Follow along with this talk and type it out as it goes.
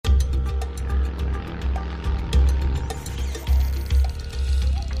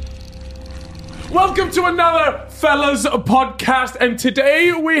Welcome to another Fellas podcast, and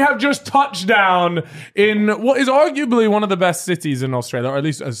today we have just touched down in what is arguably one of the best cities in Australia, or at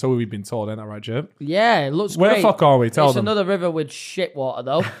least so we've been told, ain't that right, Chip? Yeah, it looks Where great. the fuck are we? Tell it's them. another river with shit water,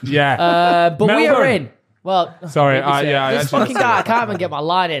 though. Yeah. But we are Melbourne. in. Well, Sorry, this fucking guy, I can't even get my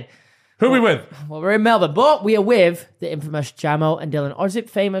line in. Who are we with? Well, we're in Melbourne, but we are with the infamous Jamo and Dylan. Or is it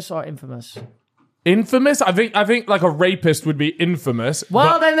famous or infamous? Infamous? I think like a rapist would be infamous.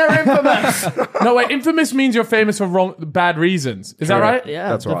 Well, then they're infamous. No, wait, infamous means you're famous for bad reasons. Is that right? Yeah,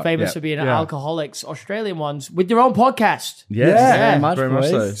 That's they're right. famous Yeah. for being Yeah. alcoholics, Australian ones, with their own podcast. Yes. Yeah, very much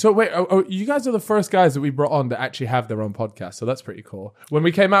so. So wait, you guys are the first guys that we brought on that actually have their own podcast. So that's pretty cool. When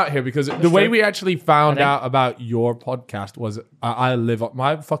we came out here, because the way we actually found out about your podcast was I live up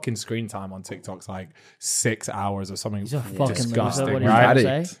my fucking screen time on TikTok's like 6 hours or something Fucking disgusting, loser, what right? did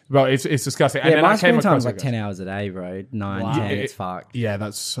you say? Well, it's disgusting. And Yeah, then my I came screen time's across like you 10 guys. hours a day, bro. 9, Wow. 10, it's fucked. Yeah,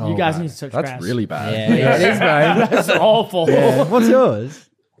 that's so. You guys bad. need to touch That's grass. really bad. Yeah, it is, bro. That's awful. Yeah. What's yours?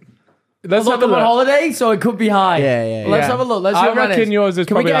 Let's Look, have a I'm on look. hody, so it could be high. Yeah. Let's have a look. Let's see I what mine reckon is. yours is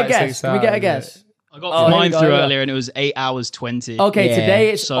Can we probably get a like guess? 6 Can we get a hours, guess? I got here mine you go, through here you go. earlier and it was 8 hours 20. Okay, Yeah. today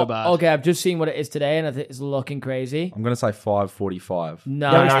it's So bad. Okay, I've just seen what it is today, and I think it's looking crazy. I'm going to say 5:45.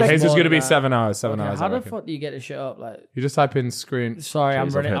 No, No, it's his is more going to than be that. 7 hours. 7 Okay, hours. how I the reckon. fuck do you get this shit up? Like, You just type in screen. sorry, I'm Jeez,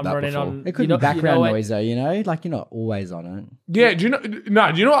 I've running. heard I'm that running before. on. It could be background noise, though, you know? Like, you're not always on it. Yeah, do you know?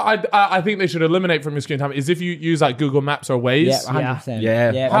 No, do you know what I think they should eliminate from your screen time is if you use like Google Maps or Waze. Yeah, 100%.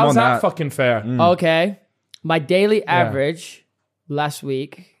 Yeah. yeah. I'm How's on that that. fucking fair? Okay, my daily average last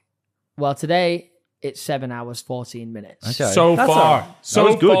week. Well, today it's 7 hours 14 minutes. Okay. So That's far, all- so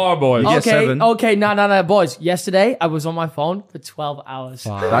was good. far, boys. Yeah, Okay, 7. okay, no, boys. Yesterday I was on my phone for 12 hours.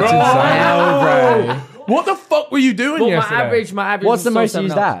 That's Bro. insane. Hell, bro. What the fuck were you doing But yesterday? my average. What's the was most still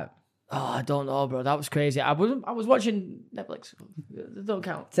used 7 hours. app? Oh, I don't know, bro. That was crazy. I was watching Netflix. It don't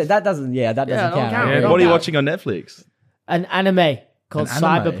count. So that doesn't, don't count. count. right? It don't What are you count. watching on Netflix? An anime called An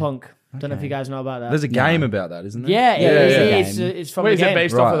anime? Cyberpunk. Don't know if you guys know about that. There's a game about that, isn't there? Yeah, it's from Wait, the is game. it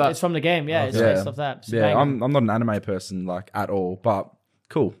based off of that? It's from the game. Yeah, it's Yeah. based off that. It's a Yeah, banger. I'm not an anime person like at all, but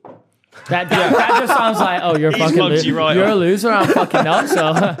cool. That just sounds like, oh, you're a fucking mugged you right you're a up. loser. I'm fucking not.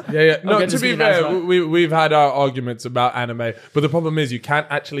 So Yeah. No, get to to be see that as fair, well. we've had our arguments about anime, but the problem is you can't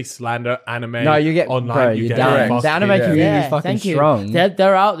actually slander anime. No, you get online. bro, you you're get done. fucked, The anime yeah. community yeah, is fucking thank you. strong.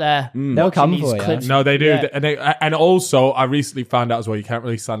 They're out there. They'll come watching for these you. clips. No, they do, Yeah. and also I recently found out as well you can't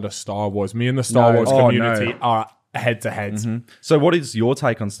really slander Star Wars. Me and the Star No. Wars Oh, community no. are head to head. So what is your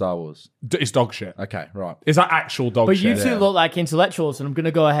take on Star Wars? It's dog shit. Okay, right. It's like actual dog But shit. you two look like intellectuals, and I'm going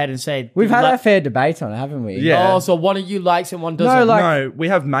to go ahead and say We've had like, a fair debate on it, haven't we? Yeah. Oh, so one of you likes it, one doesn't. No, like- No, we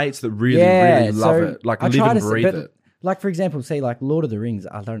have mates that really, Yeah, really love so it. Like I live try and to breathe but, it. Like, for example, say, like, Lord of the Rings,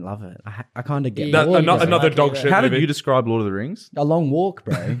 I don't love it. I kind of get Yeah, bored of it. another like dog it, shit. How did movie. you describe Lord of the Rings? A long walk,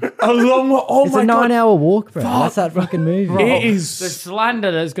 bro. A long. Oh It's my a god! 9-hour walk, bro. That's that fucking movie. It the is. slander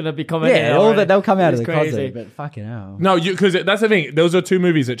that's going to be coming in. Yeah, all already. that they'll come out of It's the crazy. closet, but fucking hell. No, because that's the thing. Those are two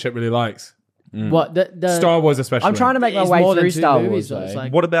movies that Chip really likes. What the Star Wars, especially. I'm trying to make my It's way more than through two Star movies, Wars, though. It's though.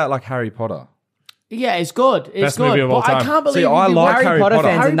 like- What about like Harry Potter? Yeah, it's good. It's Best good. movie of all but I time. can't believe See, you I do like Harry Harry Potter Potter.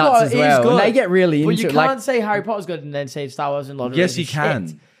 fans Harry are nuts Potter as is well. good. And they get really But into you it. can't Like, say Harry Potter's good and then say Star Wars and Lord of the Yes, Rings you is can.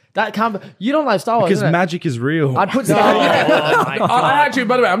 shit. That can't be. You don't like Star Wars, Because innit? magic is real. I'd put Oh, Star my God. I actually,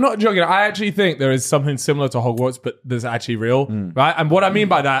 by the way, I'm not joking. I actually think there is something similar to Hogwarts, but there's actually real, right? And what I mean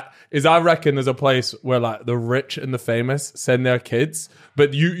by that is, I reckon there's a place where like the rich and the famous send their kids,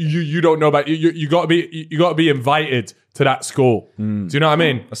 but you don't know about you got to be invited to that school. Do you know what I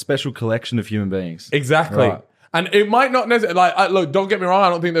mean? A special collection of human beings. Exactly. Right. And it might not necessarily, look, don't get me wrong, I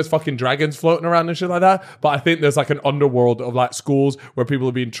don't think there's fucking dragons floating around and shit like that, but I think there's like an underworld of like schools where people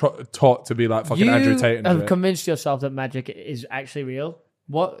are being taught to be like fucking You Andrew Tate and have shit. convinced yourself that magic is actually real.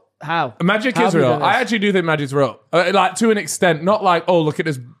 What? How? Magic How is have you real. done I this? actually do think magic's real. Like, to an extent, not like, oh, look at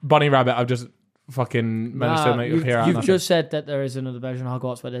this bunny rabbit, I've just fucking managed to make it appear out of You've nothing. just said that there is another version of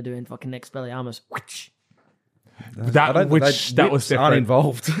Hogwarts where they're doing fucking Expelliarmus. That was whips different. aren't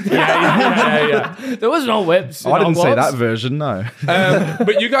involved. Yeah. There was no whips. in I didn't say Hogwarts. that version, no.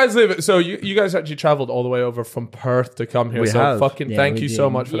 But you guys live, so you guys actually traveled all the way over from Perth to come here. We so have. fucking Yeah, thank we you did. so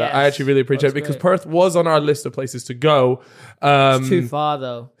much for that. I Yes. actually really appreciate it That's because great. Perth was on our list of places to go. It's too far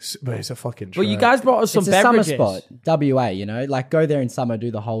though. But it's a fucking But you trek. guys brought us some it's a summer beverages. spot. WA, you know? Like, go there in summer, do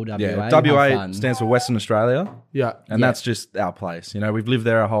the whole WA. Yeah, have WA fun. stands for Western Australia, Yeah. and that's just our place. You know, we've lived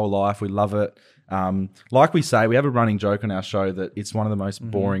there our whole life. We love it. Like we say, we have a running joke on our show that it's one of the most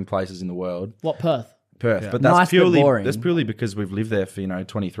boring places in the world, What, Perth? Perth. But that's Nice, but boring. purely because we've lived there for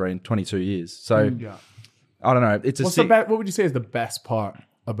 23 and 22 years. So Yeah. I don't know. It's a What would you say is the best part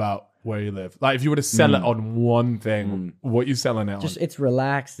about where you live? Like, if you were to sell it on one thing, what you selling it on? Just it's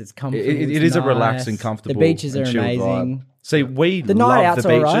relaxed. It's comfortable. It it's is a nice. relaxing, comfortable. The beaches are and chilled amazing. vibe. See, we The love night outs the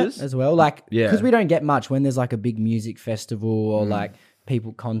are alright beaches as well. Like, Yeah. because we don't get much when there's like a big music festival or like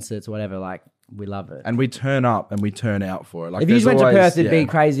people concerts or whatever. Like, we love it. and we turn up and we turn out for it. Like, If you there's went to always- Perth, it'd be yeah.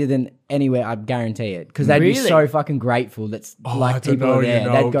 crazier than anywhere. I guarantee it, because they'd be Really? so fucking grateful. That's like people are there.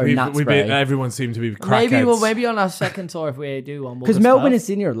 They'd go nuts, bro. Everyone seemed to be crackheads. Maybe on our second tour if we do one. Because Melbourne and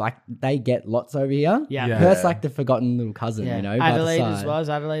Sydney are like they get lots over here. Yeah. Yeah. Perth's like the forgotten little cousin, you know. by the Adelaide side. as well. Is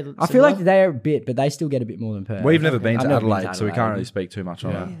Adelaide? I feel like they're a bit, but they still get a bit more than Perth. We've never been I've to never been Adelaide, so we can't really speak too much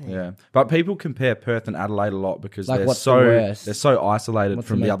on it. Yeah, but people compare Perth and Adelaide a lot because Like, they're what's the so worst? they're so isolated What's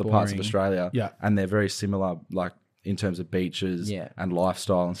from the the most other parts of boring? Australia. Yeah. and they're very similar, like in terms of beaches Yeah. and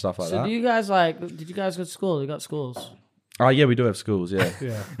lifestyle and stuff like So that. do you guys did you guys go to school? You got schools? Oh yeah, we do have schools. Yeah,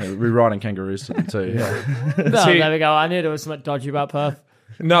 yeah. We're riding kangaroos to them too. No, See- there we go. I knew there was something dodgy about Perth.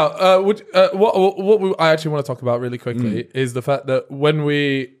 No, I actually want to talk about really quickly is the fact that when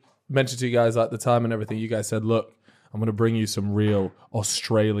we mentioned to you guys at the time and everything, you guys said, look, I'm going to bring you some real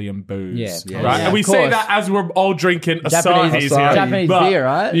Australian booze. Yeah. Right? Yeah, and we of say course. that as we're all drinking Japanese- Asahi's here. Japanese But- beer,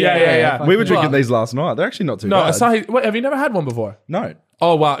 right? Yeah. We were drinking But- these last night. They're actually not too No, bad. Asahi. Wait, have you never had one before? No.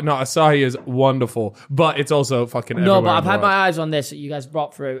 Oh, wow. No, Asahi is wonderful. But it's also fucking No, everywhere but I've in the had world. my eyes on this that you guys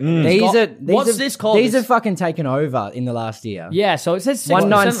brought through. What's this called? These are fucking taken over in the last year. Yeah, so it says 6%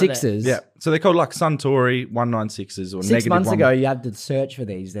 196s. Yeah, so they're called like Suntory 196s or 6 negative months one. ago, you had to search for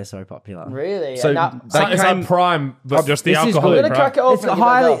these. They're so popular. Really? So Now, It's like, it's like prime, but just the this is alcohol. good. I'm gonna crack it open.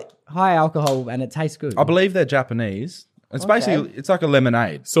 It's high alcohol and it tastes good. I believe they're Japanese. It's basically it's like a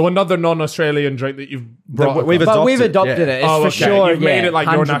lemonade. So another non-Australian drink that you've brought. That we've across. but we've adopted, adopted yeah. it. It's Oh, for okay. sure. You've made yeah, it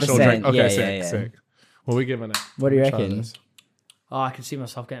like your national 100%. drink. Okay, Yeah, sick, yeah, yeah. sick. What are we giving it? What do you Try reckon? this. Oh, I can see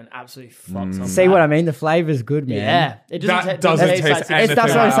myself getting absolutely fucked on See that. what I mean? The flavor's good, man. Yeah. It That doesn't doesn't taste like anything That's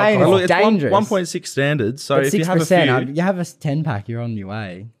what I'm like saying. alcohol. Look, It's it's dangerous. 1.6 standard. So But if you have a 6%, few, you have a 10-pack, you're on your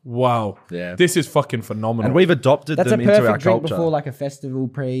way. Wow. Yeah. This is fucking phenomenal. and we've adopted That's a them into our perfect drink culture. before like a festival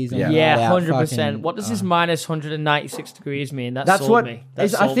prees. Yeah. Yeah, 100%. What does this minus 196 degrees mean? That's sold what me. That I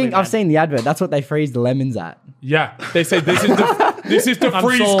sold think me, I've man. seen the advert. That's what they freeze the lemons at. Yeah. They say this is the I'm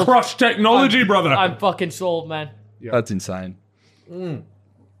freeze sold. crush technology, brother. I'm fucking sold, man. That's insane.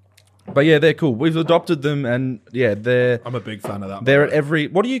 But yeah, they're cool. We've adopted them, and yeah, I'm a big fan of that. they're at every.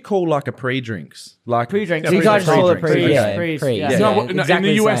 What do you call like a pre-drinks? Like Pre-drinks. Yeah, You guys pre-drinks, call it pre-drinks. pre, yeah, Pre-drinks, pre. yeah. Yeah, No, yeah, in exactly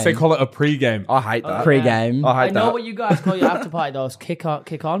the the US they same. call it a pre-game. I hate that. Pre-game. I hate I know that. what you guys call your after party, though. It's kick-on.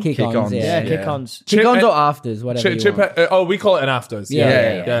 Kick-ons, Kick-ons, yeah. Yeah, yeah. kick-ons. Kick-ons Chip- or afters, whatever Chip, you want. we call it an afters.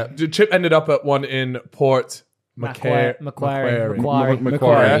 Yeah. Chip ended up at one in Port Macquarie. Macquarie.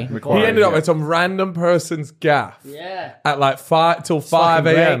 He ended up at some random person's gaff Yeah. at like 5 till 5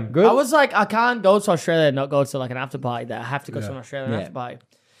 fucking a.m. Good. I was like, I can't go to Australia and not go to like an after party there. I have to go to an Australian Yeah. after party.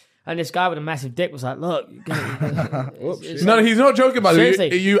 And this guy with a massive dick was like, look, you're gonna, it's No, he's not joking about it.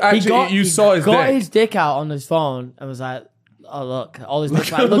 seriously. You actually you saw his got dick. his dick out on his phone and was like, oh look, all his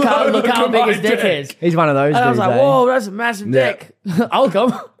dick, like, look how Look at big my his dick dick. is. He's one of those And I was dudes, like, eh? whoa, that's a massive Yeah. dick. I'll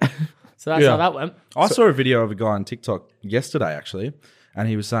come. So that's Yeah. how that went. I saw a video of a guy on TikTok yesterday, actually, and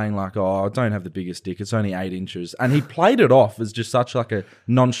he was saying like, "Oh, I don't have the biggest dick; it's only 8 inches," and he played it off as just such like a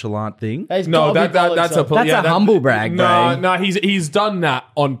nonchalant thing. He's No, gotta be bollocks that's up. That's a humble brag, No, bro. no, he's done that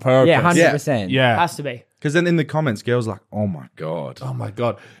on purpose. Yeah, 100%. Yeah. Has to be. Because then in the comments, girls are like, "Oh my god." Oh my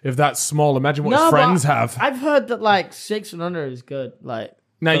god, if that's small, imagine what his but friends have. I've heard that like 6 and under is good. Like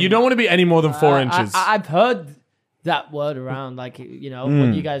Now you don't want to be any more than 4 inches. I've heard that word around. Like what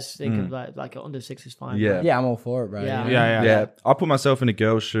you guys think of like under 6 is fine. Yeah. Yeah, I'm all for it, bro. Yeah. yeah. Yeah, I put myself in a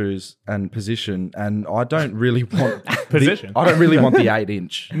girl's shoes and position, and I don't really want Position? I don't really want the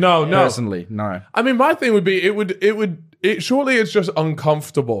 8-inch. No. personally, no. I mean, my thing would be surely it's just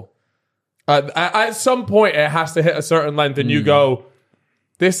uncomfortable. At some point, it has to hit a certain length, and you go,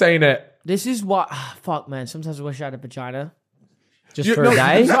 "This ain't it." This is what fuck, man. Sometimes I wish I had a vagina. Just for a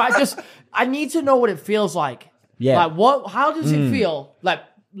day. So I need to know what it feels like. Yeah. Like how does it feel? Like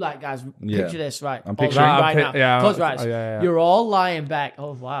guys, Yeah. picture this, right? I'm Close picturing- your eyes right now. Yeah, Close your eyes. yeah. You're all lying back.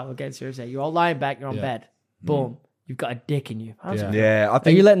 Oh wow, we're getting serious here. You're all lying back, you're on bed. Boom. You've got a dick in you. How does it feel? Yeah, I Are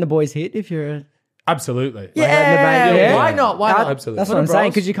think you letting the boys hit if you're a... Absolutely. Yeah, Yeah. why not? Why not? Absolutely. That's For what I'm the saying,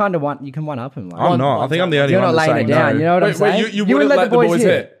 bros. because you kind of you can one up him. Like, I'm not. I think I'm the only you're one not to laying say it down. no. You know what I'm Wait, saying? you wouldn't let the boys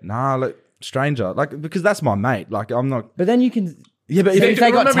hit? Nah, look, stranger, like because that's my mate. Like I'm not. But then you can... Yeah, but So if if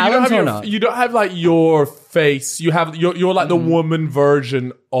they got Remember, you don't talent have or your- not? You don't have like your face. You have you're like the woman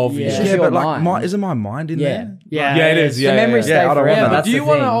version of you. Yeah. yeah, your but like, mind. isn't my mind in Yeah. there? Yeah, it is. Yeah, the memories yeah. stay I don't want forever. that. But That's do you the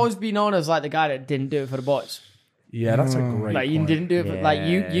want to thing. always be known as like the guy that didn't do it for the boys? Yeah, that's a great. Like you point. didn't do it for, like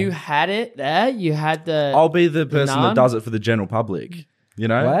you Yeah. you had it there. You had the I'll be the person none? that does it for the general public. You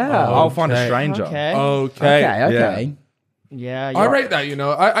know, Wow. I'll find a Okay. stranger. Okay. Okay. Yeah. I you're- rate that. You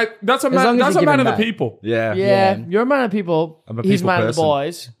know, I that's a long man. as That's you're a man of giving the back. people. Yeah, Yeah. You're a man of people. I'm a He's people man of the person.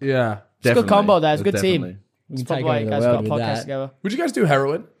 boys. Yeah. It's a good combo there. It's a good Definitely. team. You can Probably take why over you the guys got a world with podcast that. together. Would you guys do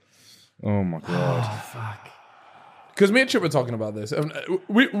heroin? Oh my god. Because me and Chip were talking about this.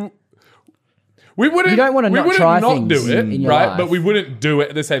 We wouldn't. You don't wanna we not wouldn't try not things do it, in your right? life. But we wouldn't do it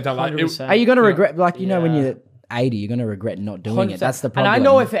at the same time. Like, 100%. Are you going to regret, like, you know, when Yeah. you're 80, you're going to regret not doing it. That's the problem. And I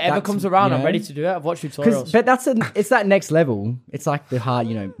know if it ever That's, comes around, you I'm know? ready to do it. I've watched tutorials. But it's that next level. It's like the hard,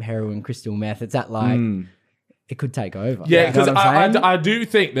 you know, heroin, crystal meth. It's that like, it could take over. yeah, You know because what I'm saying? I do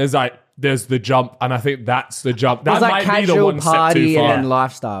think there's the jump, and I think that's the jump. That There's like might be the casual one step party too far. and then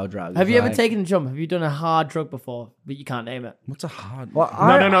lifestyle drugs. Have you ever like- taken a jump? Have you done a hard drug before, but you can't name it? What's a hard? Well,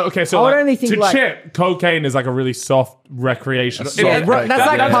 No. Okay, so I would like, only think to like, Chip, cocaine is like a really soft recreational. soft That's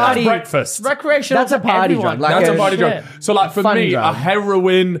that's like party- breakfast. Recreational. That's a for party everyone. drug, like That's a a body drug. shit. So like for Fun me, drug. a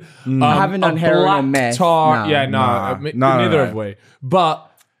heroin, I haven't done a heroin or black meth. tar. No. Yeah, no, neither no. have we. But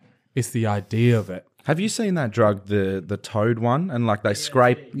it's the idea of it. Have you seen that drug, the toad one, and like they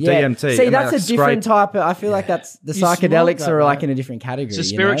scrape yeah. DMT? See, and they, that's like, a different scrape- type of. I feel like that's the You smoke psychedelics that, are like right? in a different category. It's a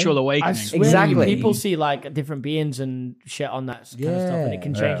you spiritual know? I awakening. swear, Exactly. people see like different beings and shit on that kind of stuff, and it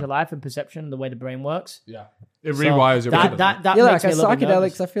can change Yeah. your life and perception and the way the brain works. Yeah, it So rewires your brain. that Yeah, makes like me a little bit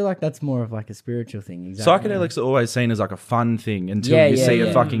nervous. psychedelics. I feel like that's more of like a spiritual thing. Exactly. Psychedelics are always seen as like a fun thing until Yeah, you yeah, see yeah.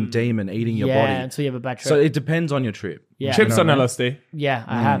 a fucking demon eating your yeah, body. until you have a bad trip. So it depends on your trip. yeah, Chips on LSD. yeah,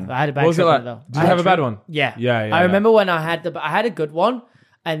 I have. I had a bad What was it trip like? though. Did you have a bad one? Yeah, Yeah. I remember when I had a good one,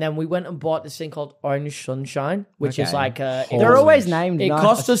 and then we went and bought this thing called Orange Sunshine, which is Okay. like They're always named. It nice-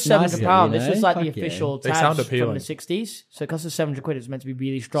 cost us nice £700. of them, you This know? was like the Fuck yeah. official They tabs sound from appealing. the 60s. So it cost us £700. It's meant to be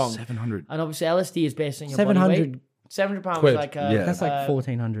really strong. 700. And obviously LSD is based on your 700 body weight. £700 was quid. like Yeah. That's like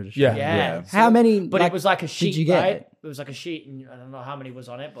 1,400. Yeah. yeah. How many? But like, it was like a sheet, did you get? right? It was like a sheet, and I don't know how many was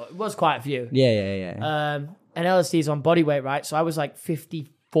on it, but it was quite a few. Yeah. And LSD is on body weight, right? So I was like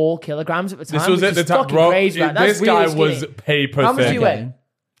 54 kilograms at the time. This was which at the is time, fucking bro. crazy, right? That's This guy really was skinny. paper How much do thin. you weigh?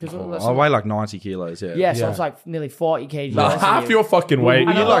 'Cause that's- I weigh like 90 kilos. Yeah. yeah, so Yeah. I was like nearly 40 kgs. Like, less than half you. your fucking weight. And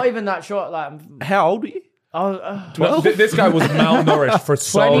I'm You're not like, even that short. Like, How old are you? this guy was malnourished for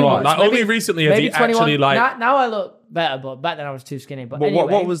so 20 long. Like, maybe- only recently has maybe he actually 21. like. Now I look better, but back then I was too skinny. But What, anyway,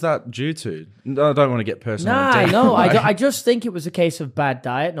 what was that due to? No, I don't want to get personal. Nah, and I deep, know. like- I just think it was a case of bad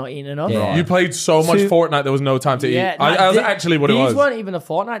diet, not eating enough. Yeah. You played so much Two- Fortnite, there was no time to Yeah, eat. I was th- actually what it These was. weren't even the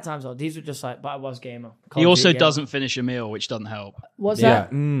Fortnite times though. These were just like, but I was gamer. Call He of also Duty gamer. doesn't finish a meal, which doesn't help. What's Yeah.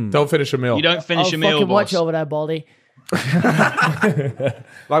 that? Don't finish a meal. You don't finish Oh, a meal, fucking watch boss. over there, Baldy.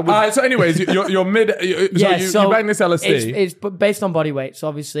 Like with, So, anyways, you're mid. You bang this LSD. It's based on body weight. So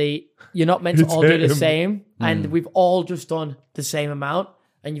obviously, you're not meant to all do the him. same. And we've all just done the same amount.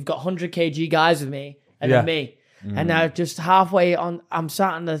 And you've got 100 kg guys with me and Yeah. then me. And now just halfway on, I'm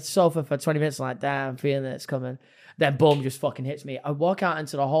sat on the sofa for 20 minutes like, damn, I'm feeling it's coming. Then boom, just fucking hits me. I walk out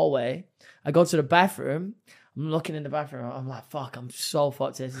into the hallway. I go to the bathroom. I'm looking in the bathroom. I'm like, fuck, I'm so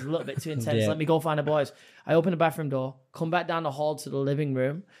fucked. This is a little bit too intense. Yeah. Let me go find the boys. I open the bathroom door, come back down the hall to the living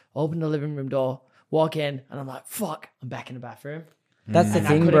room, open the living room door, walk in, and I'm like, fuck, I'm back in the bathroom. That's the And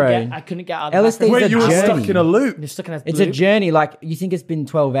thing, bro. I couldn't get out of the LSD 's bathroom. a Wait, you were journey. stuck in a loop. You're stuck in a It's loop. a journey. Like you think it's been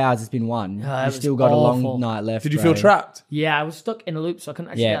 12 hours, it's been one. it You've was still got a awful. long night left. Did you bro. feel trapped? Yeah, I was stuck in a loop, so I couldn't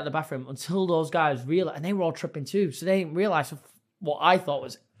actually Yeah. get out of the bathroom until those guys realized, and they were all tripping too, so they didn't realize what I thought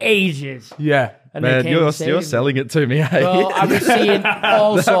was ages. Yeah. And they man, came you're and saved me. selling it to me, hey? Bro, I was seeing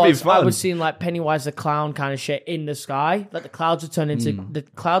all That'd be sorts. I fun. was seeing like Pennywise the clown kind of shit in the sky. Like the clouds had turned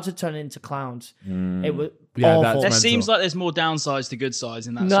into clowns. It was Yeah, awful. that's There mental. seems like there's more downsides to good sides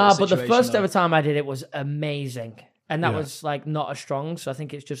in that. Nah, sort but of the situation, first though. ever time I did it was amazing. And that Yeah. was like not as strong, so I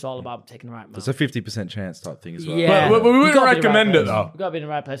think it's just all about taking the right amount. It's a 50% chance type thing as well. Yeah, But we You wouldn't gotta be in the right recommend it, place. though. You gotta be in the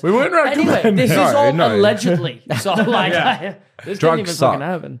right place. We wouldn't recommend Anyway, this it. is all No. allegedly. So like, this didn't Drugs even suck. fucking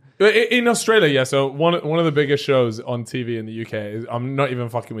happen. In Australia, yeah. So one of the biggest shows on TV in the UK is, I'm not even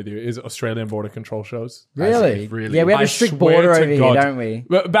fucking with you, is Australian border control shows. Really? Really? Yeah, we have I a strict swear border to over God. here, don't we?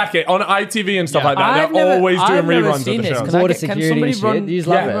 But back it on ITV and stuff Yeah. like that. They're always doing I've never reruns of seen the this. shows. Can, Border can security somebody and shit. run, You just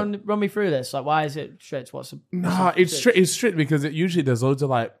love yeah, it. run me through this? Like, why is it strict? What's the Nah, it's strict because usually there's loads of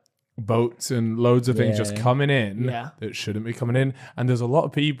like boats and loads of things Yeah. just coming in Yeah. that shouldn't be coming in, and there's a lot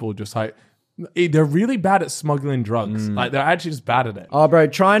of people just like they're really bad at smuggling drugs. Like they're actually just bad at it. Oh, bro,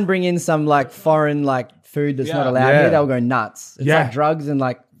 try and bring in some like foreign like food that's not allowed Yeah. here. They'll go nuts. It's Yeah. like drugs and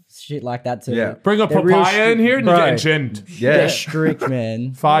like shit like that too. Yeah. Bring a They're real papaya in here and bro, you're getting chinned. Yeah. They're strict,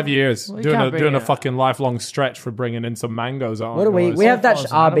 man. 5 years you doing can't bring a it. fucking lifelong stretch for bringing in some mangoes. What do we? We have that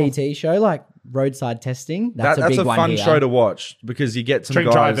falls in animal. RBT show. Like roadside testing. That's That's big a one fun here. show to watch because you get some Drink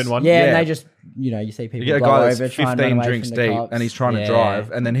guys. driving one. Yeah, and they just, you see people You get a blow guy that's over, try and run 15 away drinks from the deep cops. and he's trying to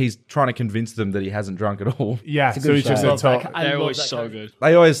drive, and then he's trying to convince them that he hasn't drunk at all. Yeah, a so good he's just show. a top. They're always that so kind of- good.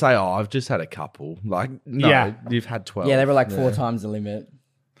 They always say, "Oh, I've just had a couple." Like, no, Yeah. you've had 12. Yeah, they were like 4 times the limit.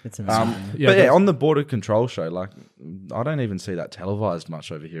 It's amazing. Yeah, but yeah, that's- on the border control show, like, I don't even see that televised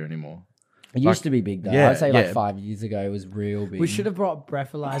much over here anymore. It used to be big though. yeah, I'd say like yeah. 5 years ago it was real big. We should have brought a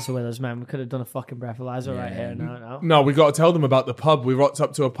breathalyzer with us, man. We could have done a fucking breathalyzer right here. No. No, we got to tell them about the pub. We rocked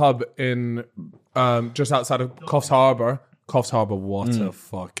up to a pub in just outside of Coffs Harbour. Coffs Harbour, what a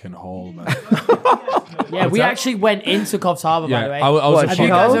fucking hole, man. Yeah, we actually went into Coffs Harbour, by Yeah, the way. I was a Have you fucking-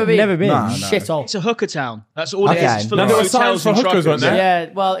 guys ever been? Never been. Nah. Shit all. It's a hooker town. That's all it Okay. is. It's full No, of there were hotels signs for and hookers, truckers. weren't there?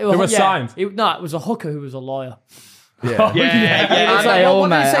 Yeah, well, it was, There were signs. No, it was a hooker who was a lawyer. Yeah. Yeah, yeah. Aren't they all, what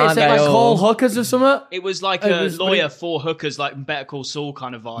did he mate? say? Aren't Is it they like all? call hookers or something? It was like It a was- lawyer for hookers, like Better Call Saul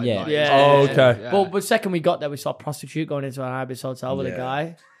kind of vibe. Yeah. like, Yeah. Oh, okay. Yeah. But second we got there, we saw a prostitute going into an Ibis hotel with a Yeah.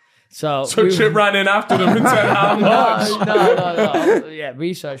 guy. So So we- shit ran in after them and said, how much? no. Yeah,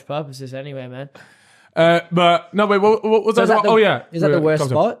 research purposes anyway, man. But, no, wait, what was So I is that about? the, Oh, yeah. Is that the worst Come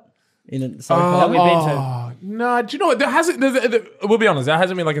to- spot in so far? That we've been to. No, do you know what? There hasn't. We'll be honest. There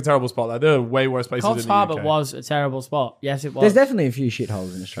hasn't been like a terrible spot. Like there are way worse places Coffs in the Harbour UK. was a terrible spot. Yes, it was. There's definitely a few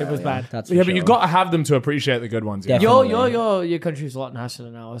shitholes in Australia. was bad. That's for Yeah, sure. but you got to have them to appreciate the good ones. You know? Definitely. your country's a lot nicer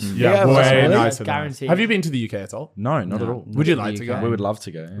than ours. Yeah, Yeah, way absolutely. nicer. Than ours. Guaranteed. Have you been to the UK at all? No, not at all. Would you to like the to go? UK. We would love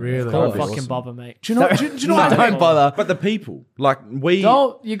to go. Yeah. Really? Don't That'd be fucking awesome. bother, mate. Do you know? Do you know what? Don't bother. But the people, like we,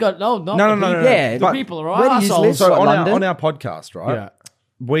 Don't you got no No, no, no, people. no. Yeah, The but people are where do you assholes. live? So What, on London? our podcast, right? Yeah.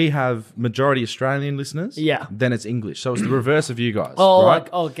 We have majority Australian listeners. Yeah. Then it's English. So it's the reverse of you guys. Oh, right? like,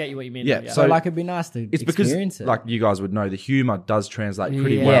 oh, get you what you mean. Yeah, Yeah. so- So like it'd be nice to It's because, experience it. like you guys would know, the humour does translate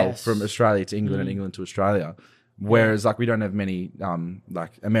pretty Yes. well from Australia to England and England to Australia. Whereas, like, we don't have many,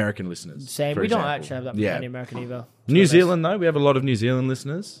 like, American listeners. Same. for We don't example. actually have that Yeah. many American either. New Zealand, though, we have a lot of New Zealand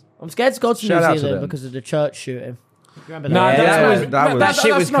listeners. I'm scared to go to Shout out New to Zealand them. because of the church shooting. Remember Nah, that? Yeah, that's that was- that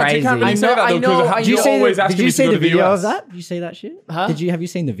shit was not- you crazy. can't really I say know- that, though, I know- because Did you're always asking did you me see to go the to the video US. of that? Did you see that shit? Huh? Have you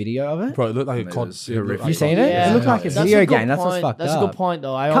seen the video of it? Bro, it looked like a It cod. was it looked horrific. like You seen cod. it? Yeah. It looked like a That's video a good game. That's what's point. fucked That's a up. good point,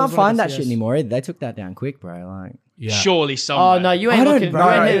 though. I Can't always find wanted that to see shit this. anymore. They took that down quick, bro. Like, Yeah. Surely somewhere. Oh no, you I ain't don't- looking. bro,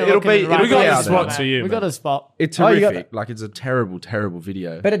 you ain't it'll looking be- in the right it'll be place, out there. man. Spot to you, We got man. a spot. It's Oh, you got horrific. Like, it's a terrible, terrible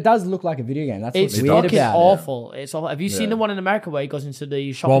video. but it does look like a video game. That's what's It's weird fucking about awful. It's awful. Have you seen Yeah. the one in America where he goes into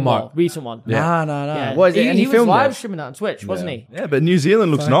the shopping Walmart. mall? Recent one. it. Nah, nah, nah. Yeah. What is it? And he he was filmed live it. streaming that on Twitch, wasn't he? Yeah, but New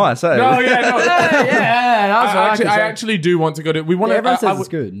Zealand looks nice, eh? No, yeah, no. Yeah, that's what I actually do want to go to. We want Yeah, to. everyone says I it's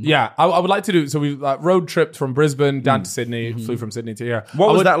good. Yeah, I would like to do. So we road tripped from Brisbane down to Sydney. Flew from Sydney to here. What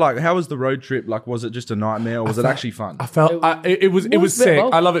I was would- that like? How was the road trip? Like, was it just a nightmare or was it actually fun? I felt it was was a bit sick.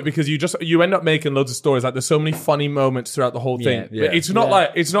 both. I love it because you end up making loads of stories. Like there's so many funny moments throughout the whole thing. Yeah. But it's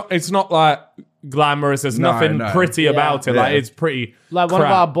not like glamorous. There's No, nothing no. pretty about it. Yeah. Like it's pretty. Like one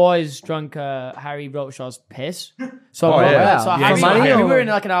crap. of our boys drunk Harry Roachaw's piss. So, yeah. so Yeah. Harry, For money we or- were in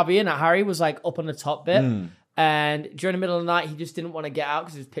like an RV and Harry was like up on the top bit. And during the middle of the night, he just didn't want to get out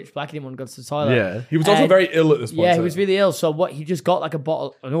because it was pitch black. He didn't want to go to the toilet. Yeah. He was also And- very ill at this point. Yeah, he so- was really ill. So what? He just got like an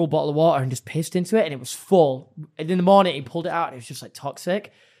old bottle of water and just pissed into it, and it was full. And in the morning, he pulled it out, and it was just like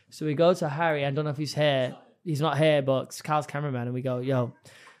toxic. So we go to Harry. I don't know if he's here. He's not here, but it's Carl's cameraman, and we go, "Yo,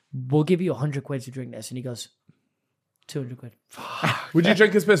 we'll give you 100 quid to drink this," and he goes, 200 quid. Would you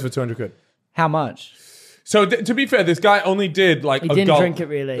drink his piss for 200 quid? How much? So to be fair, this guy only did like He a didn't gulp. drink it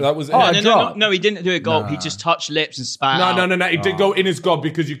really. That was it. No, he didn't do a gulp. He just touched lips and spat out. No. It did go in his gob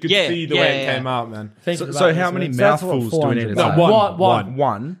because you could Yeah, see the yeah, way it yeah. came out, man. Thinking about So this, how many man. So that's what, mouthfuls do we need to 400 say? No, One.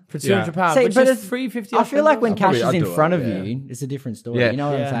 One. For £200, See, which but is it's- $3.50. I feel like when cash probably is I'd in do it, front of yeah. you, it's a different story. Yeah. You know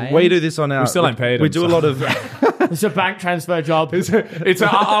what Yeah. I'm saying? We do this on our. We still ain't paid We him, do a so. lot of. it's a bank transfer job. It's a,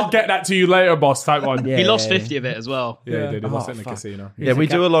 I'll get that to you later, boss type one. Yeah. He lost 50 of it as well. Yeah, he did. He lost Oh, it in the fuck. casino. Yeah, we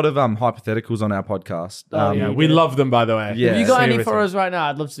do a lot of hypotheticals on our podcast. Yeah, we love them, by the way. Yeah. Have you got any Seriously. for us right now?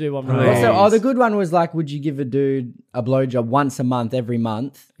 I'd love to do one. Please. So, the good one was like, would you give a dude a blowjob once a month, every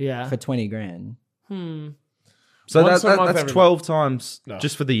month, Yeah. for 20 grand? So Once a month that's every 12 times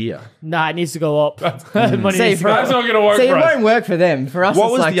just for the year. Nah, it needs to go up. Money See, needs to for go That's up. not going to work See, it for us. won't work for them. For us, What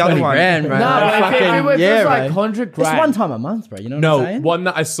it's was like the other 20 one? grand, bro. Nah, Like, but if it was yeah, like bro. 100 It's grand. one time a month, bro. You know what No, I'm saying? one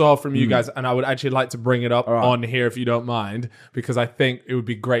that I saw from you guys, and I would actually like to bring it up right. on here if you don't mind, because I think it would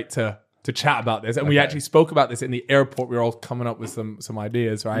be great to chat about this. And we actually spoke about this in the airport. We were all coming up with some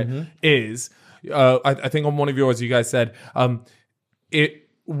ideas, right? Is I think on one of yours, you guys said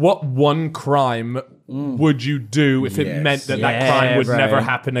what one crime would you do if it Yes. meant that Yeah, crime would bro. never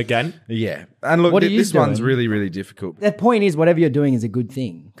happen again? Yeah. And look, What are you this one's doing? really, really difficult. The point is, whatever you're doing is a good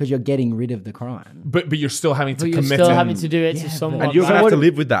thing because you're getting rid of the crime. But you're still having to But you're commit still it. having to do it to Yeah, someone. And you're going to right? have to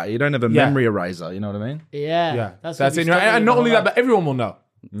live with that. You don't have a Yeah. memory eraser. You know what I mean? Yeah, Yeah, that's that's what it. you stuck And with not your only whole that, but everyone will know.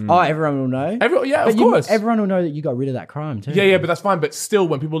 Oh, everyone will know. Yeah, But of course. Everyone will know that you got rid of that crime too. Yeah, but that's fine. But still,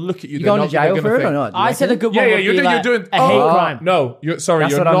 when people look at you, You they're going to not- they're jail gonna for it think- or not? Do you I said a reckon? good one. Yeah, would you're be doing, like you're doing a hate oh, crime. No, you're sorry.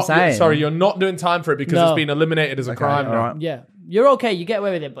 That's you're what I'm not. saying. Sorry, you're not doing time for it because No. it's been eliminated as a crime. all right. Yeah, you're okay. You get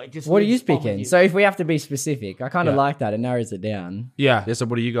away with it, but just What are you lives on with speaking? you. So if we have to be specific, I kind of Yeah. like that. It narrows it down. Yeah. Yeah, so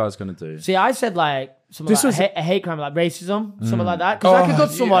what are you guys going to do? See, I said like something This like was- a hate crime, like racism, something like that. Because I could go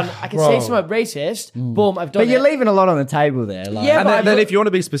to someone, I can bro. say something racist. Boom, I've done But you're it. leaving a lot on the table there. Like, Yeah, And but then if you want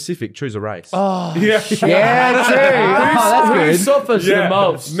to be specific, choose a race. Yeah. yeah, true. Oh, that's Who good. suffers Yeah. the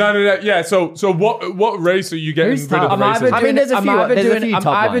most? No. Yeah. So what race are you getting Who's rid of? tough? The I'm racism? either I doing mean, there's a I'm few- either there's a doing, few I'm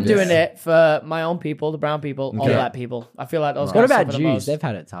top either ones. doing it for my own people, the brown people, or Okay. black people. I feel like those What guys about suffer the Jews? most. They've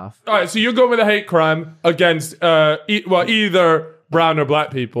had it tough. All right. So you're going with a hate crime against either brown or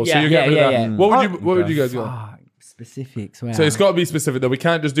black people. So Yeah. you're getting Yeah, rid of yeah, that. yeah. What would you guys go? Fuck, specifics. Wow. So it's got to be specific though. We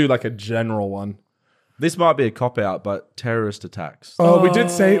can't just do like a general one. This might be a cop-out, but terrorist attacks. Oh, we did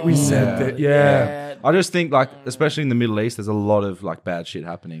say it. We said that. Yeah. I just think, like, especially in the Middle East, there's a lot of, like, bad shit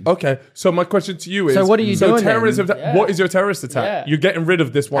happening. Okay. So my question to you is: So what are you doing then? terrorism? Yeah. What is your terrorist attack? Yeah. You're getting rid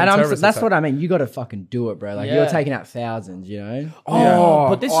of this one and terrorist that's attack. what I mean. You got to fucking do it, bro. Like Yeah. you're taking out thousands, you know. Oh,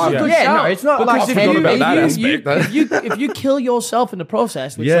 but this is a good yeah, shout. no, it's not Because like if you forgot about that if aspect, if you kill yourself in the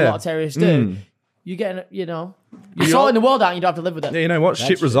process, which a Yeah. lot of terrorists do, you get you're sorting the world out and you don't have to live with it. Yeah, you know what?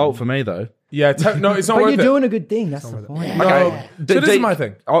 Shit result for me, though. Yeah. No, it's not But worth you're it. doing a good thing. That's the point. No. Okay. So this is my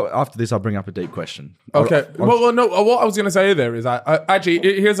thing. After this, I'll bring up a deep question. Okay. Well, no. What I was gonna say there is, actually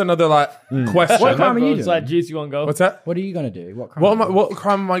here's another question. What crime are you It's doing? like, juicy one go. What's that? What are you gonna do? What crime? What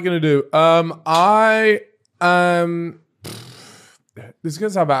crime am I gonna do? This is gonna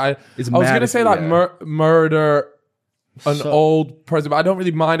sound bad. I was mad gonna if- say like yeah. murder an old person, but I don't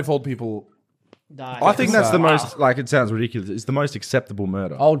really mind if old people. I think that's the most, like, it sounds ridiculous. It's the most acceptable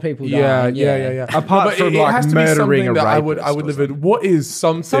murder. Old people. Yeah. dying, Apart from, it like, has to be murdering something a that I would rapist or live in. What is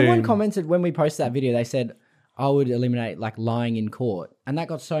something? Someone commented when we posted that video. They said I would eliminate like lying in court, and that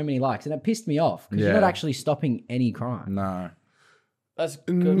got so many likes, and it pissed me off because you're Yeah. not actually stopping any crime. No. That's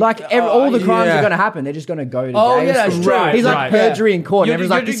good. Like all the crimes yeah. are going to happen. They're just going to go to Oh, jail. yeah, that's true. Right, He's like right. perjury in court. And You're- everyone's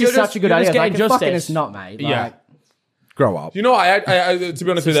like, you're- "This you're is such just- a good you're idea." just It's like, getting fucking, justice. it's not, mate. Yeah. Like, Grow up. You know, I to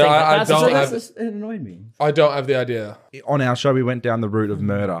be honest with you, I That's don't just- have. it annoyed me. I don't have the idea. On our show, we went down the route of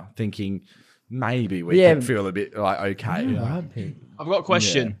murder, thinking maybe we Yeah. could feel a bit, like, okay. I've got a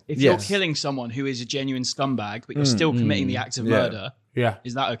question. Yeah. If Yes. you're killing someone who is a genuine scumbag, but you're still committing the act of Yeah. murder, Yeah.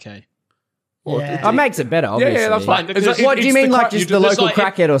 is that okay? It makes it better, obviously. Yeah, that's fine. Because It's- What do you it's mean, the like cra- just you the just local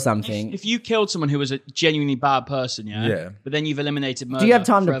like crackhead or something? If you killed someone who was a genuinely bad person, Yeah. but then you've eliminated murder. Do you have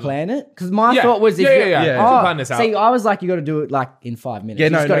time to forever. plan it? Because my Yeah. thought was if Yeah, you yeah, yeah. Yeah. You can plan this out. See, I was like, you got to do it like in 5 minutes. Yeah, You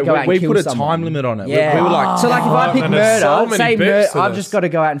no, just gotta no, go out and we kill put a someone. time limit on it. Yeah. We were like, so like if I pick man, there's so murder, many say bits murder, to I've this. just got to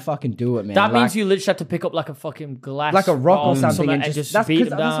go out and fucking do it, man. That Like, means you literally have to pick up like a fucking glass, like a rock or or something and and just just beat that's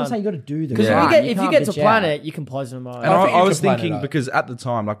them what I'm down. saying. You got to do the Because crime. if you can't get to bitch plan out. it, you can poison them. and I think I you was can plan it thinking, out. because at the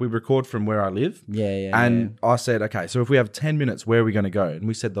time, like, we record from where I live. Yeah. And I said, okay, so if we have 10 minutes, where are we going to go? And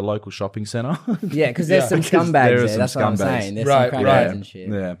we said the local shopping centre. Yeah, because there's some Because scumbags there are there. some That's what I'm scumbags. saying. There's Right, some right. crackheads and shit.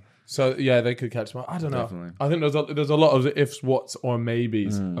 yeah. So yeah, they could catch my. I don't know. Definitely. I think there's a lot of ifs, whats, or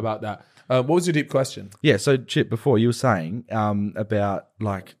maybes about that. What was your deep question? Yeah, so Chip, before you were saying about,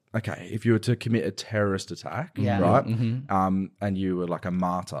 like, okay, if you were to commit a terrorist attack, Yeah. right? And you were like a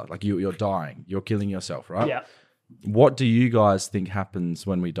martyr, like you're dying, you're killing yourself, right? Yeah. What do you guys think happens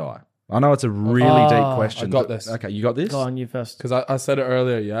when we die? I know it's a really deep question. I got but- this. Okay, you got this? Go on, you first. Because I said it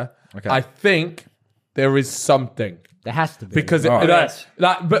earlier. Yeah. Okay. I think there is something. There has to be. Because Right.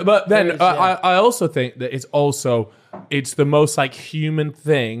 but then There is, yeah. I also think that it's the most like human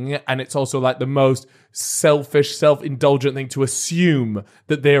thing, and it's also like the most selfish, self-indulgent thing to assume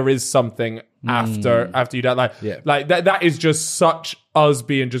that there is something after you die. Like, Yeah. like that is just such us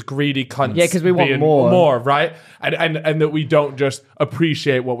being just greedy cunts. Yeah, 'cause we want being more. right? And that we don't just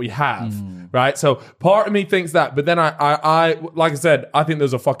appreciate what we have, right? So part of me thinks that, but then I like I said, I think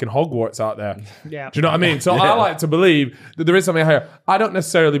there's a fucking Hogwarts out there. Yeah. Do you know what I mean? So I like to believe that there is something here. I don't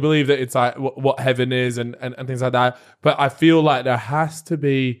necessarily believe that it's like what heaven is and things like that, but I feel like there has to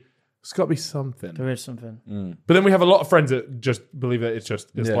be. It's got to be something. There is something. But then we have a lot of friends that just believe that it's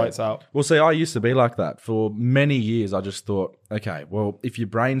Yeah. lights out. Well, see, I used to be like that. For many years, I just thought, okay, well, if your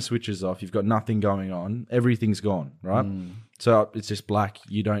brain switches off, you've got nothing going on, everything's gone, right? So it's just black.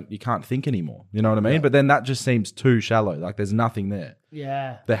 You can't think anymore. You know what I mean? But then that just seems too shallow. Like there's nothing there.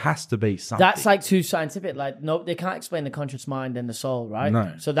 Yeah. There has to be something. That's like too scientific. Like, no, they can't explain the conscious mind and the soul, right?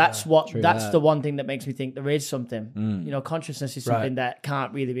 No. So that's the one thing that makes me think there is something. You know, consciousness is something that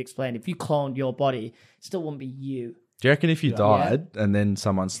can't really be explained. If you cloned your body, it still wouldn't be you. Do you reckon if you died and then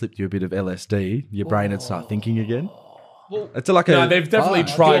someone slipped you a bit of LSD, your brain would start thinking again? It's like No, they've definitely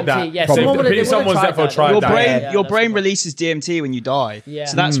tried DMT, that. yeah, Someone's definitely tried that. Your brain releases DMT when you die. Yeah.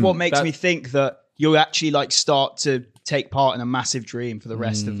 So that's what makes me think that you'll actually like start to take part in a massive dream for the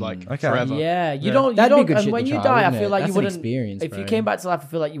rest of like forever. Yeah, you don't. That'd You be don't. good And shit when to you try, die, I wouldn't feel it? like That's you an wouldn't. experience, If you bro. came back to life, I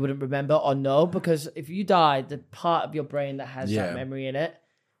feel like you wouldn't remember or know, because if you die, the part of your brain that has that memory in it,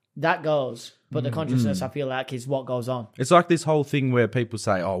 that goes. But the consciousness, I feel like, is what goes on. It's like this whole thing where people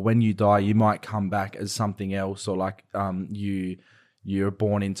say, "Oh, when you die, you might come back as something else," or like you're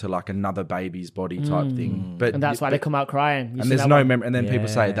born into like another baby's body type thing. But And that's why they come out crying. You and see there's that no one? memory. And then people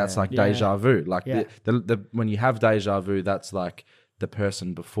say that's like deja vu. Like the when you have deja vu, that's like the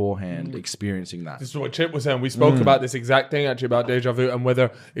person beforehand experiencing that. This is what Chip was saying. We spoke about this exact thing actually about deja vu and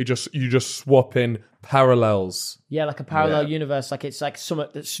whether you just swap in parallels. Yeah, like a parallel universe. Like it's like something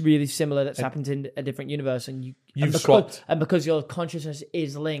that's really similar that's happened in a different universe, and swapped. And because your consciousness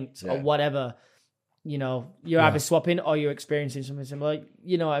is linked or whatever, you know, you're either swapping or you're experiencing something similar.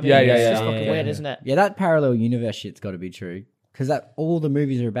 You know what I mean? It's just fucking weird, isn't it? Yeah, that parallel universe shit's got to be true, because that all the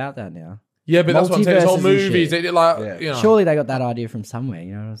movies are about that now. Yeah, but that's what I'm saying. It's all Multiverses and movies. shit. They like, you know. Surely they got that idea from somewhere.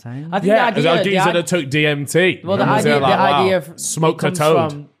 You know what I'm saying? I think Yeah, the there's idea, a geezer that took DMT. well, the And was idea, there like, the wow, idea of smoked it a comes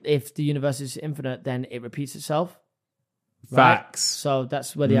toad. from if the universe is infinite, then it repeats itself. Facts. So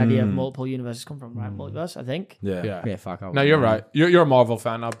that's where the idea of multiple universes come from, right? Multiverse, I think. Yeah. Yeah, fuck. No, you're right. You're a Marvel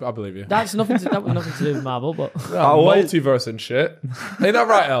fan. I believe you. That was nothing to do with Marvel, but Multiverse and shit. Ain't that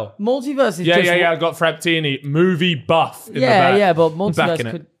right, El? multiverse is Yeah, just I got Frapptini, movie buff. In the yeah, back. yeah, but Backing multiverse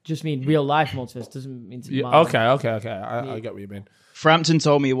it. could just mean real life multiverse. Doesn't mean to Yeah, Marvel. okay. I get what you mean. Frampton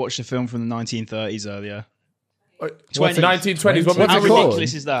told me he watched a film from the 1930s earlier. What's the 1920s? What's How it called?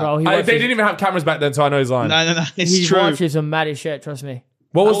 ridiculous is that? Bro, he They watches, didn't even have cameras back then, so I know he's lying. No, it's he true. watches some mad as shit. Trust me.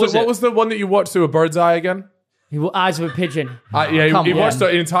 What was was it? the one that you watched through a bird's eye again? Eyes of a pigeon. Yeah, Come he on. watched the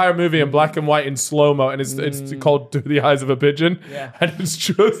entire movie in black and white in slow mo, and it's called "Do the Eyes of a Pigeon." Yeah. and it's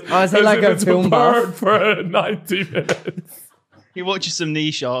just Oh, is it as like if a it's film bird buff? for 90 minutes. He watches some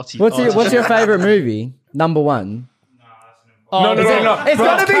niche arty. What's your favorite movie? Number one. No. It's Bro,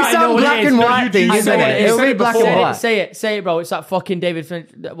 got to be I know some what it black is. and No, white you thing, said isn't it. it? You It'll said be it black before. and white. Say it, bro. It's that fucking David Finch.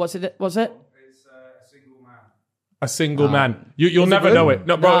 What's it? A single man. You'll never good? know it.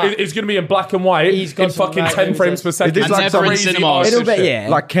 No, bro, Nah. it's going to be in black and white He's got in some fucking mad 10 movies frames that- per second. It is like never in crazy cinema. artist It'll be, shit. yeah.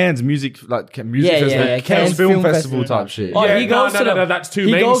 Like Cannes music festival, yeah. Cannes Cannes Film Film Festival Festival type shit. Oh, Yeah, he goes to no, the- that's too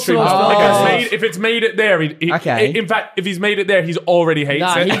he goes mainstream. to the- If it's made it there, Okay. in fact, if he's made it there, he's already hates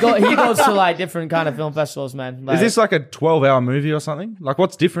Nah, it. he goes to like different kind of film festivals, man. Like, Is this like a 12-hour movie or something? Like,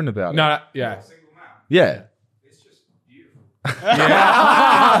 what's different about it? No, yeah. Yeah. He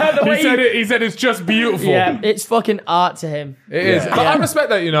said it's just beautiful. yeah, it's fucking art to him. It is. But I respect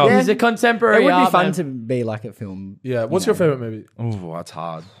that, you know. He's a It contemporary would be art fun man. to be like a film. Yeah. What's your favorite movie? Oh, that's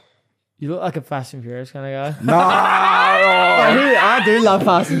hard. You look like a Fast and Furious kind of guy. No. I do love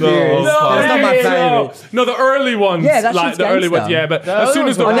Fast and Furious. That's not my favorite. No, the early ones. Yeah, that like shit's the early gangster. ones. Yeah, but The as early soon as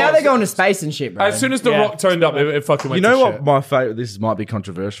ones the were Oh, now Rock, they're going to space and shit, bro. as soon as the Yeah. Rock turned up, it fucking went You know to what? shit. My favorite. This might be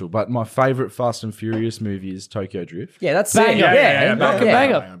controversial, but my favorite Fast and Furious movie is Tokyo Drift. Yeah, that's Banger. sick. Yeah, Fucking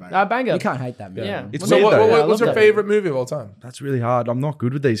banger. banger. Banger. You can't hate that, man. Yeah. It's So weird, though. I what's love your that. favorite movie of all time? That's really hard. I'm not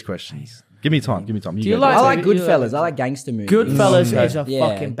good with these questions. Give me time. you go like- I first. like You Goodfellas. I like gangster movies. Goodfellas Okay. is a Yeah.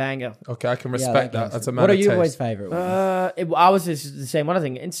 fucking banger. Okay, I can Yeah, I respect like that. gangster. That's a matter What are of your taste. boys' favorite one? Ours is the same one, I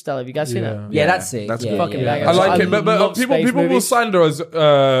think. Interstellar. Have you guys seen it? Yeah, that's sick. That's yeah, good. Fucking yeah. banger. I like I it, but love people space will movies. slander us for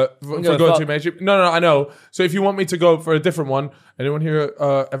go going fuck. too mainstream. No, I know. So if you want me to go for a different one, anyone here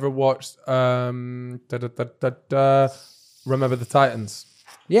ever watched Remember the Titans?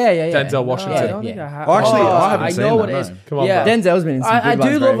 Yeah. Denzel Washington. I don't think I have. Actually, I haven't I seen know that, what it is. no. Come on, yeah. bro. Denzel's been in some I good do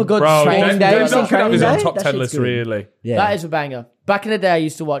ones, love bro. a good Bro, training day. Denzel could have his own top That 10 shit's list, good. really. Yeah. That is a banger. Back in the day, I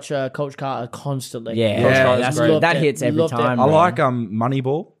used to watch Coach Carter constantly. Yeah, Coach Carter's that's great. great. That Loved it. hits every Loved it. time. I bro. like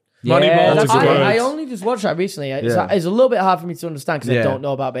Moneyball. Moneyball, Yeah, that's that's a good I one. only just watched that recently. It's, Yeah. it's a little bit hard for me to understand because I Yeah. don't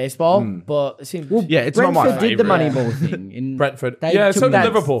know about baseball, but it seems. Yeah, it's not my Brentford did the favorite. Moneyball thing. In, Brentford. they Yeah, took so did that-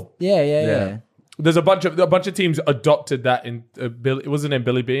 Liverpool. Yeah. There's a bunch of teams adopted that in Billy. Wasn't it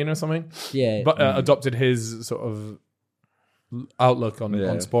Billy Bean or something? Yeah. But adopted his sort of outlook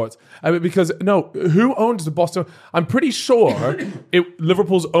on sports. I mean, because who owns the Boston? I'm pretty sure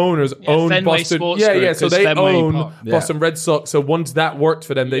Liverpool's owners own Fenway Boston. Sports Yeah, Group, yeah. So 'cause they Fenway own Park. Boston Red Sox. So once that worked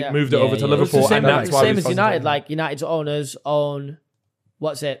for them, they moved it over to Liverpool, It's the and same, that's the why same these as fucking United. things- Like United's owners own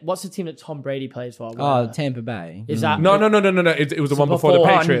what's the team that Tom Brady plays for? Oh, Tampa Bay. Is that No. It was the one before the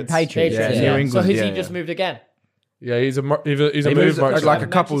before- Patriots. Patriots. Patriots? Yeah. Yeah. New England, So has yeah, he just moved again? Yeah, he's a move moved merchant. like a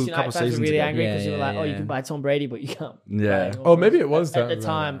couple Manchester United fans seasons were really ago. angry because Yeah, they were like, yeah, "Oh, you yeah. can buy Tom Brady, but you can't." Yeah. buy him." Oh, maybe it was at the that.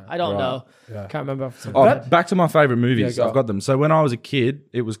 time. I don't know. Yeah. Can't remember. Off the top Oh, of my head. back to my favorite movies. Yeah, go. I've got them. So when I was a kid,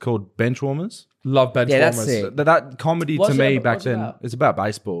 it was called Benchwarmers. Love Ben Yeah, that's Thomas. sick. That comedy What's to it me about- back what's it then, about? it's about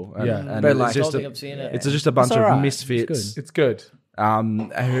baseball. And, Yeah. and But it's like- just I don't think I've seen it. it's just a bunch It's of alright. misfits It's It's good.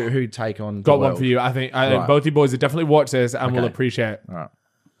 who take on Got the one world. for you. I think Right. both you boys will definitely watch this and will Okay. appreciate Right.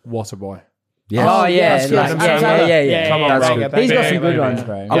 Waterboy. Yes. Oh, yeah. Yes, like, yes, yeah. Come on, That's bro. good. He's got some Big, good baby. ones,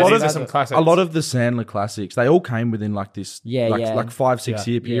 bro. A Yeah, lot these of are some classics. A lot of the Sandler classics, they all came within like this, Yeah, yeah. like 5-6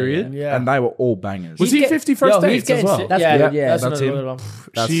 year period, yeah. and they were all bangers. Was he 50 First Dates as well? That's yeah, good, yeah. That's That's another him. good one.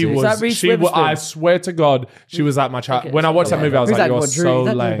 That's She it. was. that Reese She was. Witherspoon? I swear to God, she was like my child. Okay, When I watched that yeah. movie, I was Who's like, that? "You're What, Drew? so Is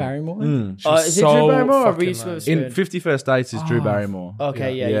that Drew lame." Barrymore? She's Is it so Drew Barrymore or fucking Reese lame. Witherspoon? In 50 First Dates is Drew Barrymore.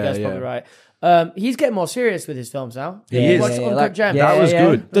 Okay, yeah, Yeah, you guys yeah. probably right. He's getting more serious with his films now. He is. Watched Yeah, Uncut like- Gems. That was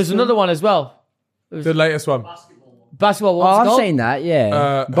good. There's another one as well. The latest one. Basketball. Oh, What's it I've called? seen that,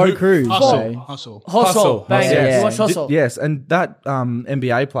 yeah. Bo who- Cruz. Hustle. so- Hustle. Hustle. Banger. Yeah. You watch Hustle? Yes, and that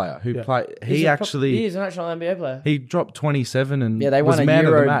NBA player who played, He's an actual NBA player. he dropped 27 and Yeah, they was won a man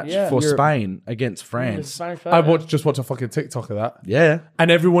of Euro- the match yeah. for Euro- Spain against He's a France. Spanish player. I just watched a fucking TikTok of that, Yeah,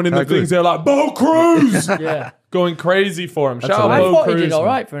 and everyone in the How good. things they're like, "Bo Cruz," Yeah. going crazy for him. Shout out I Bo thought he Cruz. did all man.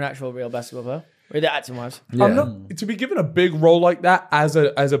 right for an actual real basketball player. With the acting wise. yeah. I'm not to be given a big role like that as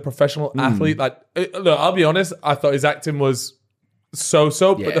a professional athlete. Like, look, I'll be honest. I thought his acting was so,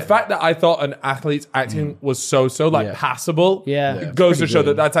 but Yeah. the fact that I thought an athlete's acting was so, like Yeah. passable, Yeah. it goes to show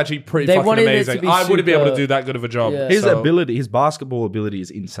that that's actually pretty They fucking wanted it to amazing. be I wouldn't be able to super- do that good of a job. Yeah. His So- ability, his basketball ability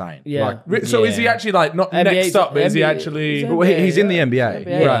is insane. Yeah. Like, So is he actually like not NBA next up, but is he NBA actually? well, he's in the NBA.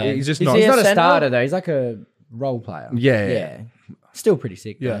 NBA. Right. He's just Is not. he He's not a center? starter, though. He's like a role player. Yeah. Still pretty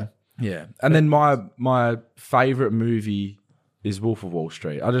sick, though. Yeah. Yeah. And then my favorite movie is Wolf of Wall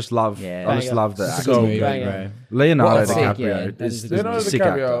Street. I just love. Yeah. I just Banger. love the So acting. good, Movie, Banger. bro. Leonardo Well, sick, DiCaprio yeah. That is is a Leonardo sick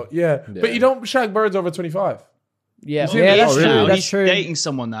DiCaprio, actor. yeah. But you don't shag birds over 25. Yeah. see Yeah, the- that's Oh, true. really? That's He's true. dating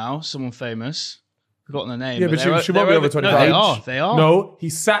someone now, someone famous. Forgotten the name. Yeah, but they're- she won't be they're over 25. No, they are. They are. No, he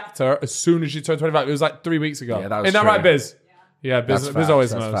sacked her as soon as she turned 25. It was like 3 weeks ago. Yeah, that was Isn't that true. right, Biz? Yeah, Biz, That's Biz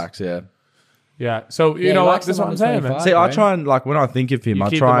always facts. knows. That's facts. Yeah. Yeah. So you Yeah, know he what? likes This is what them I'm saying, under man. 25. See, I right? try and like when I think of him, You I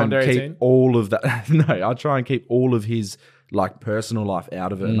keep try them and under keep 18? all of that. No, I try and keep all of his like personal life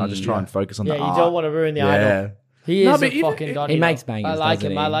out of it, and I just try and focus on Yeah, the you art. don't want to ruin the Yeah. idol. He No, is but a even- fucking god. he you know. makes bangers, I like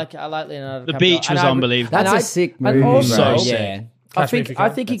doesn't him. he? I like Leonardo The DiCaprio. Beach was And I- unbelievable. and That's I- a sick and movie, also- bro. So sick. Yeah. I Catch Me If think You I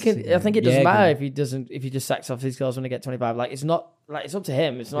Can. think he That's can. sick. I think it doesn't Yeah, matter good. if he just sacks off his girls when they get 25. Like it's not like it's up to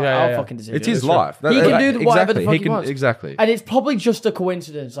him. It's not Yeah, our yeah. fucking decision. It's his It's life. He can do whatever the Exactly. fuck He he can wants. exactly. And it's probably just a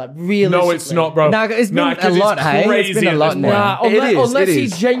coincidence. Like realistically, No, it's not, bro. No, it's been a 'cause lot, it's hey? It's crazy been a at lot this now. point. Nah, It is, unless it he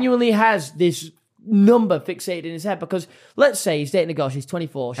is. genuinely has this number fixated in his head. Because let's say he's dating a girl, she's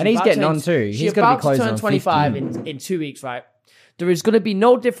 24, And he's about getting to on turn- too. She's He's gotta be about to closing turn on 25 in 2 weeks, right? There is going to be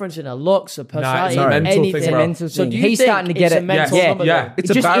no difference in her looks, her personality, a mental anything. thing, It's a bro. mental So thing. do you He's think starting to get it's it. a mental Yeah, number, yeah. though? It's It's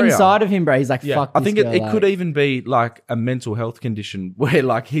a just barrier. inside of him, bro. He's like, Yeah. fuck I this think girl, it like- could even be like a mental health condition where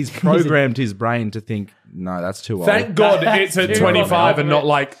like he's programmed his brain to think, no, that's too old. Thank God it's at Dude, 25 and not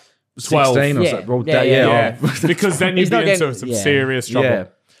like 12. 16 or Yeah. so. Well, Yeah, yeah, yeah. Because then you'd He's be not into getting- some yeah. serious trouble. Yeah.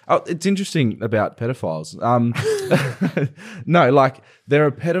 Oh, it's interesting about pedophiles. No, like there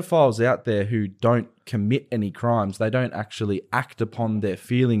are pedophiles out there who don't commit any crimes. They don't actually act upon their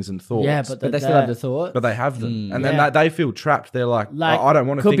feelings and thoughts. Yeah, But they still have the thought. but they have them, and then Yeah. they feel trapped. They're like, I don't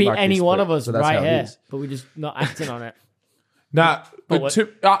want to could think be like any this, one but- of us but that's right how it here, is. but we're just not acting on it. Nah, but what-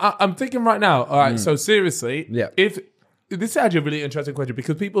 I'm thinking right now. All right, so seriously, Yeah. if this is actually a really interesting question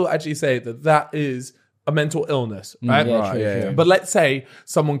because people actually say that is a mental illness, right? yeah, Right, true, yeah, true. yeah. But let's say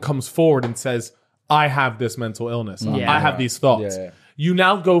someone comes forward and says, "I have this mental illness. Yeah. I have these thoughts." Yeah. You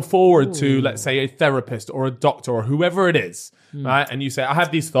now go forward to, let's say, a therapist or a doctor or whoever it is, Hmm. right? And you say, "I have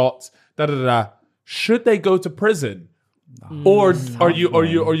these thoughts." Da da da. Da. Should they go to prison? Or are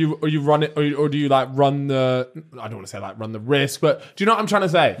you run it or do you like run the I don't want to say like run the risk, but do you know what I'm trying to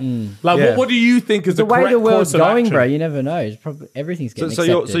say? Like Yeah. what do you think is the way correct the world's course of going, action? bro, you never know. It's probably everything's getting So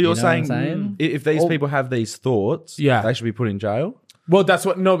accepted. you're you know saying, what I'm saying? if these people have these thoughts, Yeah. they should be put in jail. Well, that's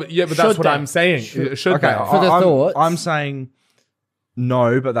what that's Should what they? I'm saying. Should Okay, they? For the thoughts. I'm saying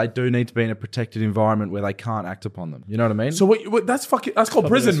no, but they do need to be in a protected environment where they can't act upon them. You know what I mean? So that's called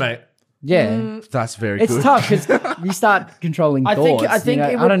prison, mate. Yeah. That's very It's good. tough because you start controlling I thoughts. think you know?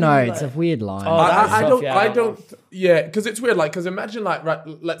 it I would don't know. be It's like- a weird line. Oh, that's I tough, don't. yeah, I I don't know. don't. Yeah, because it's weird. Like, because imagine, like, right,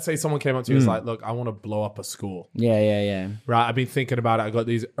 let's say someone came up to you and was like, "Look, I want to blow up a school." Yeah. Right, I've been thinking about it. I got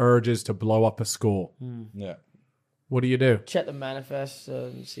these urges to blow up a school. Yeah. What do you do? Check the manifest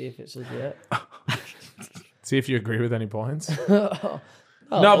and see if it's legit. See if you agree with any points. Oh,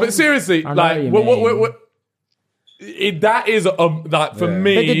 No, but seriously, I know like, what you mean. that is like for Yeah.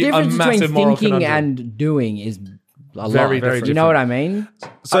 me But the a difference massive between moral thinking conundrum. and doing is a Very lot. different. You know what I mean?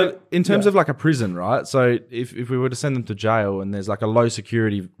 So in terms of like a prison, right? So if we were to send them to jail and there's like a low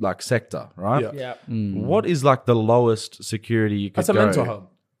security like sector, right? Yeah. Yeah. What is like the lowest security you could That's a go? mental home.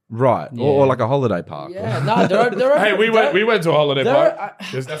 Right. Or like a holiday park. Yeah, no, there are. Hey, we went to a holiday there park. are-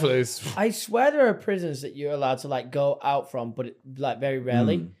 There's definitely I swear there are prisons that you're allowed to like go out from, but like very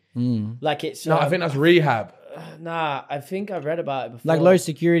rarely. Like it's. no. I think that's rehab. Nah, I think I read about it before. Like low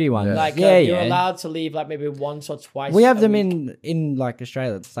security ones. Like yeah, you're yeah. allowed to leave like maybe once or twice. We have a them week. in like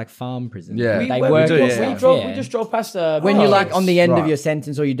Australia. It's like farm prisons. Yeah. We, They we, work. do, we, yeah. we, drove, Yeah. we just drove past When you're like on the end Right. of your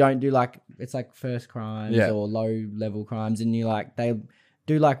sentence, or you don't do like it's like first crimes Yeah. or low level crimes, and you like they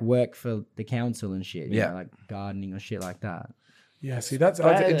do like work for the council and shit. You Yeah. know, like gardening or shit like that. Yeah, see, that's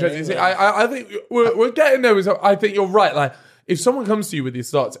Better, interesting. See, isn't it? I think we're getting there. So I think you're right. Like, if someone comes to you with these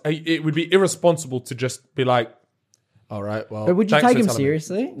thoughts, it would be irresponsible to just be like, "All right, well." But would you thanks take for them telling me."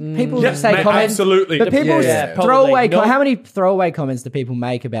 seriously? People Yes, say mate, comments, absolutely. but people Yeah, throw probably. away. No. How many throwaway comments do people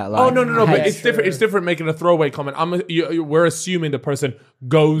make about like? Oh no! But Yeah, it's different. It's different making a throwaway comment. We're assuming the person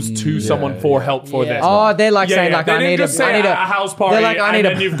goes to someone for help for Yeah. this. Oh, they're like Yeah, saying yeah. like They I didn't need just say I need at a house party, They're like I need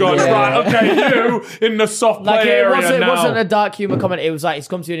and then you've gone right. Okay, you in the soft play Like it area wasn't, now. wasn't a dark humor comment. It was like he's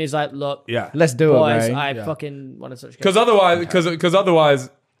come to you and he's like, "Look, Yeah, Let's do boys, it, bro. I fucking want to touch." because otherwise,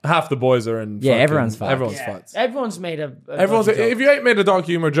 half the boys are in. Yeah, fucking- everyone's fucked. Everyone's Yeah. fucked. Everyone's made a Everyone's. dodgy joke. If you ain't made a dark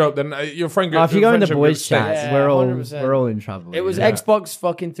humor joke, then your friend. Oh, if you go in the friendship boys group chat, stinks. Yeah, we're all 100%. we're all in trouble. It was yeah. Xbox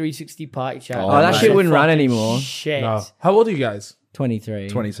fucking 360 party chat. Oh, that shit wouldn't run anymore. Shit. No. How old are you guys? 23.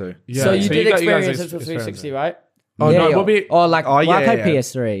 22. Yeah, So you did got- you guys experience ex- Xbox 360, right? Oh Yeah, no, yeah. we'll be. Or like, Oh, well, I yeah, played yeah.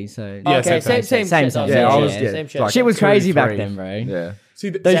 PS3, so Yeah, Okay, same same Same shit. time. though, Yeah, I same was- shit, yeah, same shit. like- shit was crazy back 33. then, bro. Yeah. See,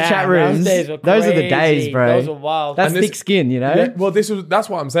 Those Damn, chat rooms, those days were those are the crazy. days, bro. Those are wild. That's And this- thick skin, you know. Yeah, well, that's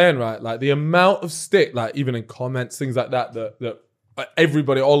what I'm saying, right? Like the amount of stick, like even in comments, things like that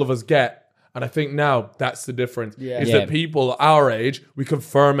everybody, all of us get. And I think now that's the difference. Yeah. Is Yeah. that people our age, we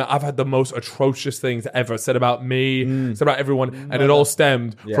confirm it. I've had the most atrocious things ever said about me, said about everyone, and it all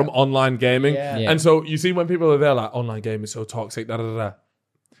stemmed from online gaming. Yeah. Yeah. And so you see when people are there like, online game is so toxic, da da da da.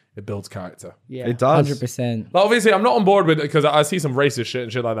 It builds character. Yeah. It does. 100%. Like, obviously, I'm not on board with it because I see some racist shit and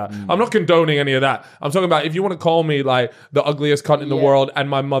shit like that. I'm not condoning any of that. I'm talking about if you want to call me like the ugliest cunt in the Yeah. world and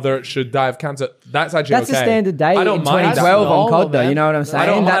my mother should die of cancer, that's actually That's okay. a standard day I don't in mind that. 2012 on normal, COD, though. man. You know what I'm saying?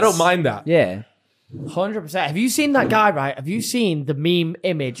 I That's- don't mind that. Yeah. 100%. Have you seen that guy, right? Have you seen the meme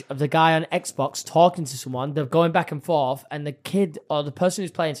image of the guy on Xbox talking to someone? They're going back and forth, and the kid or the person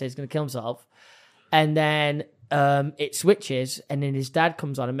who's playing says he's going to kill himself. And then it switches, and then his dad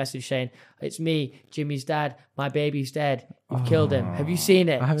comes on a message saying, "It's me, Jimmy's dad. My baby's dead. We've killed him." Have you seen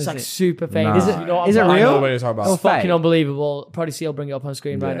it? haven't It's like seen- super famous. Is it- You know what is I'm it talking I know real? what you're talking Oh, about. It's fucking fake? unbelievable. Probably see, I'll bring it up on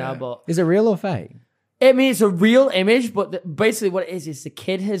screen right now, but Is it real or fake? I mean, it's a real image, but basically what it is the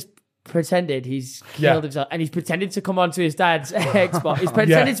kid has pretended he's killed himself, and he's pretended to come onto his dad's Xbox. He's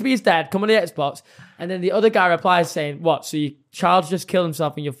pretended to be his dad, come on the Xbox, and then the other guy replies saying, "What? So your child just killed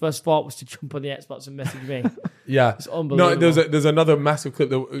himself, and your first thought was to jump on the Xbox and message me?" Yeah. It's unbelievable. No, there's another massive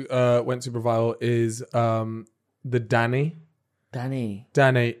clip that went super viral is the Danny Danny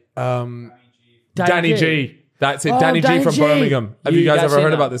G. That's it. Oh, Danny G Danny from G. Birmingham. Have you You guys guys ever seen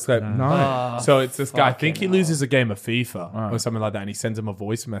heard that? about this clip? No. So it's this guy. I think he loses a game of FIFA or something like that, and he sends him a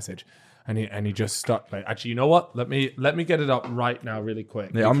voice message, and he just stuck. Like, actually, you know what? Let me get it up right now, really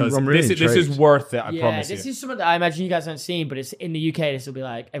quick. Yeah, I'm because really this is intrigued. worth it. I Yeah, promise this you. is something that I imagine you guys haven't seen, but it's in the UK. This will be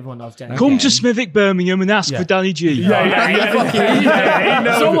like everyone knows Danny. Come to Smithwick, Birmingham, and ask for Danny G. Yeah, he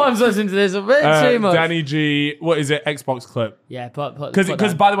knows. Someone's listening to this a bit too much. Danny G. What is it? Xbox clip. Yeah, put Because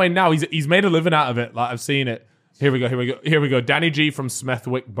that. by the way, now he's made a living out of it. Like I've seen it. Here we go. Danny G from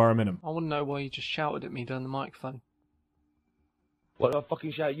Smithwick, Birmingham. I want to know why you just shouted at me down the microphone. What did I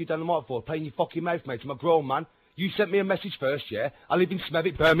fucking shout at you down the mic for? Playing your fucking mouth, mate. I'm a grown man. You sent me a message first, yeah? I live in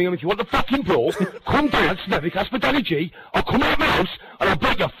Smethwick, Birmingham. If you want the fucking brawl, come down to Smethwick, ask for Danny G. I'll come out of my house and I'll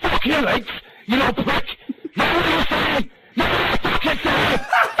break your fucking legs, you little prick. You know what I'm saying? You know what I'm fucking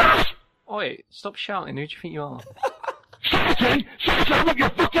saying? Oi, stop shouting. Who do you think you are? Shouting, I'll rip your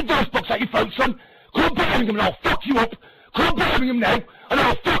fucking voice box out your throat, son. Come to Birmingham and I'll fuck you up. Come to Birmingham now and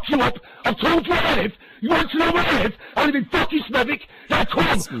I'll fuck you up. I've told you where I live. You want to know where I live? I live in fucking Smethwick. Now come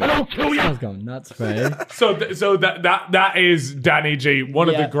on, and I'll kill you. I was going nuts, bro. So that is Danny G, one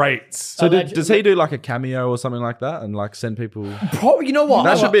of the greats. So does he do like a cameo or something like that and like send people? Probably, you know what?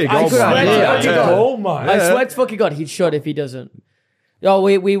 That should be a I gold swear mine. to Yeah, God. gold mine. I swear to fucking God, he should if he doesn't. Yo,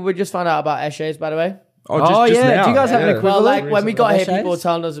 we were just found out about Eshays, by the way. Oh, just yeah. now. Do you guys have an Yeah. equivalent? Well, like when we got here, Eshays? people were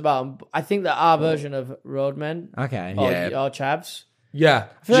telling us about them. I think that our version of Roadmen Okay. or chavs. Yeah.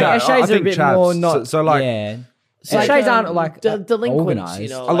 I feel like Yeah, I Eshays are a think bit chavs. more not. So, like- yeah. It's like, Eshays aren't like delinquents, organised. you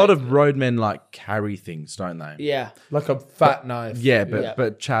know. A lot of roadmen like carry things, don't they? Yeah. Like a fat knife. Yeah, Yeah.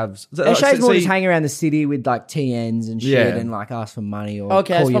 but chavs. Eshays more See- just hang around the city with like TNs and shit Yeah. and like ask for money or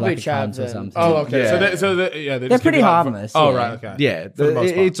Okay, it's call you probably like a chavs cunt or then. something. Oh, okay. Yeah. They're They're pretty harmless, Oh, yeah. right. Okay. Yeah, For the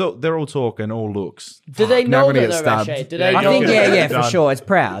most part. they're all talk and all looks. Do they Now I'm know gonna that get they're stabbed. Eshay? Do Yeah, they I know think that- yeah, for sure. It's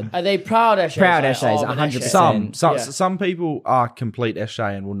proud. Are they proud Eshays? Proud Like, Eshays, oh, I'm an 100%. Eshay. Yeah. Some people are complete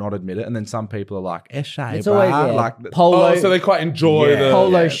Eshay and will not admit it, and then some people are like Eshay, It's always bruh," yeah. like polo, Oh, so they quite enjoy Yeah. the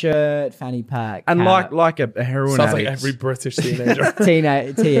polo shirt, fanny pack, and hat, like a heroin Sounds like addict. every British teenager.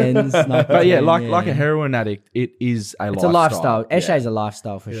 TNs. But yeah, like a heroin addict, it is a It's a lifestyle. Yeah. Eshay's a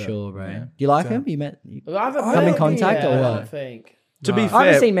lifestyle for sure, bro. Do you like him? You met? I haven't Come in met contact him or yet, what? I think. To be I haven't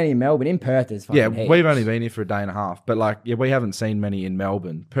fair, seen many in Melbourne. In Perth, there's fucking yeah, heaps. we've only been here for a day and a half, but like, yeah, we haven't seen many in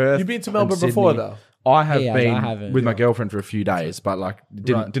Melbourne. Perth. You've been to and Melbourne Sydney. before, though? I have Yeah, been I haven't. with my girlfriend for a few days, but like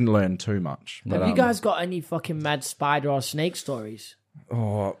didn't learn too much. But, Have you guys got any fucking mad spider or snake stories?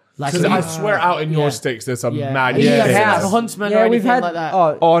 Oh, Like, Because I swear out in your Yeah. sticks, there's some Yeah. mad Have you shit. guys had house. huntsman or Yeah, we've anything had like that?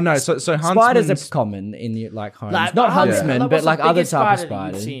 oh no, so spiders huntsman's- are common in the like homes. Like, Not how- huntsmen, like, but what's like the other biggest type of spider that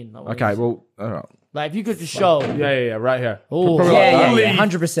you've spiders. seen? Like, what Okay, is it? well, Like if you could just show. Yeah, right here. Oh, Probably Yeah, like, yeah, holy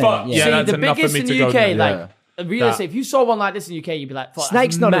 100%. fuck. Yeah. Yeah, See, that's the enough for biggest me in to the go UK, there. like Yeah. realistically, if you saw one like this in the UK, you'd be like, fuck,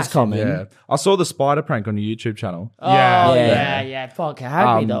 Snake's that's not as massive. common. yeah. I saw the spider prank on your YouTube channel. Oh, Yeah. yeah. Fuck, it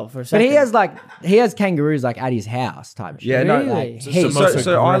had me though for a But second. he has kangaroos like at his house type shit. Yeah, no. Really? So, It's the most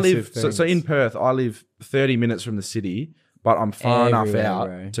so I live. aggressive So in things. Perth, I live 30 minutes from the city, but I'm far enough Everywhere, out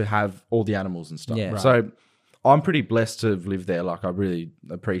bro. to have all the animals and stuff. Yeah. Right. So I'm pretty blessed to have lived there. Like I really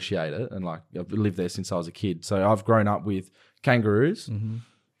appreciate it, and like I've lived there since I was a kid. So I've grown up with kangaroos.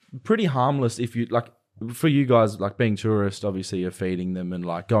 Pretty harmless if you like. For you guys, like being tourists, obviously you're feeding them and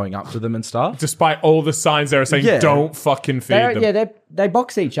like going up to them and stuff. Despite all the signs there are saying, Yeah. don't fucking feed them. Yeah, they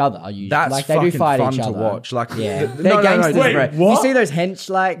box each other. Usually. That's like they fucking do fight fun each to other. watch. Like, Yeah, no, they're no, no, gangsters, wait, bro. what? You see those hench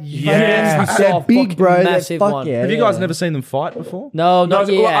like? Yeah. saw they're a big, fucking bro. They're massive fuck one. yeah. Have you guys yeah. never seen them fight before? No, No,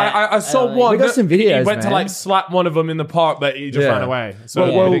 not yet. I saw don't one. We got that some videos, He went to man. like slap one of them in the park, but he just ran away. So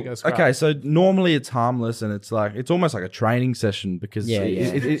Well, he didn't get scrapped. okay, so normally it's harmless and it's like it's almost like a training session because Yeah,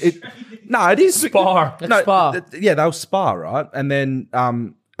 yeah. no, it is Spar. Let's spar. Yeah, they'll spar, right? And then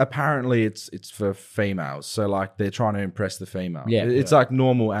apparently it's for females, so like they're trying to impress the female. Yeah. It's like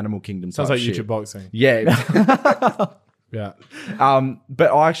normal Animal Kingdom. Sounds type like shit. YouTube boxing. Yeah, Yeah.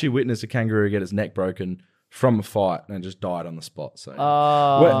 but I actually witnessed a kangaroo get its neck broken from a fight and just died on the spot. So,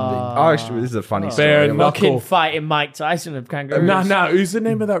 this is a funny story. Bare Like, knuckle. Fucking fighting Mike Tyson of kangaroos. No. Who's the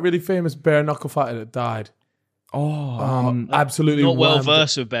name of that really famous bare knuckle fighter that died? Absolutely Not well whammed.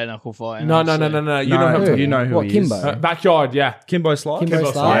 versed with bare knuckle fighting. No. honestly. You know no, who I'm talking you know who What, he Kimbo? is. Backyard, yeah. Kimbo Slice.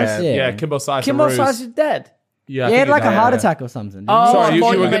 Kimbo Slice, yeah. Kimbo Slice. Kimbo Ruse. Slice is dead. Yeah, I He think had like a died. heart Yeah. attack or something. Oh, Sorry, you I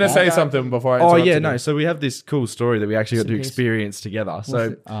thought were you going to meant say that. something before I Oh interrupted yeah, you. no. So we have this cool story that we actually got to peace. experience together.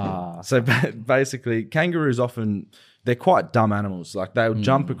 So, Ah. basically, kangaroos often they're quite dumb animals. Like they'll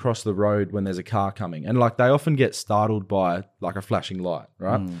jump across the road when there's a car coming, and like they often get startled by like a flashing light,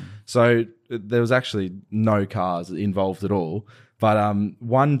 right? So there was actually no cars involved at all, but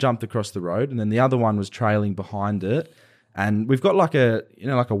one jumped across the road, and then the other one was trailing behind it. And we've got like a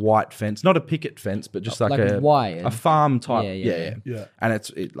white fence, not a picket fence, but just like Like wired. a farm type. Yeah. Yeah. And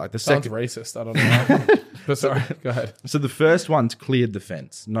it's like the Sounds second. racist. I don't know. But sorry, go ahead. So the first one's cleared the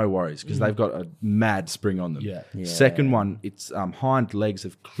fence, no worries, because they've got a mad spring on them. Yeah. Second one, its hind legs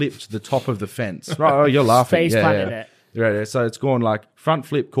have clipped the top of the fence. Right, oh, you're laughing. Face planted it. Right, so it's gone like front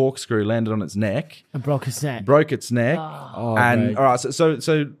flip corkscrew, landed on its neck, And broke his neck. broke its neck, Oh, and bro. all right,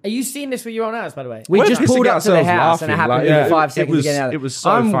 so Are you seeing this with your own eyes, by the way? We We're just pissing pulled up to the ourselves house and it laughing, happened like, in yeah, 5 it seconds was- to get out. it was so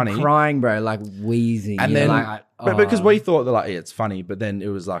I'm funny. crying, bro, like wheezing. and you know, then like, but because we thought that like yeah, it's funny, but then it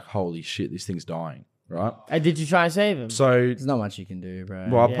was like holy shit, this thing's dying, right? Did you try and save him? So there's not much you can do, bro.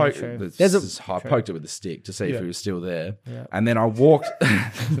 well, Yeah, I poked, true. I poked it with a stick to see if Yeah. he was still there, Yeah. and then I walked.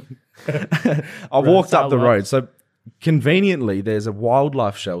 I walked how up the it road. works. So conveniently, there's a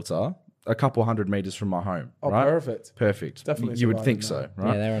wildlife shelter a couple 100 meters from my home. Oh, right? perfect. Perfect. Definitely You would surviving think so, Yeah,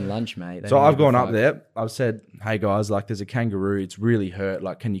 right? they're on lunch, mate. They So don't I've give a gone up fuck. there. I've said, "Hey guys, like there's a kangaroo. It's really hurt.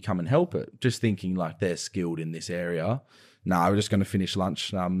 Like, can you come and help it?" Just thinking like they're skilled in this area. Nah, we're just going to finish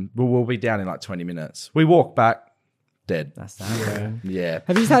lunch. We'll be down in like 20 minutes. We walk back, dead. That's that, bro. Yeah.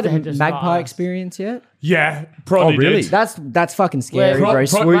 Have you had a Just magpie not us. experience yet? Yeah, Proddy really? did. That's fucking scary, Wait, bro.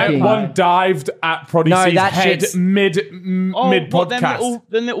 Swooping. One dived at Proddy No, C's that head shit's- mid What, podcast.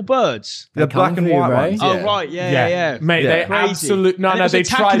 them little birds? The They black come and for you, white bro. ones. Oh, yeah. right. Yeah. Mate, Yeah. they Crazy. absolutely... No, And it no, was they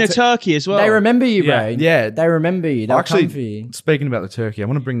attacking tried a to... turkey as well. They remember you, bro. Yeah. They remember you. They'll come for you. Speaking about the turkey, I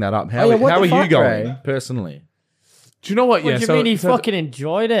want to bring that up. How, yeah, what how the are you fuck, going, bro? personally? Do you know what? What Yeah, do you mean he fucking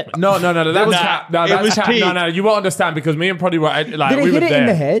enjoyed it? No, that was Nah, cap. No, it that's was cap. peak. No, you won't understand because me and Proddy were like, Did it we hit were it there. in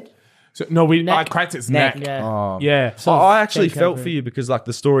the head? So, no, I Neck. cracked its neck. Yeah. Oh. Yeah. So I actually think felt over for it. you because, like,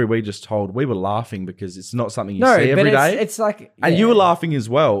 the story we just told, we were laughing because it's not something you No, see but every day. it's like... And yeah. you were laughing as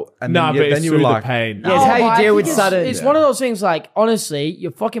well. And No, then, but then it's you were through like, the pain. Yeah, it's how you but I deal think with sudden... It's one of those things like, honestly,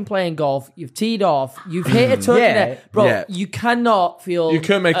 you're fucking playing golf, you've teed off, you've hit a turkey Yeah. net. Bro, Yeah. you cannot feel... You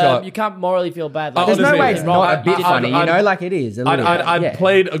couldn't make up. You can't morally feel bad. Oh, Like, There's no honestly, way it's not a bit I'd- funny, you I'd- know? Like it is. A little bit. I'd Yeah.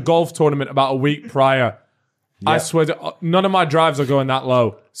 played a golf tournament about a week prior. I swear, none of my drives are going that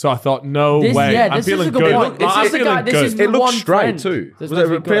low. So I thought, no This- way. yeah, I'm this is feeling a good good. point. This I'm is the feeling guy- this good. is it looked one straight friend. too. This Was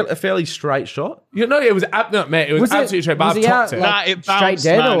must it be good. a fairly straight shot? You know, it was no, mate. It was Was it- absolutely straight. But was I he topped out, it. like- Nah, it Straight bounced,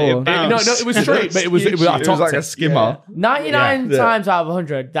 dead man. or- It No, bounced. it was straight, but it was. I It was topped like a it. skimmer. 99 Yeah. times out of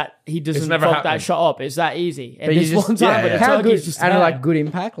 100 that he doesn't never fuck happened. that shot up. It's that easy. And But you this just- one time yeah, with yeah. the How turkey's good just and there. like good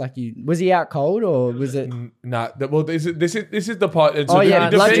impact? Like was he out cold or was it? Nah, well, this is the part. So Oh, yeah,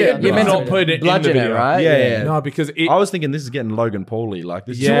 the bludgeon. thing- You meant not to putting it in the bludgeon it, video, right? Yeah. No, because it, I was thinking this is getting Logan Pauly. Like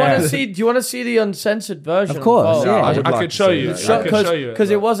this. Do you Yeah. want to see? Do you want to see the uncensored version? Of course, both? yeah. I would I like could to show see you. that. I could show you because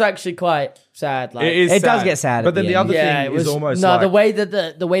it was actually quite sad. Like, It is. It does sad. get sad. But then the other yeah, thing it was is almost no. like the way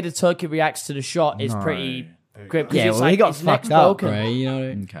that the way the turkey reacts to the shot is pretty grip. 'cause Yeah, it's well, like he got his neck's fucked up, broken. bro. You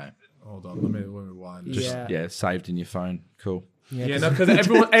know. okay, Hold on, let me rewind. just Yeah. saved in your phone. Cool. Yeah, no, because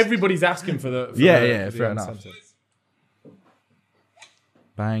everybody's asking for the. For Yeah, the, yeah, the fair enough. uncensored.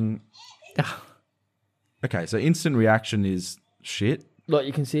 Bang. Okay, so instant reaction is shit. Look,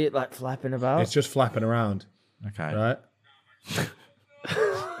 you can see it like flapping about. It's just flapping around, Okay. right?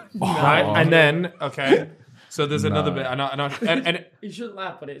 Right, and then okay. So there's another bit, and You shouldn't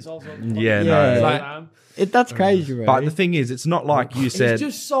laugh, but it's also Yeah, Yeah. no. like, That's crazy, bro. But the thing is, it's not like you said. It's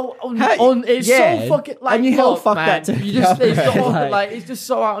just so How- it's yeah. so fucking like And you held look, fuck man, that to you just it's cover it, so, like- like it's just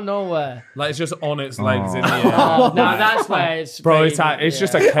so out of nowhere. like it's just on its legs in the air. No, that's where it's Bro, pretty- it's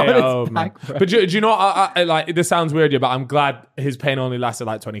just yeah. a KO, its man. back, bro. But do you know what? I like this sounds weird, yeah, but I'm glad his pain only lasted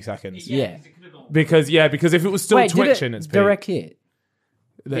like 20 seconds. yeah. Because if it was still Wait, twitching, did it's it peak. direct hit?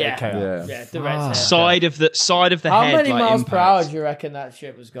 Yeah. KO. Yeah. Yeah, the red Side of the How head. many like, miles per hour impact. do you reckon that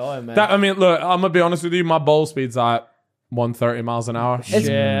shit was going, man? I mean, look, I'm gonna be honest with you. My bowl speed's like 130 miles an hour. It's-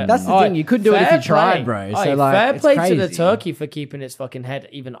 Yeah. That's the Oh, thing. You could do it if fair you tried, play. bro. Oh, So like, fair it's play crazy. to the turkey for keeping its fucking head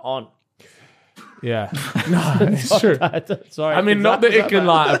even on. Yeah, no, it's true. Sorry, I mean, not that it can bad?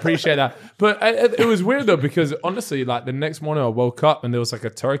 like appreciate that, but it was weird though because honestly, like the next morning I woke up and there was like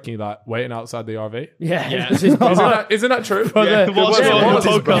a turkey like waiting outside the RV. Yeah, Isn't that true? Brother, What's yeah, wrong what with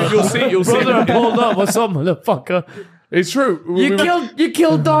is- this, bro? You'll see. Brother, pulled up. What's up, motherfucker? It's true. You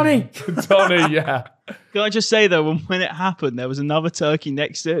killed Donnie. Tony. Yeah. Can I just say though, when it happened, there was another turkey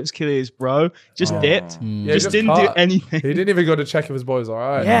next to it. It was killing his bro. Just dipped. Yeah, Just didn't do cut. anything. He didn't even go to check if his boy was all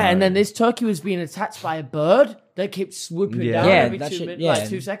right. Yeah, and then this turkey was being attacked by a bird that kept swooping Yeah. down Yeah, every that 2 shit- minutes, yeah. like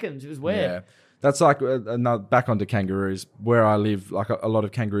 2 seconds. It was weird. Yeah. That's like another, back onto kangaroos. Where I live, like a lot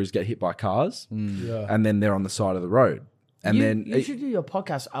of kangaroos get hit by cars, and then they're on the side of the road. And then you should do your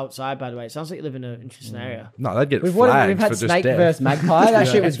podcast outside. By the way, it sounds like you live in an interesting area. no, they'd get We've flagged had for just snake death. versus magpie. That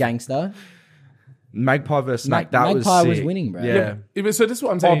shit was gangster. Magpie versus snake. Magpie that was sick. winning, bro. Yeah. Yeah, but so this is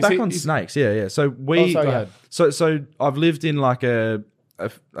what I'm Oh, saying. back See, on it's- snakes. Yeah. So we. sorry, go ahead. So I've lived in like an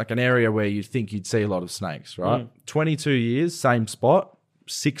area where you'd think you'd see a lot of snakes, right? 22 years, same spot,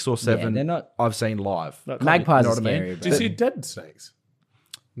 6 or 7. they're not- I've seen live. Magpies You know are what I mean? scary, Do bro. you see dead snakes?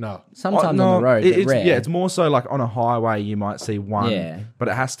 No. Sometimes no, on the road, but it's, rare. yeah, it's more so like on a highway you might see one, Yeah. but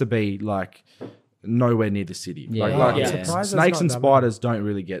it has to be like nowhere near the city. Yeah. Like Yeah. Surprised there's snakes not and that spiders don't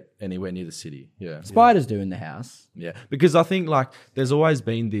really get anywhere near the city. Yeah. Spiders do in the house. Yeah, because I think like there's always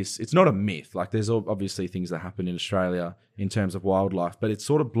been this. It's not a myth. Like there's obviously things that happen in Australia in terms of wildlife, but it's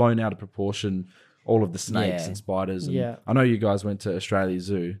sort of blown out of proportion. All of the snakes Yeah. and spiders. And Yeah. I know you guys went to Australia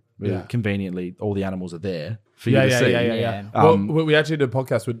Zoo. Where Yeah. conveniently, all the animals are there for Yeah, you to see. Yeah. Well, we actually did a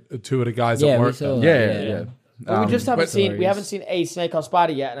podcast with 2 of the guys Yeah, at we work. saw there. that. Yeah. But we just haven't seen. We stories. haven't seen a snake or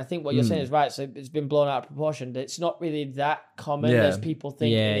spider yet, and I think what you're saying is right. So it's been blown out of proportion. It's not really that common Yeah. as people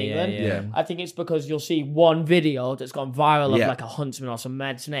think Yeah, in yeah, England. yeah. I think it's because you'll see one video that's gone viral of Yeah. like a huntsman or some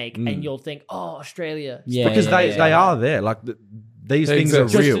mad snake, and you'll think, "Oh, Australia." Yeah, Because yeah, they are there. Like these They things are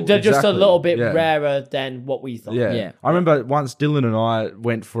exist. real. They're just a Exactly. little bit Yeah. rarer than what we thought. Yeah. Yeah. I remember once Dylan and I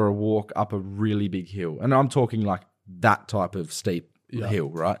went for a walk up a really big hill. And I'm talking like that type of steep hill,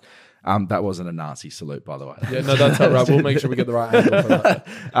 right? That wasn't a Nazi salute, by the way. Yeah, no, that's all right. We'll make sure we get the right angle for that.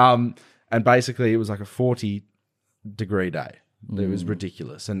 And basically, it was like a 40-degree day. It was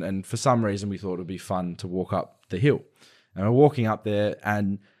ridiculous. And for some reason, we thought it would be fun to walk up the hill. And we're walking up there,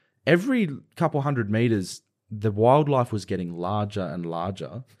 and every couple hundred meters, the wildlife was getting larger and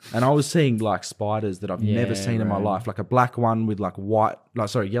larger. And I was seeing like spiders that I've never seen in my life, like a black one with like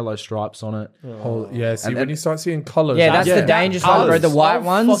yellow stripes on it. Yeah, see, when you start seeing colours. Yeah, that's the dangerous one, bro. The white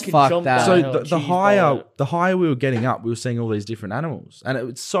ones, fuck that. So the higher we were getting up, we were seeing all these different animals, and it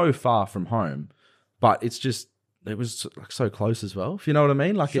was so far from home, but it was like so close as well. If you know what I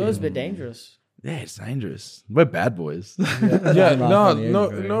mean, like Sure, it's a bit dangerous. Yeah, it's dangerous. We're bad boys. Yeah,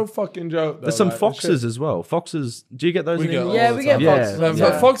 no fucking joke. Though, There's some like, foxes as well. Foxes, do you get those? We get anymore? all Yeah, we the get time. foxes.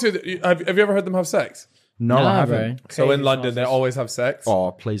 But foxes, have you ever heard them have sex? No, I haven't. Bro. So in Crazy London, they foxes. always have sex.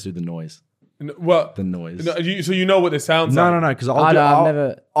 Oh, please do the noise. Well, The noise. no, so you know what this sounds like? No, because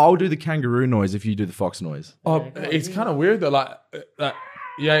I've I'll do the kangaroo noise if you do the fox noise. Oh, it's kind of weird though. Like,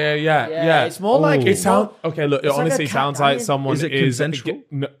 yeah. It's more like It sounds okay. Look, it like a honestly cat sounds like dying. someone Is it consensual?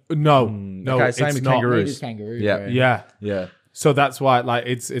 No, Okay, same it's with not. kangaroos. It is kangaroos, Yeah. bro. Yeah, Yeah. so that's why, like,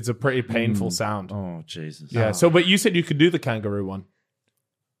 it's a pretty painful sound. Oh Jesus. Yeah. So, but you said you could do the kangaroo one.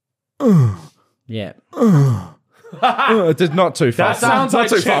 Yeah. It's not too far. That sounds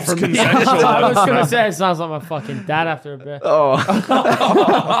like not too far Chip's from me. consensual. I was gonna say it sounds like my fucking dad after a bit. Oh,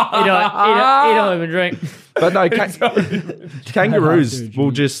 He don't even drink. but no, kangaroos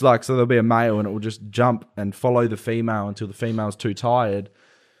will just like, so there'll be a male and it will just jump and follow the female until the female's too tired,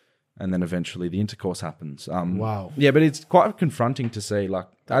 and then eventually the intercourse happens. Wow. Yeah, but it's quite confronting to see. Like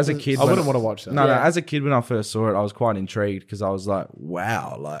as a kid, I wouldn't want to watch that. No, as a kid when I first saw it, I was quite intrigued because I was like,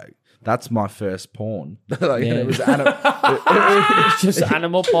 wow, like that's my first porn. Like, Yeah. it was It's just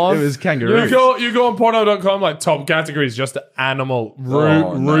animal porn. it was kangaroos. You go on porno.com, like top categories, just animal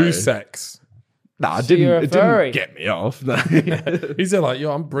roo sex. No, I you're a didn't. It furry. didn't get me off. No. He's there like,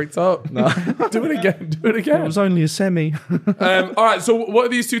 yo, I'm bricked up. Do it again. Do it It again. was only a semi. All right. So what are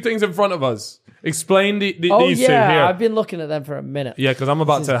these two things in front of us? Explain these two yeah, here. I've been looking at them for a minute. Yeah, because I'm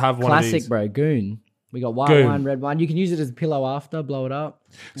about to have one of Classic, these. bro. Goon. We got white Goon. wine, red wine. You can use it as a pillow after, blow it up.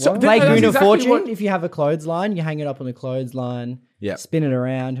 So Play that's Goon of exactly Fortune. what- If you have a clothesline, you hang it up on the clothesline. Yeah. Spin it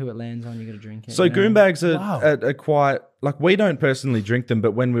around. Who it lands on, you got to drink it. So you know? goon bags are quite like, we don't personally drink them,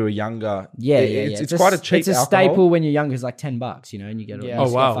 but when we were younger, it's quite a cheap. It's a alcohol. staple when you're younger. It's like $10, you know, and you get it. Yeah. Oh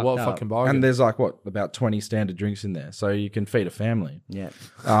you wow, get what a fucked up. fucking bargain! And there's like about 20 standard drinks in there, so you can feed a family. Yeah.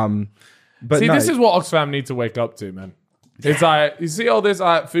 But See, no, this is what Oxfam need to wake up to, man. It's like, you see all this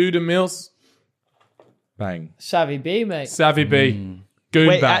food and meals. bang. Savvy B, mate. Savvy B, goon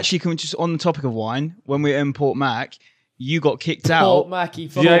Wait, bag. actually, can we just on the topic of wine? When we were in Port Mac, you got kicked Port out. Mackie.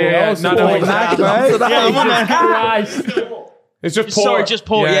 Yeah. No, Port Mac, Christ. It's just Port. Sorry, just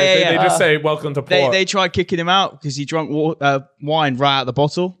Port. Yeah. They just say welcome to Port. They tried kicking him out because he drank wine right out the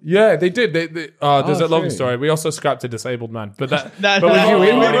bottle. Yeah, they did. There's a long true. story. We also scrapped a disabled man, but that. No, but no, we've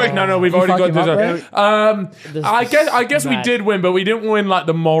no, already, no, we've already fuck got him this. up, I guess we did win, but we didn't win like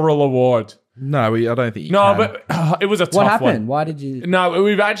the moral award. No, I don't think you No, can. but it was a tough What happened? one. Why did you? No,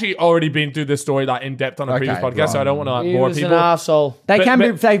 we've actually already been through this story like in depth on a previous Okay, podcast, so I right. don't want to He bore was people. an arsehole. They But- can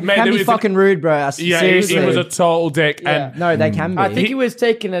but- be. They mate, can there be was a- fucking rude, bro. Yeah, Seriously. he was a total dick, Yeah. and No, they can be. I think he was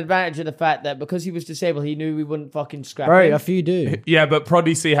taking advantage of the fact that because he was disabled, he knew we wouldn't fucking scrap bro, him. a few do. yeah, but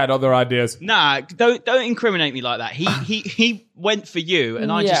Proddy C had other ideas. Nah, don't incriminate me like that. He went for you,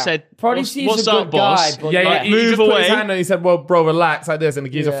 and I Yeah. just said, Probably "What's, sees what's a up, good boss?" guy, but Yeah, like, he move just put away. his hand and he said, "Well, bro, relax like this," and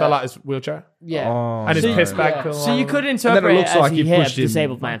the geezer Yeah. fell out his wheelchair, yeah. Oh, and his no. piss bag. Yeah. fell So you out. could then it interpret it looks as like he you hit a pushed him.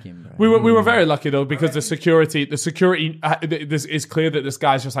 disabled man. We were very lucky though because the security this is clear that this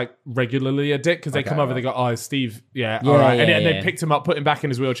guy's just like regularly a dick because they come over, they go, "Oh, it's Steve, yeah, all right," and they picked him up, put him back in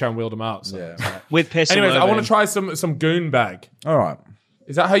his wheelchair, and wheeled him out. So. Yeah. with piss. Anyways, all I over want him. to try some goon bag. All right.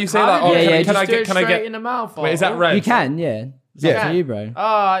 Is that how you say How that? did Oh, you- can I just do it get? Can I straight get? in the mouth? Wait, is that red? You can, yeah. It's up to you, bro.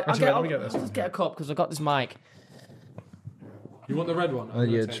 I'll let me get this I'll one. just get a cup because I got this mic. You want the red one?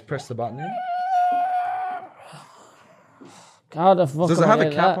 Yeah, just press the button. How the fuck Does it am I have a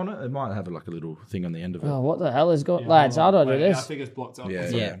doing cap that? on it? It might have like a little thing on the end of it. Oh, what the hell is going, lads? How do I do I this? think it's blocked up.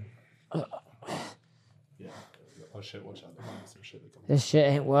 Yeah. Oh shit! Watch out! There's some shit that comes. This shit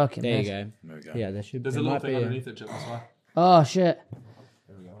ain't working. There you this. go. There we go. Yeah, there should. There's a there little might thing be a- underneath it, Chip. That's why. Oh shit!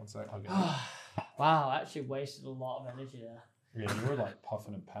 There we go. One sec. I'll get it. Wow, I actually wasted a lot of energy there. Yeah, you were like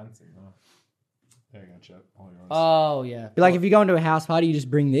puffing and panting. There you go, Chip. All yours. Oh yeah. But like if you go into a house party, you just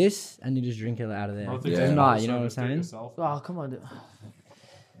bring this and you just drink it out of there. I don't think It's so. not, you know what I'm Serve it saying? yourself. Oh come on. Dude.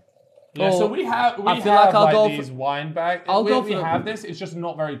 Yeah, so Oh, we have I feel like I'll go for- these wine bags. I'll go we for- have this. It's just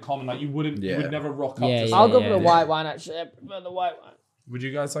not very common. Like you would never rock up Yeah, to. yeah, I'll go something. for the white wine. Actually, I prefer the white wine. Would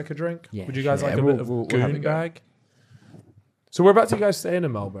you guys like a drink? Yeah, Would you guys sure. like Yeah, a bit of we'll have a goon go. bag? So whereabouts are you guys staying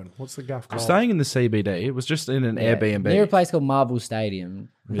in Melbourne? What's the gaff We're called? staying in the CBD. It was just in an Airbnb. Near a place called Marvel Stadium.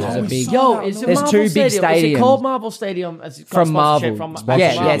 Which is a big Yo, is it There's Marvel two big Stadium? Is it stadiums. called Marvel Stadium? As from Marvel. Sponsorship.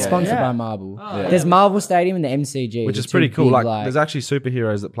 Yeah, it's sponsored Yeah. by Marvel. Yeah. There's Marvel Stadium and the MCG, which the is two pretty cool. big, Like, there's actually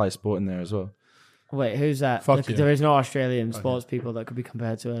superheroes that play sport in there as well. Wait, who's that? Fuck Look, you. there is no Australian sports people that could be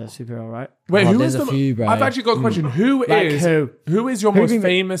compared to a superhero, right? Wait, Oh, who there's is a the? few, bro. I've actually got a question. Who Like is who? is your Who most do you-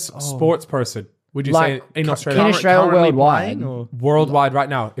 famous sports person? Would you Like, say in in Australia? Australia Currently worldwide. playing, or- Worldwide right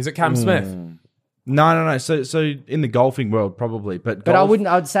now? Is it Cam Smith? No. So in the golfing world, probably. But But I golf- wouldn't.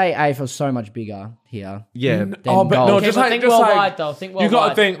 I'd say AFL's so much bigger here. Yeah. Oh, but no, golf. Okay, just but like think just worldwide, like though. Think you got to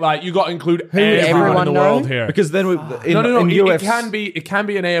worldwide. think like you got to include would everyone in everyone the know? world here. Because then in No. It UFC, can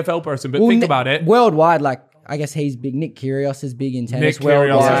be an AFL person, but Well, think ne- about it. Worldwide, like I guess he's big. Nick Kyrgios is big in tennis. Nick Kyrgios is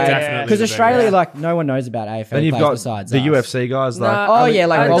worldwide. definitely Because the Australia, biggest. like no one knows about AFL Then you've players got besides the us. UFC guys like Oh, yeah,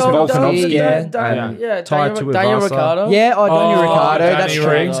 like Volkanovski, yeah. tied to Daniel Ivasa. Ricciardo. Yeah, Daniel Oh, Ricciardo. That's Danny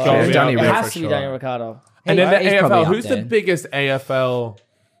true. Rings Yeah, goes Danny up It there has for to be sure. Daniel Ricciardo. And then He's the probably AFL. up Who's the there. biggest AFL?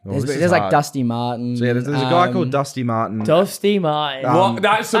 There's like Dusty Martin. So yeah, there's a guy called Dusty Martin. Dusty Martin. What?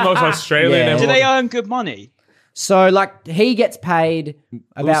 That's the most Australian. yeah. Do ever. they earn good money? So like he gets paid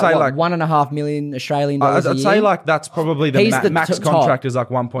about say, what, like- 1.5 million Australian dollars I'd a say year. like that's probably the He's the max top. contract is like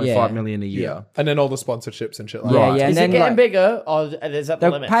 1.5 Yeah. million a year. And then all the sponsorships and shit like Yeah, that. yeah. Is And it then getting like, bigger or is that the the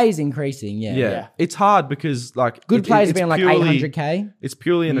limit? pay's increasing. Yeah. Yeah. It's hard because like Good players are it's being like purely- 800k. It's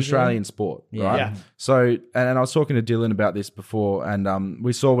purely an Australian sport, right? Yeah. So, and I was talking to Dylan about this before, and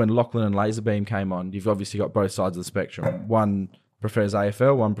we saw when Lachlan and Laserbeam came on, you've obviously got both sides of the spectrum. One prefers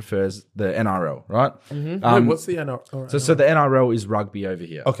AFL, one prefers the NRL, right? Wait, what's the NRL? So the NRL is rugby over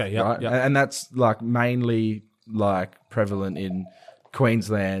here. Okay, yeah, right? yeah. And that's like mainly like prevalent in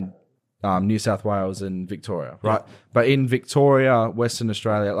Queensland, New South Wales, and Victoria, right? But in Victoria, Western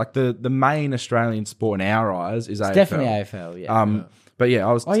Australia, like the main Australian sport in our eyes is AFL. Definitely AFL. Yeah. But yeah,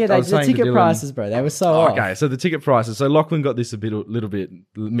 I was. Oh yeah, I was the saying to ticket Dylan- prices, bro. They were so off. Okay, so the ticket prices. So Lachlan got this little bit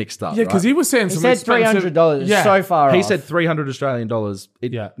mixed up. Yeah, because right? he was saying He some said expensive- $300. Yeah. So far He off. said 300 Australian dollars.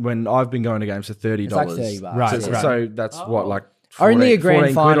 Yeah. When I've been going to games for $30. It's like $30. Right, So, right. so that's what like 14, Only a 14 grand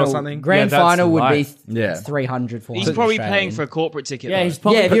quid final or something. Grand Yeah, that's final would be light. Yeah. 300, 400. He's probably Australian. paying for a corporate ticket. Yeah, though. he's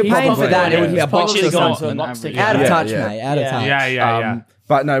probably, Yeah, if you're he's paying for probably- that, it would be a he's box probably or gone something. to a box ticket. Out of Yeah, touch, yeah. mate. Out of Yeah. touch. Yeah.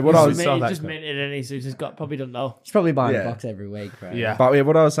 But no, what I was He's saw that just guy. minted it and he's just got probably don't know. He's probably buying Yeah. a box every week, bro. Yeah. But yeah,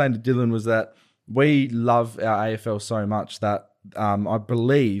 what I was saying to Dylan was that we love our AFL so much that I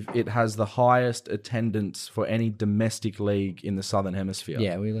believe it has the highest attendance for any domestic league in the Southern Hemisphere.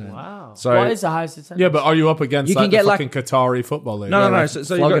 Yeah, we learned. Wow. So- What is the highest attendance? Yeah, but are you up against You like can the get, like- fucking Qatari football league? No. Like, So you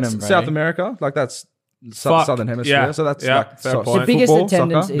flogging got them, bro. South America, like that's Fuck. Southern Hemisphere. Yeah. So that's Yeah, like fair so- point. The biggest football,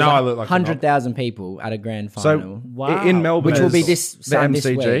 attendance soccer. is Now I look like a 100,000 people at a grand So final, Wow. in Melbourne, which will be there's this the Sunday this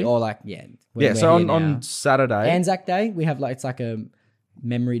MCG. week, or like when Yeah, we're so here now. on Saturday, Anzac Day, we have like it's like a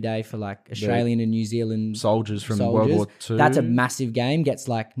memory day for like Australian and New Zealand soldiers from soldiers. World War II. That's a massive game. Gets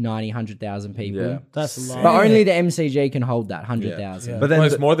like 100,000 people. Yeah. That's a lot. But only the MCG can hold that 100,000. But then well,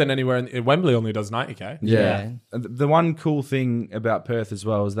 it's the- more than anywhere. Wembley only does 90k. Yeah. The one cool thing about Perth as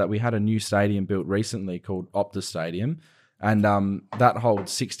well is that we had a new stadium built recently called Optus Stadium, and that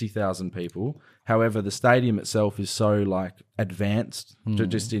holds 60,000 people. However, the stadium itself is so like advanced,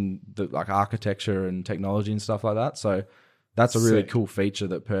 just in the like architecture and technology and stuff like that. So that's a really Sick. cool feature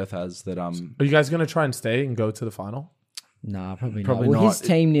that Perth has. That Are you guys gonna try and stay and go to the final? Nah, probably Probably not. Well, not. his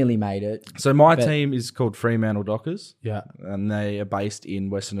team nearly made it. So my But- team is called Fremantle Dockers. Yeah. And they are based in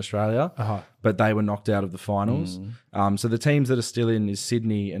Western Australia, Uh-huh. but they were knocked out of the finals. So the teams that are still in is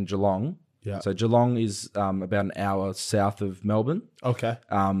Sydney and Geelong. Yeah. So Geelong is about an hour south of Melbourne. Okay.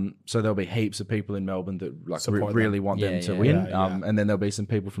 So there'll be heaps of people in Melbourne that like Support them. really want them Yeah, to yeah, win. yeah. And then there'll be some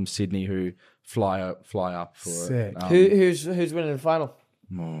people from Sydney who fly up for Sick. it. Who's winning the final?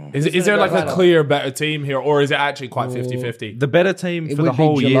 Is there like a clear better team here, or is it actually quite 50-50? The better team It for the would be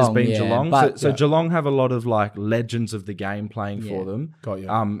whole year has Geelong, been yeah, Geelong. but- So Geelong have a lot of like legends of the game playing for them. Got you.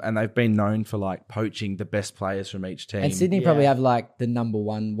 And they've been known for like poaching the best players from each team. And Sydney probably have like the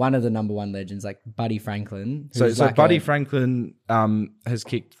one of the number one legends, like Buddy Franklin. So who's like Buddy a- Franklin has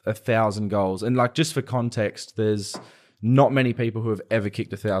kicked 1,000 goals, and like just for context, there's not many people who have ever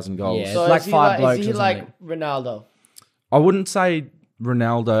kicked 1,000 goals. Yeah. So It's like is he five like, blokes is he or like something. Ronaldo? I wouldn't say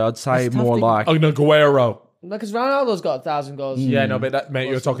Ronaldo. I'd say It's tough more to- like Oh no, Guerrero. Because Ronaldo's got 1,000 goals. Yeah, no, but that, mate,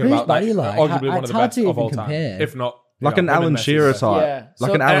 you're talking Who's about like, Buddy like? arguably one of It's the hard best to of all even time, compare. if not Like an Alan Shearer type. Yeah. Like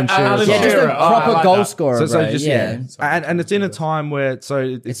So- an Alan Shearer Alan type. Yeah, just Shearer. a Oh, I proper like goal that. scorer, So bro. just yeah. and it's in a time where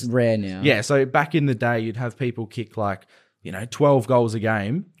It's rare now. Yeah, so back in the day, you'd have people kick like 12 goals a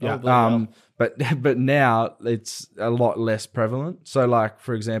game. Yeah. But now it's a lot less prevalent. So like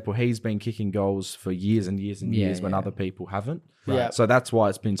for example, he's been kicking goals for years and years and Yeah, years when yeah. other people haven't. Yeah. So that's why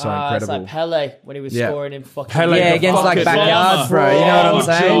it's been so It's incredible. like Pele when he was Yeah. scoring in fucking... Pele, Yeah, the against like fucking backyards, bro. You know what I'm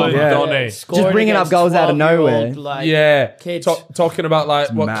saying? fraudulent Yeah. Donny. Scoring Just bringing up against goals out of 12-year-old, nowhere. like, Yeah, kids. talking about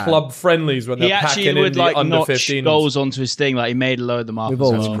like what mad. club friendlies when He they're actually packing in would the like under notch 15 goals onto his thing. Like he made a load of them up. We've as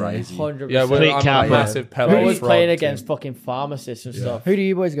always well. crazy. 100%. Yeah, Complete I'm cap, a yeah. massive Who Pele was fraud playing team. against fucking pharmacists and stuff? Who do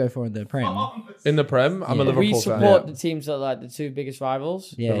you boys go for in the Prem? In the Prem, I'm a Yeah. Liverpool We fan. support the teams that are like the two biggest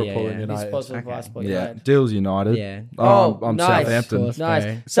rivals. Yeah, Liverpool and yeah. United. He's supposed to Okay. I support Yeah, United. Deals United. Yeah. Oh, I'm nice. Southampton. Of course, Nice.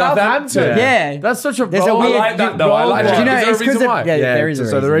 bro. Southampton. Yeah. That's such a There's a roll. weird- I like that though. I like roll that. Do you know, Is there a it's 'cause reason of- why? yeah, there is a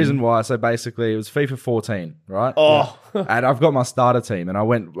so the reason why, so basically it was FIFA 14, right? Oh. And I've got my starter team, and I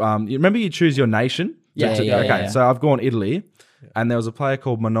went. You remember you choose your nation? Yeah, Okay, yeah. so I've gone Italy, and there was a player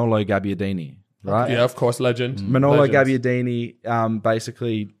called Manolo Gabbiadini, right? Yeah, of course, legend. Manolo Legends. Gabbiadini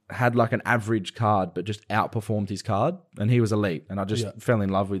basically had like an average card, but just outperformed his card, and he was elite. And I just fell in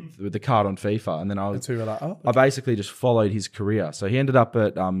love with the card on FIFA, and then So you're like, oh, I basically just followed his career. So he ended up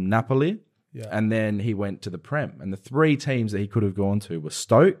at Napoli, and then he went to the Prem. And the three teams that he could have gone to were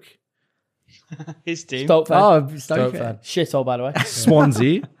Stoke, His team. Stoke fan. Oh, Stoke Stoke fan. fan. Shit all, by the way.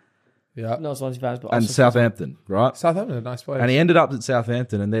 Swansea, Yeah. No Swansea fans, but and also Southampton, right? Southampton, a nice place. And he ended up at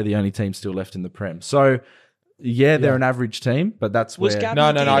Southampton, and they're the only team still left in the Prem. So, they're an average team, but that's Was where... Gabby No,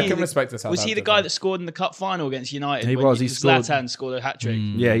 I Dini can the- respect the Was he the Southampton guy fan. that scored in the cup final against United? He when was, he scored- Zlatan scored a hat trick.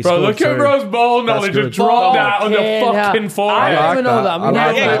 Yeah, he Bro, scored look at two. Bro's ball knowledge. good. Just drop that on the Fucking fucking hell. forum. I I don't like even know that. that. I'm I like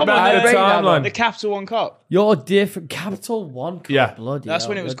gonna Yeah, that. come Back on, to man. the Breakdown, timeline. The Capital One Cup. You're different. Capital One Cup. Yeah. Bloody That's hell.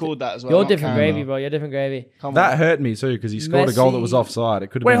 when it was You're called that as well. You're not different Canberra. gravy, bro. You're different gravy. Come That on. hurt me too, because he scored a goal that was Messi- offside.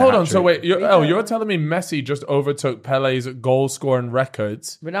 It could have Wait, been hold a on. So hat-trick. wait, you're telling me Messi just overtook Pele's goal scoring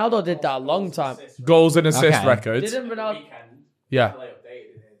records, Ronaldo did that a long time. goals and assist Okay. records? Didn't Ronaldo? Yeah.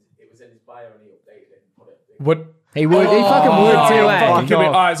 What? He would. He fucking would Oh, too, you're eh? fucking kidding me.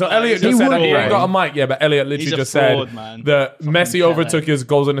 All right, so Elliot just said would, that he ain't bro. got a mic, yeah, but Elliot literally He's a just fraud, said man. that Messi Pele. overtook his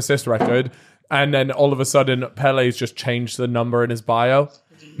goals and assist record, and then all of a sudden Pele's just changed the number in his bio.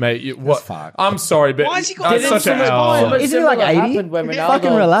 Mate, what? fucked. I'm sorry, but Why has he got that's that such a in his L. bio? Something Isn't he like similar 80? happened when Ronaldo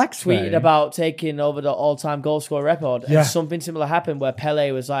Fucking relax, tweeted bro. about taking over the all-time goal scorer record. Yeah. And something similar happened where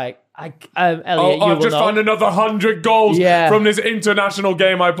Pele was like, Elliot, Oh, you I've will just know. found another 100 goals Yeah. from this international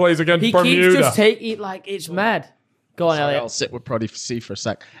game I plays against He Bermuda. keeps just taking, like, it's mad. Go on, Sorry, I'll Elliot. sit with Proddy for C for a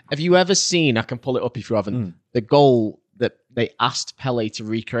sec. Have you ever seen, I can pull it up if you haven't, the goal that they asked Pele to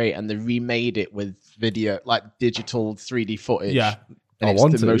recreate and they remade it with video, like digital 3D footage? Yeah. And I it's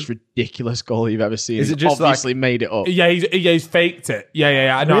want the to. most ridiculous goal you've ever seen. Is it He's just obviously made it up? Yeah, he's faked it.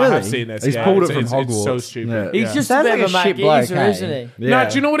 Yeah. I know. I have Really? seen this. He's yeah, pulled it it's- from it's so Hogwarts. stupid. Yeah. He's Yeah. just Sounds a bit like of a a mad shit bloke, geezer, hey? isn't he? No,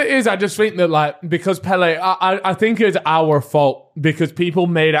 do you know what it is? I just think that, like, because Pele, I think it's our fault because people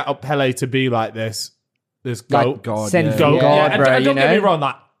made out Pele to be like this goat. Like God, Send yeah. goat. Yeah, God, and bro, don't you get me know? wrong,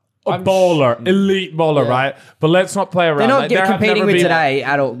 like a baller, elite baller, Yeah. right? But let's not play around. They're not Like, there have competing never with been- today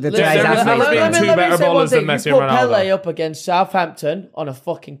at all. The Listen, today's there has athletes. never been bro. two better say one ballers than thing. Messi You and put Ronaldo. Pele up against Southampton on a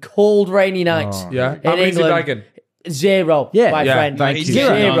fucking cold, rainy night. Yeah, In how many is he England. bagging? Zero, Yeah. my Yeah, friend. thank He's you.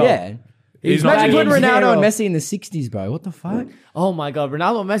 zero. Zero. Yeah. He's not Imagine even putting Ronaldo zero. and Messi in the 60s, bro. What the fuck? Oh my God,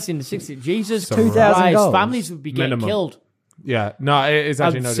 Ronaldo and Messi in the 60s. Jesus 2,000 Christ, goals. families would be getting Minimum. killed. Yeah, no, it is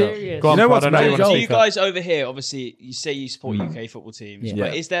actually I'm no serious. joke. Go on, You know Prod, what's I know you mad? want to So speak you up. guys over here, obviously, you say you support UK football teams, Yeah.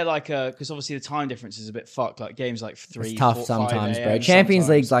 but is there like a, because obviously the time difference is a bit fucked, like games like 3, It's tough 4, 5 sometimes, bro. AM Champions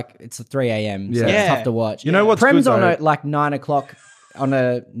sometimes. League's like, it's a 3 a.m. So Yeah. it's Yeah. tough to watch. You know what's Prem's good, on though? at like 9 o'clock on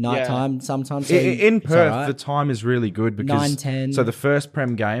a night time sometimes. So In it's Perth, alright. the time is really good because 9, 10. so the first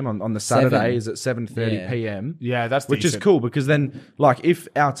Prem game on the Saturday 7. is at 7:30 Yeah. p.m. Yeah, that's which is decent. cool because then, like, if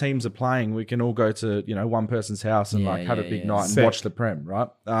our teams are playing, we can all go to one person's house and Yeah, like have a yeah, big yeah. night and Sick. watch the Prem, right?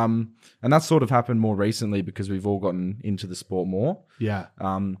 And that's sort of happened more recently because we've all gotten into the sport more. Yeah.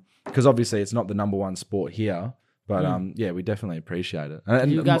 Because obviously it's not the number one sport here, but yeah, we definitely appreciate it.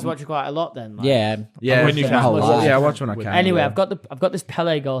 And You guys watch it quite a lot then. Like. yeah. yeah, When you my can. whole life. yeah, I watch when I can. Anyway, yeah. I've got this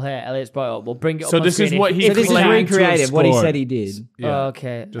Pele goal here. Elliot's brought it up. We'll bring it up. So on this is screen what if- he if So this is it's claimed to have recreative, what he scored. said he did. Yeah.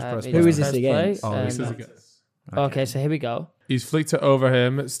 Okay. Just press we play. Who is press this play, against? Oh, this is and- against. Okay, so here we go. He's flicked it over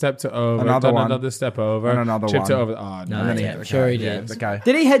him, stepped it over, Another done one. another step over, And another chipped one. it over. Oh, no. No, then yeah, he- sure he yeah, did. okay.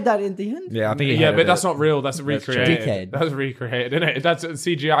 Did he head that in the end? Yeah, I think he Yeah, headed but that's it. not real. That's recreated. Dickhead. That's recreated, isn't it? That's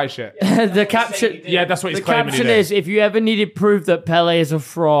CGI shit. The caption. Yeah, that's what he's The claiming he caption did. is: if you ever needed proof that Pele is a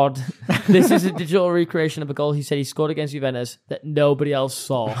fraud, this is a digital recreation of a goal he said he scored against Juventus that nobody else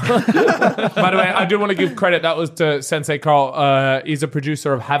saw. By the way, I do want to give credit. That was to Sensei Carl. He's a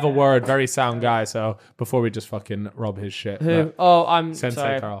producer of Have a Word, very sound guy. So before we just fucking rob his shit. Who? Oh, I'm Sensei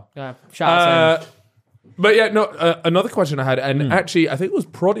sorry. Carl. Yeah, shout out to him. But yeah, no. Another question I had, and actually, I think it was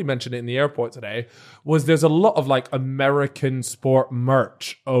Proddy mentioned it in the airport today. Was there's a lot of like American sport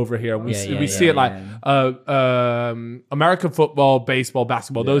merch over here. We see it like American football, baseball,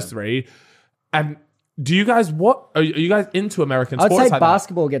 basketball, those three. And do you guys are you guys into American I'd sports? say like that?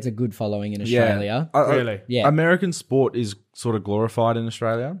 basketball gets a good following in Australia. Really? Yeah. American sport is sort of glorified in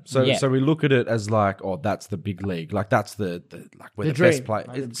Australia. So Yeah. so we look at it as like, oh, that's the big league. Like that's the like we're the, dream, best player.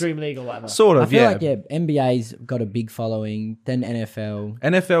 like the dream league or whatever. Sort I of, feel yeah. like NBA's got a big following, then NFL.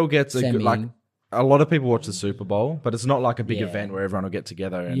 NFL gets a Semi. good, like a lot of people watch the Super Bowl, but it's not like a big event where everyone will get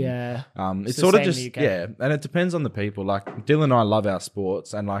together. And, Yeah. it's the sort of same in just the UK. and it depends on the people. Like Dylan and I love our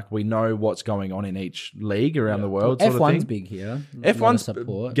sports, and like we know what's going on in each league around the world. Sort of F1's thing. big here. F1's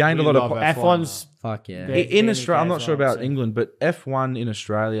support. gained a We lot of love F1's Fuck yeah. Big. in in Australia. I'm UK not as sure well, about so- England, but F1 in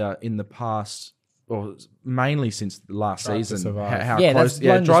Australia in the past, or mainly since the last Drive to season, Survive. how Yeah, close, that's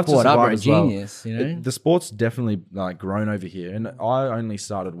blown the Drive to sport up, Survive bro. as well. Genius, you know? The sport's definitely like grown over here, and I only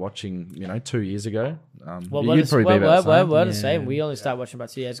started watching 2 years ago. Well, you'd probably be about the same. we're the same. We only started watching about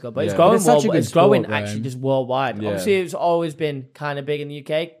 2 years ago, but it's Yeah. growing. But it's such a good It's growing sport, bro. actually just worldwide. Yeah. Obviously, it's always been kind of big in the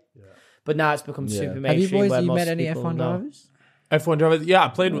UK, but now it's become super Yeah. Have you mainstream. boys where you most met any people F1 know. drivers? F1 drivers. Yeah, I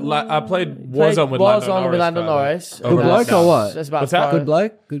played Warzone with Warzone Lando with Lando Norris. Norris. Good bloke or what? That's about What's that? Good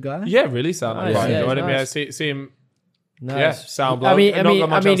bloke? Good guy? Yeah, really sound. Nice, Quite yeah, enjoyed him. nice. Yeah, see him. Nice. Yeah, sound bloke. I mean, Not got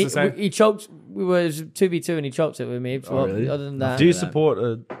much else to say. he choked. We were 2v2 and he choked it with me. But really? Other than that, Do you support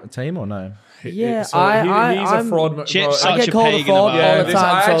a team or no? Yeah, So he's he's a fraud. Chips bro. I such get a called a pagan fraud about Yeah, all the listen,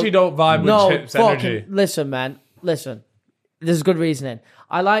 time. I so- actually don't vibe no, with Chips' fucking energy. listen, man. Listen, there's good reasoning.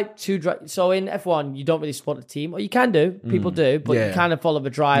 I like to so in F1 you don't really support a team, or you can do. People do, but Yeah. you kind of follow the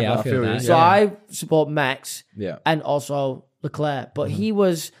driver. Yeah, I feel that. So I support Max Yeah. and also Leclerc, but he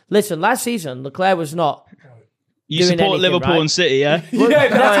was last season Leclerc was not. You doing support anything, Liverpool right? and City, yeah? Yeah,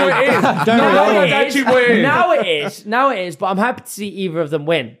 that's what it is. Now That's actually what it is. Now it is, but I'm happy to see either of them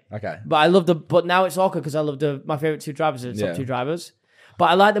win. Okay. But I love but now it's awkward because I love my favorite two drivers are the Yeah. top two drivers. But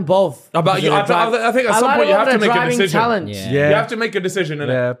I like them both. But you- I think at I some like point you them have for to their make a driving decision. talents. Yeah. You have to make a decision, innit?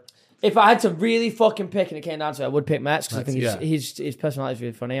 Yeah. If I had to really fucking pick and it came down to it, I would pick Max because I think yeah. his personality is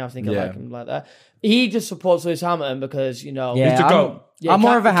really funny. I think I Yeah. like him like that. He just supports Lewis Hamilton because, He's the I'm, GOAT. yeah, I'm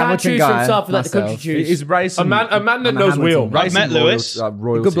more of a can't Hamilton choose guy. himself and let the country myself. choose. He's racing. A man that I'm a knows Hamilton wheel. guy. I've met Lewis.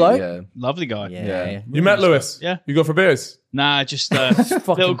 Royalty, Good bloke? Yeah. Lovely guy. Yeah. You met Lewis? Yeah. You go for beers? Nah, just a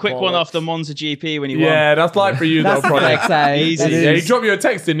little quick one bollocks. off the Monza GP when he won. Yeah, that's light for you, though, That's Proddy. flex, eh? Easy. That Yeah, he is. dropped you a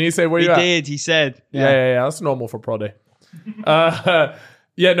text, didn't he? Say where He you at? did, he said. Yeah. That's normal for Proddy.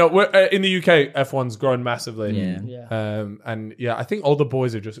 Yeah, no, we're, in the UK, F1's grown massively. Yeah. And yeah, I think all the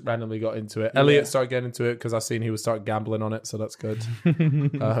boys have just randomly got into it. Elliot started getting into it because I seen he was start gambling on it, so that's good.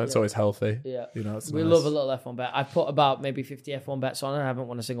 It's always healthy. Yeah. You know, it's We nice. love a little F1 bet. I've put about maybe 50 F1 bets on and I haven't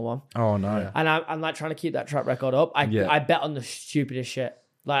won a single one. Oh no. And I'm like trying to keep that track record up. I bet on the stupidest shit.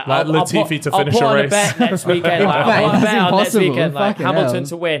 Like Latifi to finish I'll a put on a race. bet next weekend. Like, Mate, I'll put a that's bet on next impossible. weekend. Like Fucking Hamilton hell.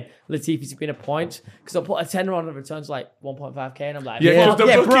 to win, Latifi to win a point. Because I'll put a tenner on and returns like 1.5k, and I'm like, Yeah, fuck,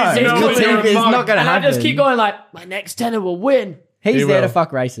 because the bookies it's know good that you're to- a It's mug. not going to and I happen. just keep going like, my next tenner will win. He's He there will. to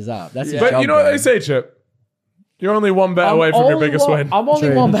fuck races up. That's his But job. you know what bro. they say, Chip? You're only one bet away from your biggest win. I'm only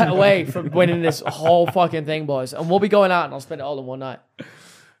True. one bet away from winning this whole fucking thing, boys. And we'll be going out and I'll spend it all in one night.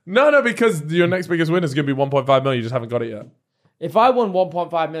 No, because your next biggest win is going to be 1.5 million. You just haven't got it yet. If I won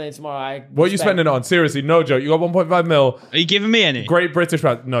 1.5 million tomorrow, What are you spending it on? Seriously, no joke. You got 1.5 mil. Are you giving me any? Great British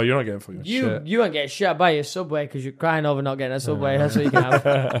pound. No, you're not getting fucking shit. You won't get shit by your Subway because you're crying over not getting a Subway. That's what you can have.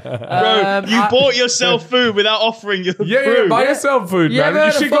 Bro, you bought yourself food without offering your Yeah, food. buy yourself food, You man. ever heard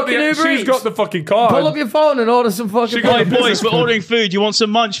of She got fucking Uber she's Eats? got the fucking card. Pull up your phone and order some fucking. She got Hey, a boys, business we're ordering food. You want some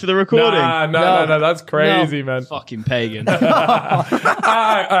munch for the recording? No, that's crazy, man. Fucking pagan. All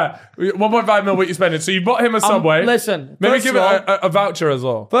right. 1.5 mil, what you spending? So you bought him a Subway. Listen, Maybe first give of it a voucher as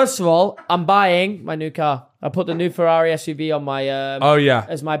well. First of all, I'm buying my new car. I put the new Ferrari SUV on my Oh, yeah.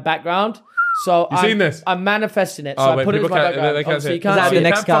 as my background. So You seen this? I'm manifesting it. So Oh, I wait, put it as people my can't, background. they can't Obviously, see you it. can't Is that see the it.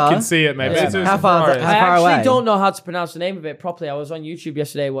 next Can't car? fucking see it, mate. Yeah. It's How far is Ferrari. it? I How far actually away? don't know how to pronounce the name of it properly. I was on YouTube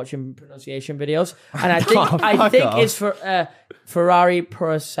yesterday watching pronunciation videos, and I think fuck I think off. it's for Ferrari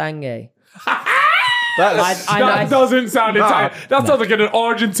Purosangue. That doesn't sound Italian. That sounds like an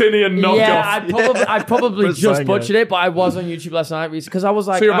Argentinian knockoff. Yeah, I probably just butchered it, but I was on YouTube last night because I was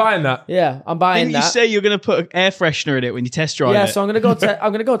like, So you're buying that? Yeah, I'm buying Didn't that. you say you're going to put an air freshener in it when you test drive Yeah, it? so I'm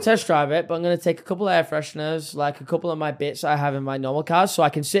gonna go test drive it, but I'm gonna take a couple of air fresheners, like a couple of my bits I have in my normal cars, so I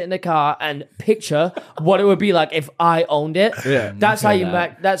can sit in the car and picture what it would be like if I owned it. Yeah, that's how you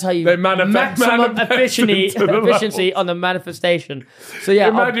They maximum efficiency on the manifestation. So yeah,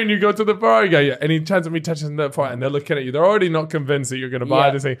 Imagine you go to the Ferrari guy and he turns at me, touches the Ferrari, and they're looking at you. They're already not convinced that you're going to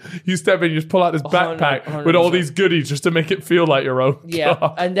buy this thing. You step in, you just pull out this backpack 100%. with all these goodies just to make it feel like your own. Yeah,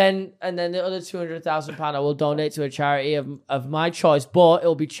 car. and then the other £200,000 I will donate to a charity of my choice, but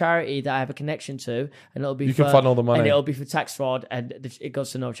it'll be charity that I have a connection to, and it'll be You can funnel the money. and it'll be for tax fraud, and it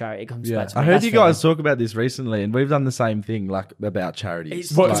goes to no charity. It comes back to me. I heard That's you fair. guys talk about this recently, and we've done the same thing, like about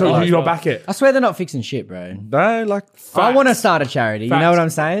charities. What, Like, so Oh, you don't back it? I swear they're not fixing shit, bro. no, like I want to start a charity. You Facts. know what I'm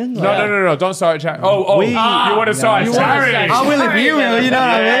saying? Like, No. Don't start a charity. You want to start a You wanna charity? start- I will if you will. You know what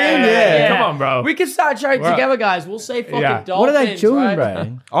I mean? Yeah. Come on, bro. We can start a charity We're- together, guys. We'll say fucking Yeah. dolphins. What are they doing, right?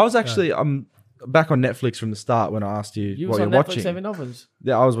 bro? I was actually back on Netflix from the start when I asked you, You what was you're on Netflix watching. saving dolphins.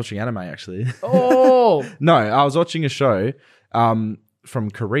 Yeah, I was watching anime actually. Oh, No, I was watching a show from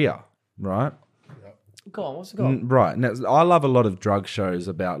Korea, right? go on. What's it called? Right. Now, I love a lot of drug shows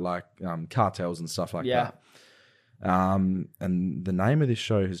about like cartels and stuff like Yeah. that. And the name of this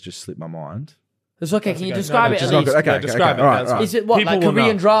show has just slipped my mind. It's okay. Can you describe it It's at not least? good. Okay, describe it. All right, That's all right. Is it what People like will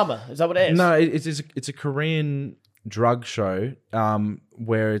Korean know. drama? Is that what it is? No, it's a Korean drug show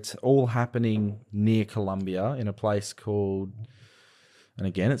where it's all happening near Colombia in a place called, and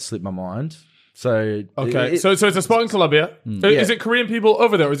again, it slipped my mind. So Okay, so it's a spot in Colombia. Is it Korean people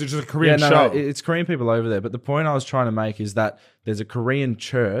over there, or is it just a Korean show? No, it's Korean people over there. But the point I was trying to make is that there's a Korean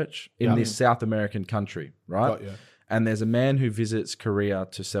church in this South American country, right? Got you. And there's a man who visits Korea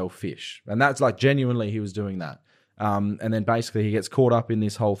to sell fish, and that's like genuinely he was doing that. And then basically he gets caught up in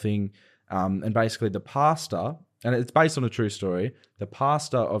this whole thing, and basically the pastor, and it's based on a true story, the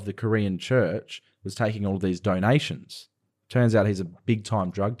pastor of the Korean church was taking all these donations. Turns out he's a big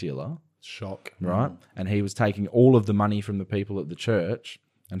time drug dealer. Shock. Right? And he was taking all of the money from the people at the church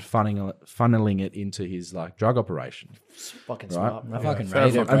and funneling it into his like drug operation. Fucking smart. I fucking fair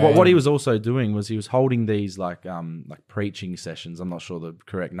rate it, fuck. And bro. what he was also doing was he was holding these like preaching sessions. I'm not sure the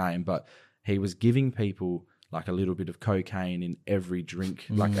correct name, but he was giving people like a little bit of cocaine in every drink.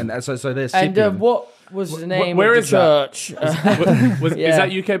 Like, and so they're sipping. And what was the name where of is the that? church? Is Yeah.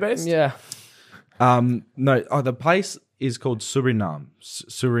 that UK based? Yeah. No, the place is called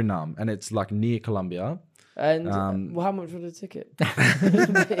Suriname, and it's like near Colombia. And well, how much was the ticket?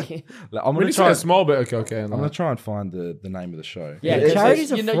 Like, I'm We gonna need to try. get a small bit of cocaine. I'm gonna try and find the name of the show. Yeah, It's-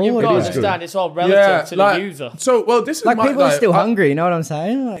 charities are you've fraud, got to it is understand it's all relative to the user. So, well, this is Like my, people are still I- hungry. You know what I'm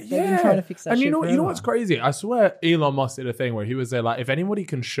saying? Like they've been trying to fix that. And shit you know forever. what's crazy? I swear Elon Musk did a thing where he was there like, if anybody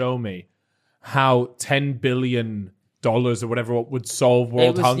can show me how $10 billion or whatever would solve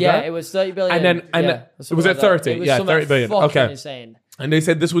world hunger. Yeah, it was 30 billion. And then- and yeah, then- something was it like that. 30? It was Yeah, something 30 billion. fucking Okay. insane. And they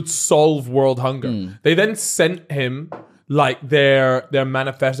said this would solve world hunger. They then sent him like their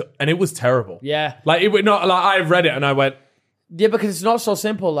manifesto, and it was terrible. Yeah. Like it would not. Like I read it and I went, Yeah, because it's not so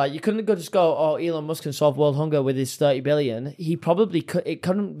simple. Like you couldn't just go, "Oh, Elon Musk can solve world hunger with his 30 billion." He probably could. It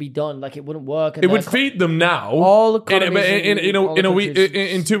couldn't be done. Like it wouldn't work. And it would the- feed them now. All in, economies all in a the week,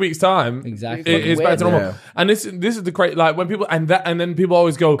 countries. in 2 weeks' time. Exactly. It's back to Weird. normal. Yeah. And this is the great like when people and then people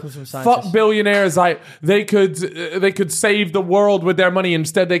always go, from "Fuck scientists. billionaires!" Like they could save the world with their money.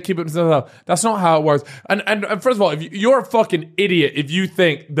 Instead, they keep it themselves. That's not how it works. And first of all, if you're a fucking idiot if you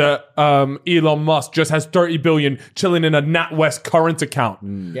think that Elon Musk just has 30 billion chilling in a NatWest current account.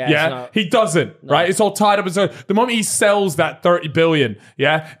 Yeah, Yeah, it's not- he doesn't, right? It's all tied up. So the moment he sells that 30 billion,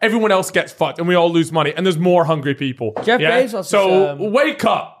 yeah, everyone else gets fucked and we all lose money and there's more hungry people. Jeff yeah? Bezos is, So wake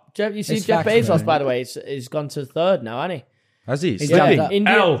up. Jeff, you see, It's Jeff facts, Bezos, man. by the way, is gone to third now, hasn't he? Has he? He's Slipping? jumped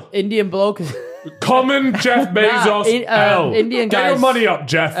up. L. Indian bloke. Common Jeff Bezos. L. Indian Get your guys- money up,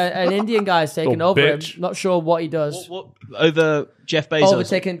 Jeff. An Indian guy's taking Little over him. bitch. Not sure what he does. What over Jeff Bezos?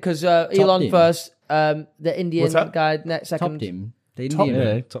 Overtaken because Elon him. first, the Indian What's that? guy next second. Topped him. The Top Indian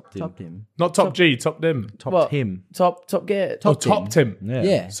Yeah, man. topped him. Topped him. Not top G, top him. Topped What? him. Top gear. Topped him.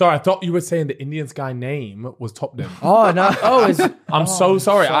 Yeah. Sorry, I thought you were saying the Indian's guy name was topped him. Oh no. Oh, is I'm so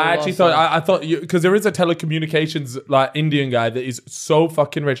sorry. so I actually lost thought now. I thought you because there is a telecommunications like Indian guy that is so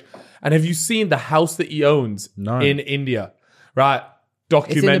fucking rich. And have you seen the house that he owns No. in India? Right, It's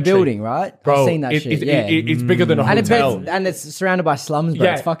documentary. in the building, right? Bro. I've seen that shit. Yeah. It's bigger than a and, hotel. and it's surrounded by slums, bro.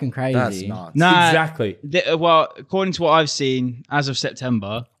 Yeah. It's fucking crazy. That's nuts. Nah, Exactly. Well, according to what I've seen, as of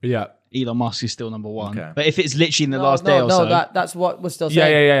September, Yeah. Elon Musk is still number one. Okay. But if it's literally in the last day or so, that's what we're still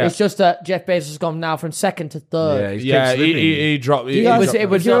saying. Yeah. It's just that Jeff Bezos has gone now from second to third. he's Yeah, kept slipping. he dropped. Do you guys, it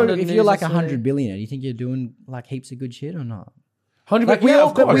was if you're, on the if news you're like yesterday. 100 billionaire, do you think you're doing like heaps of good shit or not? 100. Like we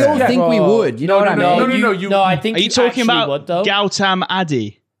all think we would. You know what I mean? No. I think are you talking about would, though. Gautam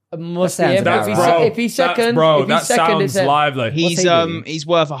Addy? Must be That him. sounds If about he's, if he's second, if that he's second, sounds it's him. lively. He's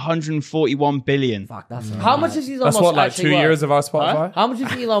worth 141 billion. Fuck, that's How much is Elon That's Musk what, like actually 2 worth? years of our Spotify. How much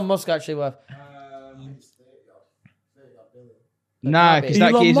is Elon Musk actually worth? Nah, because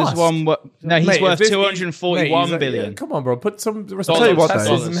that Elon geezer's Musk. one. No, he's Mate, worth if this- 241 mate, billion. yeah, come on, bro. Put some respect Tell you on what,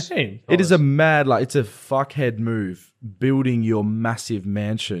 Tesla's though. name. It is a mad, like, it's a fuckhead move building your massive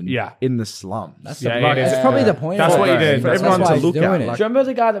mansion in the slums. That's Yeah, like, it is. it's probably the point. That's of what it, he did. bro. For That's everyone why to he's look doing at, it. like- Do you remember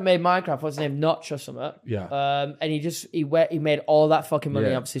the guy that made Minecraft? What's his name? Notch or something? Yeah. And he made all that fucking money.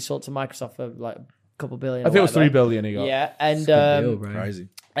 Yeah. Obviously, sold to Microsoft for like a couple billion. I think it was or whatever. 3 billion he got. Yeah, and Deal, bro. Crazy.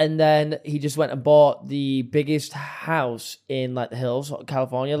 and then he just went and bought the biggest house in like the hills,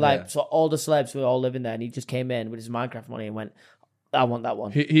 California. Like, so all the celebs were all living there, and he just came in with his Minecraft money and went, "I want that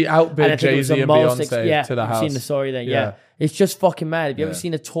one." He And I outbid think it was Jay-Z the and most Beyonce to the I've house. seen the story then. Yeah. Yeah, it's just fucking mad. Have you ever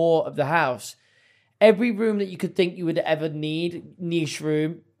seen a tour of the house? Every room that you could think you would ever need, niche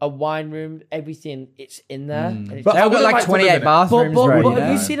room, a wine room, everything, it's in there. And it's But They've I got would've like liked to live 28 in it. bathrooms, but bro.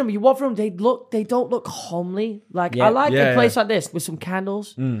 have you seen them? You walk through them, they don't look homely. Like, Yeah. I like Yeah, a place like this with some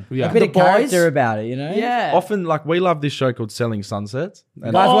candles. Yeah. A bit The of boys? character about it, you know? Yeah. Often, like, we love this show called Selling Sunsets.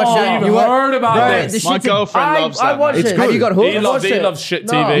 And Guys, watch that. you've You wa- heard about Bro, this. the My shit's a- girlfriend loves that. I watched man. it. Have you got hooked? He loves Watch shit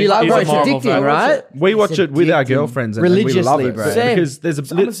No. TV. You like, He's bro, a it's Marvel addicting, fan. right? we watch it with our addicting. girlfriends and we love Religiously, it. bro. Same. Because there's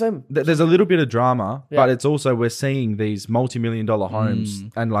I'm the same. there's a little bit of drama, Yeah. but it's also we're seeing these multi-million-dollar homes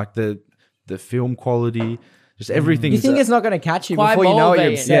and like the film quality, just everything. You think it's not going to catch you Quite before you know it, you're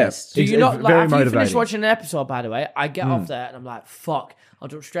motivating. obsessed. Do you It's not, like, very after you finish motivating. watching an episode, by the way, I get off there and I'm like, fuck, I'll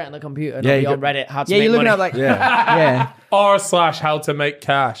jump straight on the computer and Yeah, I'll be you on get- Reddit, how to Yeah, make you're looking money. at like, Yeah. yeah. r/how to make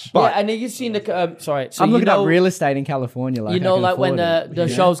cash. yeah, and then you've seen the, sorry. So I'm you looking know, up real estate in California. Like, you know, I can like when afford the it.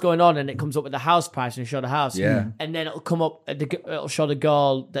 show's going on and it comes up with the house price and you show the house. Yeah. And then it'll come up, it'll show the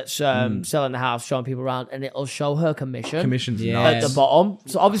girl that's selling the house, showing people around, and it'll show her commission's Yeah. at the bottom.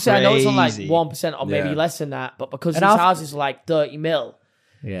 So obviously I know it's on like Crazy. 1% or maybe Yeah. less than that, but because And these I've- houses are like 30 mil,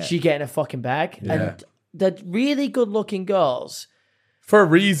 Yeah. she getting a fucking bag. Yeah. And the really good looking girls. For a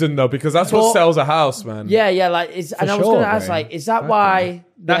reason, though, because that's what But- sells a house, man. Yeah, like, and I was sure, going to ask, bro. like, is that why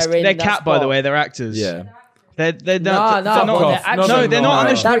They're in that cat, by the spot? way. They're actors. Yeah. They're No, not. no, they're but not. they're No, actually no, they're not on the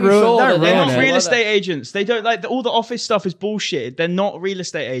I'm street. pretty That ruin- sure that that They're ruin not it. real estate agents. They don't like all the office stuff is bullshit. They're not real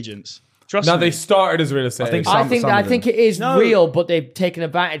estate agents. Trust Now me. they started as real estate. think agents. some- I of think them. it is No. real, but they've taken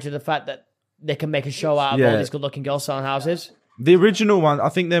advantage of the fact that they can make a show out of all Yeah. these good-looking girls selling houses. The original one, I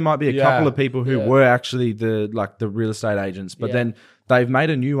think there might be a Yeah. couple of people who Yeah. were actually the real estate agents, but Yeah. then they've made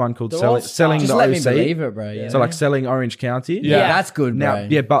a new one called They're all selling Just the let me OC. believe it, bro. Yeah. So like selling Orange County. Yeah. That's good, bro. Now,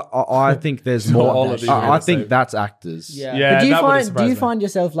 yeah, but I think there's Not more. all of these real I estate. think that's actors. Yeah. Yeah, But do you that wouldn't find surprise me.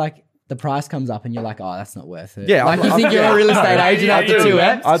 yourself like the price comes up and you're like, oh, that's not worth it? Yeah, like I'm- you think I'm- you're a real estate Yeah, agent yeah, after yeah, 2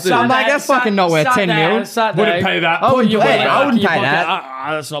 yeah. eps? I do. So I'm like, that's fucking not worth 10 mil. Wouldn't pay that. I wouldn't You pay put that. I wouldn't you pay put that.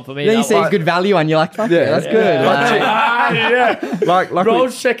 that's not for me. Then you that see one. good value and you're like, fuck yeah, that's good. yeah. Like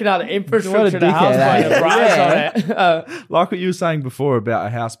Bro's checking out the infrastructure of the dickhead, house, eh? putting a price on it. like what you were saying before about a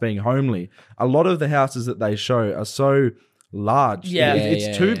house being homely. A lot of the houses that they show are so large. Yeah.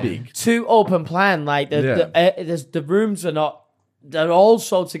 It's too big. Too open plan. Like the rooms are not. They're all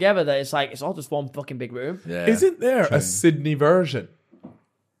sold together. That it's like it's all just one fucking big room. Yeah. Isn't there a Sydney version?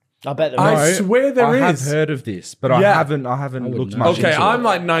 I bet there I is. swear there I have is. heard of this, but Yeah. I haven't looked know. much Okay, into I'm it.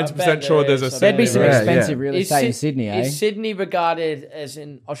 like 90% sure there's a is. There'd be Sydney some version. Yeah, expensive yeah. real Is estate in Syd- Sydney, eh? Is Sydney regarded as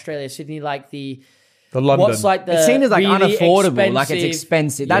in Australia? Sydney like the The London. what's like the It's seen as like really unaffordable, like it's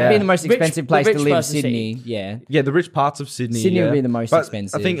expensive. That'd be Yeah. the most Rich- expensive the place to rich live, person Sydney. city. Yeah. Yeah, the rich parts of Sydney. Sydney would yeah. be the most But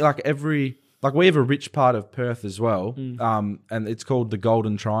expensive. I think like we have a rich part of Perth as well, Mm. and it's called the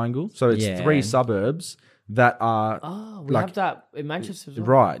Golden Triangle. So it's Yeah. 3 suburbs that are Oh, we like have that in Manchester as well.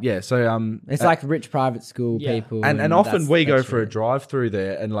 right. Yeah, so It's like rich private school Yeah. people. and often that's- we go that's for a it. drive through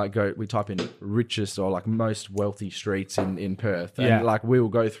there and like we type in richest or like most wealthy streets in Perth, and Yeah. like we will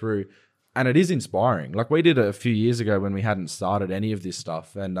go through. And it is inspiring. Like we did it a few years ago when we hadn't started any of this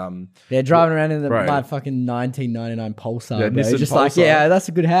stuff, and They're driving around in Bro. my fucking 1999 Pulsar. Yeah, bro. Nissan Just like, Pulsar. yeah, that's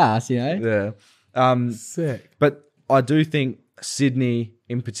a good house, you know? yeah, Sick. but I do think Sydney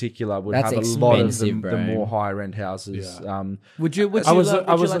in particular would That's have a lot of the expensive, bro. more higher end houses. Yeah. Would you I was like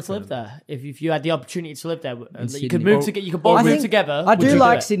looking to live there if you had the opportunity to live there? You Sydney. could move Well, together. You could both I move think- together. I Would you do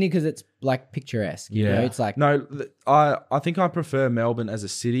like it? Sydney because it's like picturesque. You know? It's like, no, I think I prefer Melbourne as a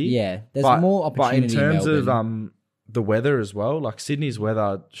city. yeah, there's but, more But in opportunity. terms in of Melbourne. the weather as well. Like Sydney's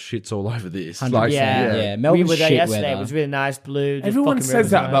weather shits all over this. 100%. Like, Yeah. we Melbourne's were there shit yesterday. weather. It was really nice, blue. the Everyone fucking says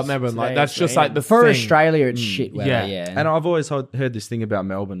river's that nice. about Melbourne. Like Today that's it's just raining. like the For thing. Australia, it's shit weather. Yeah. Yeah. And I've always heard this thing about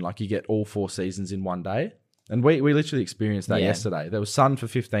Melbourne, like you get all 4 seasons in one day. And we literally experienced that Yeah. yesterday. There was sun for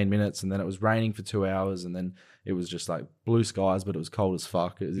 15 minutes, and then it was raining for 2 hours, and then it was just like blue skies, but it was cold as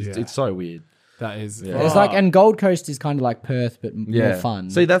fuck. It's so weird. That is. It's like, and Gold Coast is kind of like Perth, but more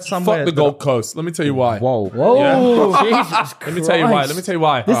fun. See, that's somewhere. Fuck the Gold Coast. Let me tell you why. Whoa. Whoa. Jesus Let me tell you why. Let me tell you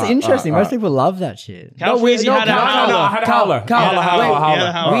why. This is interesting. Most people love that shit. Calfreezy had a howler. I had a howler. Carl, I had a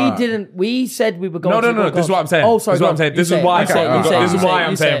wait, howler. we didn't. We said we were going. No. to the Gold This is Coast. what I'm saying. Oh, sorry. This is what I'm saying. This is why. This is why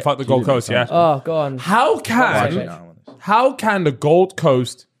I'm saying fuck the Gold Coast. Yeah. Oh, go on. How can the Gold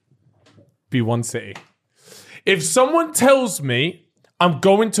Coast be one city? If someone tells me I'm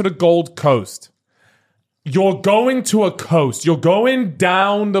going to the Gold Coast, you're going to a coast. You're going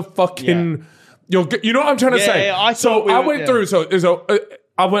down the fucking. You know what I'm trying to say? Yeah, I went through. So there's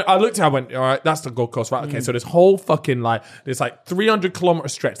I looked at it, I went, all right, that's the Gold Coast, right? Okay, so this whole fucking this 300-kilometer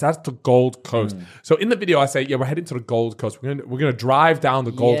stretch, that's the Gold Coast. So in the video, I say, yeah, we're heading to the Gold Coast. We're gonna drive down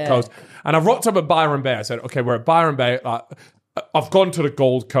the Gold Coast. And I rocked up at Byron Bay. I said, okay, we're at Byron Bay. I've gone to the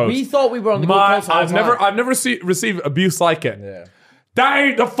Gold Coast. We thought we were on the Gold Coast. I've never received abuse like it. Yeah. That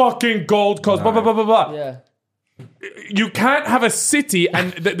ain't the fucking Gold Coast. Blah, blah, blah, blah, blah. Yeah. You can't have a city,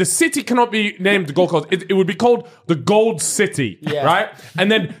 and the city cannot be named the Gold Coast. It would be called the Gold City, right?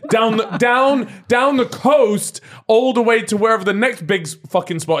 And then down the coast, all the way to wherever the next big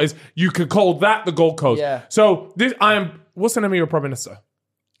fucking spot is, you could call that the Gold Coast. Yeah. So what's the name of your prime minister?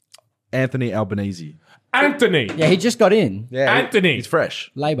 Anthony Albanese. Anthony. Yeah, he just got in. Yeah, Anthony. He's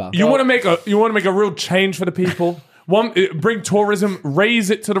fresh. Labour. You want to make a real change for the people. Bring tourism, raise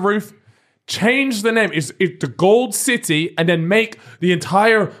it to the roof. Change the name. It's the Gold City, and then make the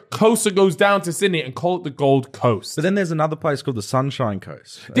entire coast that goes down to Sydney and call it the Gold Coast. But then there's another place called the Sunshine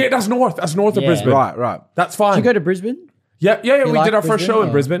Coast. Yeah, that's north. That's north of Brisbane. Right. That's fine. Did you go to Brisbane? Yeah. We like did our first Brisbane, show in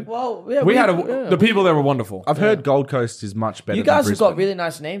or- Brisbane. Well, yeah, we had the people there were wonderful. I've heard Gold Coast is much better You guys than have got Brisbane. really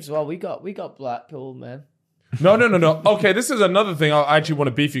nice names as well. We got Blackpool, man. No. Okay, this is another thing I actually want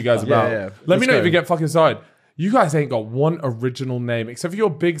to beef you guys about. yeah. Let me Let's know if go. you get fucking started. You guys ain't got one original name except for your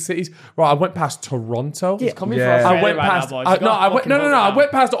big cities. Right, I went past Toronto. It's coming Yeah. from I Australia went right past. now, boys. No, You gotta fucking hold it I down.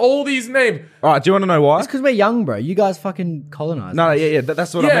 went past all these names. All right, do you want to know why? It's because we're young, bro. You guys fucking colonized. No,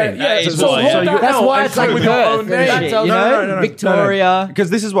 that's what Yeah, I mean. yeah. is So why, hold yeah. that That's out why and it's come like with your Perth own and name. shit, you know? No. Victoria, Because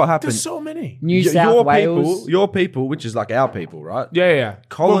this is what happened. There's so many. New South Wales. Your people, which is like our people, right? Yeah.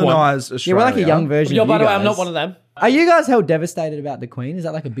 Colonize Yeah, Australia. we're like a young version Yo, of by you the way, guys. I'm not one of them. Are you guys hell devastated about the Queen? Is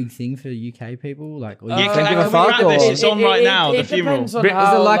that like a big thing for UK people? Like, or you Yeah, don't can give we a fuck? wrap Or this? is It's on right now, the funeral. Depends on Is it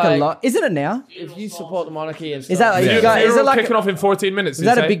how, like a lot? Isn't it now? If you support the monarchy and stuff. Is that like, Yeah. you guys, is it Funeral like kicking off in 14 minutes? is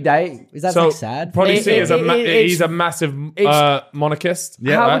that a big day? Is that like sad? Probably It- see it- as he's a massive it's- monarchist.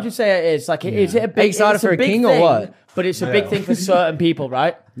 How right? would you say it is? Like, is it a big? Are you excited it's a for a big king or thing, what? But it's a big thing for certain people,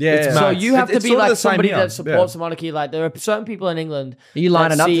 right? Yeah. So mad. you have to It's be sort of like the same somebody here. that supports Yeah. the monarchy. Like there are certain people in England. Are you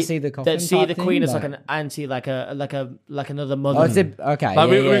lining that up to see the coffin that see type the thing? Queen as Like- like an anti, like another mother. Oh, it's okay. Like,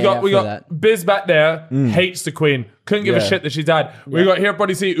 yeah, we got I feel that. Biz back there hates the Queen. Couldn't give a Yeah. shit that she died. We got here,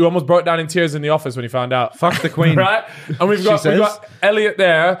 Buddy C, who almost broke down in tears in the office when he found out. Fuck the Queen. Right? And we've got says. Elliot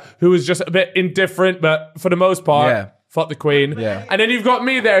there, who was just a bit indifferent, but for the most part, Yeah. fuck the Queen. Yeah. And then you've got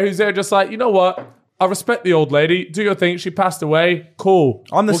me there, who's there just like, you know what? I respect the old lady. Do your thing. She passed away. Cool.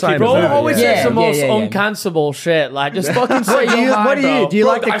 I'm the We'll same keep as it her, moving. always Yeah. says the most Yeah. uncancelable shit. Like just fucking say What do your you? mind, What do you? bro. Do you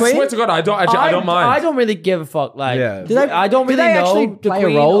Bro, like the I Queen? swear to God, I don't mind. I don't really give a fuck. Like, Yeah. Do they- I don't do really they know actually the play a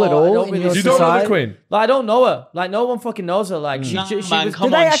Queen role at or I all don't in really your You don't know the society? Queen? Like, I don't know her. Like, no one fucking knows her. Like, she Nah, was. man, come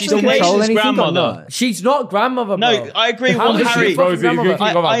Do they on. actually She's the control nation's anything or grandmother. not? She's not grandmother, bro. No, I agree with How what is she Harry. fucking Rosie, you grandmother?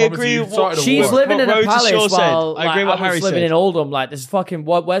 can go back. I agree Obviously, you with started a She's war. living in a Rosie Shaw palace said. while I agree like, what I was Harry living said. in Oldham. Like, this is fucking.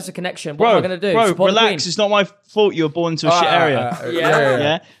 Where's the connection? What am I gonna do? Bro, Support the relax. Queen? It's not my fault you were born into a shit area.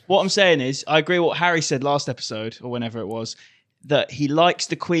 Yeah. What I'm saying is, I agree with what Harry said last episode or whenever it was, that he likes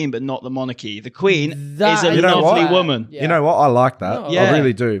the Queen but not the monarchy. The Queen That- is a You know lovely what? woman. Yeah. You know what? I like that. Yeah. I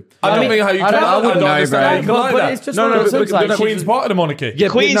really do. I don't mean, think how you I can. don't- I wouldn't know, understand bro. how you can lie But that. it's just No, one of those but things, like, the she's- Queen's part of the monarchy. Yeah,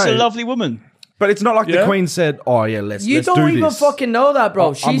 Queen's but a no. lovely woman. But it's not like Yeah. the Queen said, "Oh yeah, let's You do don't even this." fucking know that, bro.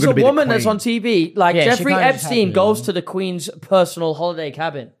 I'm She's gonna a be the woman that's Queen. on TV. Like, Yeah, she Jeffrey can't just Epstein have goes it. to the Queen's personal holiday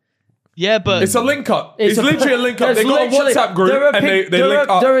cabin. Yeah, but It's a link up. It's literally a link up. There's They got a literally- WhatsApp group there are and they there link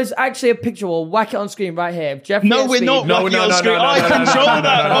are- up. There is actually a picture. We'll whack it on screen right here. of Jeffrey no, we're Epstein. not. No, Lucky no, on no, screen. no, no, I no, no, control no, no,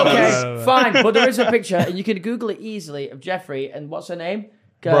 that. no, no, no, Okay, no, no, no. fine, but there is a picture, and you can Google it easily of Jeffrey and what's her name?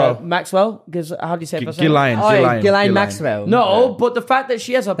 Bro. Maxwell. Because how do you say it? Ghislaine Maxwell. No, but the fact that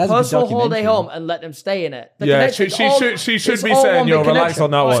she has a That's a good personal holiday documentary. home and let them stay in it. The Yeah, connection- she should it's be all saying, one yo, big relax connection.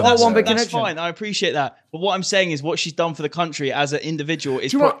 on that one. It's all one big That's connection. fine. I appreciate that. But what I'm saying is what she's done for the country as an individual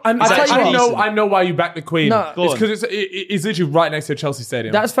is. Do you know what? is actually decent. I know why you back the Queen. No. Go It's on. because it's literally right next to Chelsea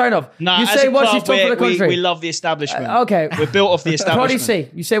Stadium. That's fair enough. Nah, you as say a what club, she's done for the country. We love the establishment. Okay. We're built off the What do you establishment. say?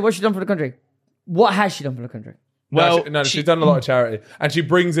 You say what she's done for the country. What has she done for the country? Well, she's done a lot of charity, and she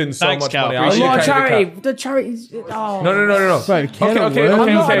brings in so Thanks, much Cal. money. A I'll A lot give lot of you credit, charity. Cap. The charities. Oh. No. Bro, Okay. I'm not,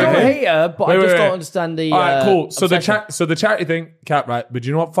 I don't okay. hate her, but I just don't understand the. All right, cool. So obsession. the charity thing, Cap, right? But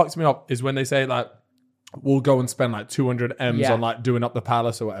you know what fucks me up is when they say like, we'll go and spend like 200 M's Yeah. on like doing up the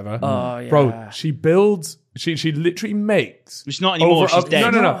palace or whatever. Oh, yeah. Bro, she builds. She literally makes. It's not anymore. She's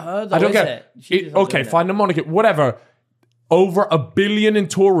dead. No. Not her, though, I don't is get it? She's not Okay, doing fine the monarchy, whatever. Over $1 billion in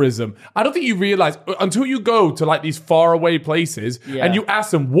tourism. I don't think you realize until you go to like these faraway places Yeah. and you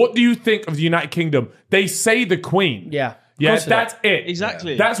ask them, what do you think of the United Kingdom? They say the Queen. Yeah. Yeah, course they that's it.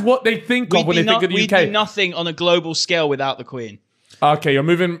 Exactly. That's what they think of when they think of the We'd UK. be nothing on a global scale without the Queen. Okay, you're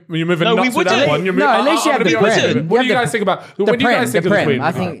moving No, we nuts with that wouldn't. one. You're No, at least you I'm have gonna the be honest Prem. with you. You What do have you the- guys think about? The When do you Prem, guys think the of the Prem. Queen?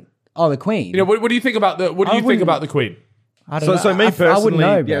 I think. Oh, the Queen. You know, what do you think about the? What do you think wouldn't- about the Queen? I don't know. So me I personally, wouldn't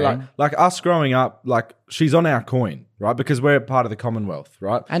know, yeah, bro. like us growing up, like she's on our coin, right? Because we're part of the Commonwealth,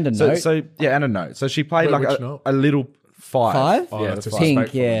 right? And a so, note. So yeah, and a note. So she played Wait, like which note? a little five. Five? Oh, Yeah, that's the five. Pink,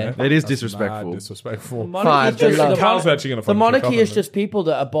 disrespectful, yeah. man. It is That's disrespectful. mad disrespectful. Five, Monarchy is the just- Cal's actually gonna the fucking monarchy kick off is on just people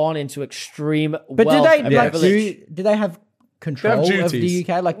that are born into extreme But wealth do they and like privilege. do they have control of duties.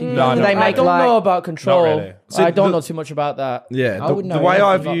 the UK? Like, do No, do no, they no. make I don't like? know about control. Not really. So I don't the- know too much about that. Yeah, I the, wouldn't the know way anything.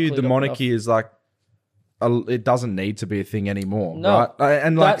 I I'm not view clued the up monarchy is like, it doesn't need to be a thing anymore, No, right?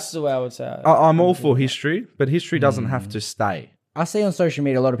 And like, that's the way I would say it. I'm all for history, but history doesn't have to stay. I see on social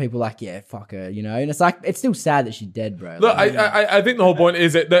media a lot of people like, yeah, fuck her, you know, and it's like it's still sad that she's dead, bro. Look, Like, I think the whole point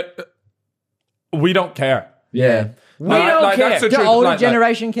is that we don't care. yeah. We don't care. That's the The truth. older Like,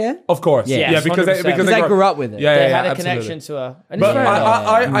 generation care? of course, Yes, yeah, because 100%. because They grew up with it. Yeah, They yeah, had a absolutely. connection to her. And But it's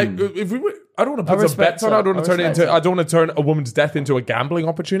fair enough. if we were, I don't want to put some respect bets on it. her. I don't want to I turn it respect into. her. I don't want to turn a woman's death into a gambling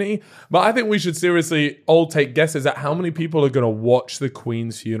opportunity. But I think we should seriously all take guesses at how many people are going to watch the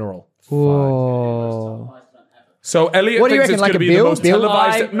Queen's funeral. Whoa. So Elliot What do you thinks reckon, it's like going to a be bill? the most Bill?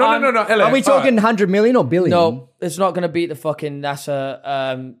 televised. No, Elliot. Are we talking 100 million or billion? No, it's not going to beat the fucking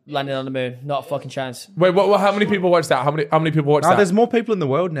NASA landing on the moon. Not a fucking chance. Wait, what? How many people watch that? How many people watch Oh, that? there's more people in the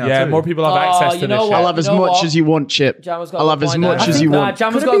world now. Yeah, too. more people have Oh, access to you this know shit. what? I'll have as You know much what? as you want, Chip. Jama's got I'll a have good as point much there. as you Nah, want.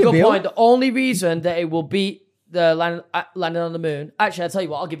 Jama's Could it got be a a good bill? point. The only reason that it will beat the landing on the moon. Actually, I'll tell you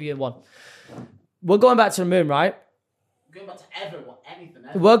what. I'll give you one. We're going back to the moon, right?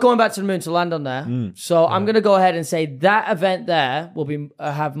 We're going back to the moon to land on there. So I'm going to go ahead and say that event there will be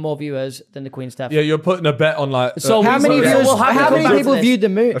have more viewers than the Queen's death. Yeah, you're putting a bet on like. So How many So viewers? we'll have to How come many back to people this. viewed the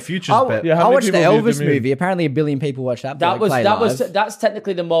moon? A futures bet. Yeah, how I many watched the people viewed Elvis the moon? movie. Apparently, 1 billion people watched that. That was live. that's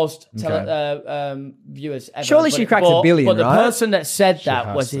technically the most viewers ever. Surely But she it- cracks a but- billion, But the right? person that said that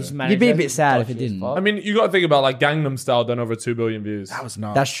has was to. his manager. You'd be a bit sad if it Dodgy as didn't. fuck. I mean, you got to think about like Gangnam Style done over 2 billion views. That was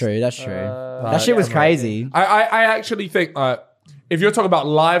nice. That's true. That's true. That shit was crazy. I actually think if you're talking about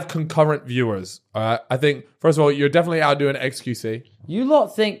live concurrent viewers, I think first of all you're definitely outdoing XQC. You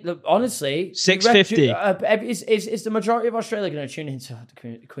lot think that honestly, 650. Is the majority of Australia going to tune into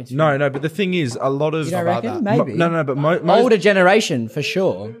the Queen's? No, but the thing is, a lot of You don't about reckon? that. Maybe. No, but most Older generation for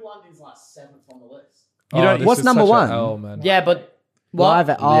sure. Oh, this What's is number such a one? L, man. Yeah, but what? Live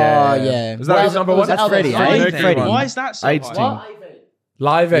at, yeah. Is that number one? That's Freddie. Freddie. eh? Freddie. Why is that so high? 18.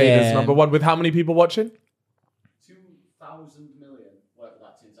 Live Aid is Yeah. number one with how many people watching?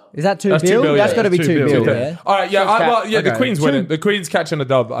 Is that 2 That's 2 bill? billion. That's got to be That's 2 2 bill, billion. yeah. All right, yeah, the Okay. Queen's winning. The Queen's catching a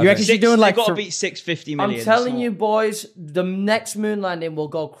dub. I You reckon think. she's doing like got to th- beat 650 I'm million. telling you, boys, the next moon landing will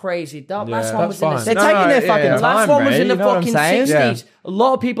go crazy. That last one that's was in fine. the They're 60s. taking their fucking yeah. The last time, one was bro. in the You know what I'm fucking saying? 60s. A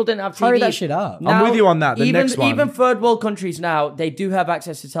lot of people didn't have TV. Hurry that shit up. I'm with you on that. The even, next one. Even third world countries now, they do have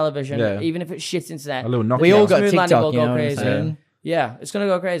access to television, Yeah. even if it's shit internet. A little knock. We all Next got moon landing TikTok, will you go know what I'm crazy. saying? Yeah, it's gonna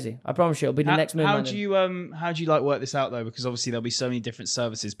go crazy. I promise you, it'll be the next moon How landing. do you like work this out though? Because obviously there'll be so many different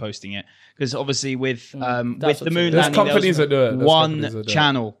services posting it. Because obviously with That's the what's moon it. There's landing, companies there that do it. was There's companies that one do it.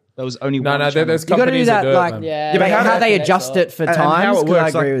 channel. There was only No, one. there's channel. You got to do companies that, that do it, like, man. yeah, Yeah, but how they do how they connect, adjust so- it for And times. how it 'cause I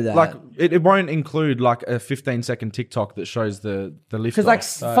works, agree with that. like It won't include like a 15-second TikTok that shows the lift. Because like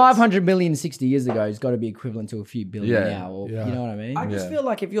 500 million 60 years ago has got to be equivalent to a few billion Yeah. now. Or, Yeah. You know what I mean? I just feel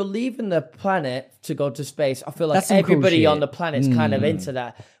like if you're leaving the planet to go to space, I feel like That's some cool everybody shit. on the planet's kind of into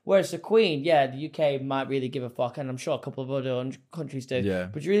that. Whereas the Queen, the UK might really give a fuck, and I'm sure a couple of other countries do. Yeah.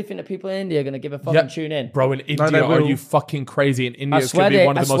 But do you really think that people in India are going to give a fuck and tune in? Bro, in India, they are will. you fucking crazy? In India, I it's swear going to be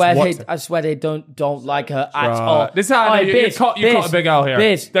one of the most watched. I swear they don't like her at all. This is how I know you caught a big L here.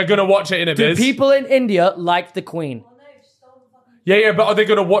 Biz. They're going to watch it in a Do biz. people in India like the Queen? Yeah, but are they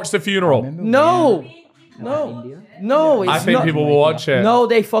going to watch the funeral? No. No, I it's think not. people will watch it. No,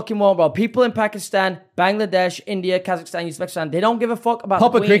 they fucking won't, bro. People in Pakistan, Bangladesh, India, Kazakhstan, Uzbekistan, they don't give a fuck about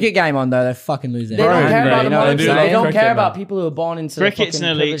Pop the a Queen. cricket game on though, they fucking lose their They don't mind, care bro, about you the know what I'm monarchy. do They love don't cricket, care man. about people who are born into Cricket's the an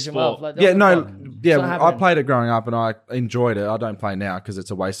fucking elite privilege and wealth. sport. Like, they Yeah, don't no, give a fuck. yeah, It's not I happening. played it growing up and I enjoyed it. I don't play now because it's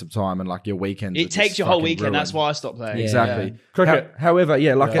a waste of time and like your weekends. are It just takes your whole fucking weekend. That's ruined. why I stopped playing. Yeah. Exactly. Cricket. However,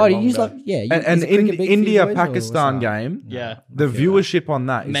 yeah, like Oh, a- do you use like and is it cricket big for you India boys, or Pakistan what's up? game. Yeah. The viewership on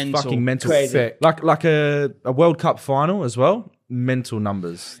that is Mental. fucking mental. Crazy. Sick. Like a World Cup final as well. Mental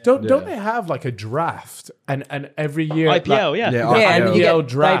numbers. Don't they have like a draft and every year IPL, like, yeah. Yeah, Yeah, and you IPL get-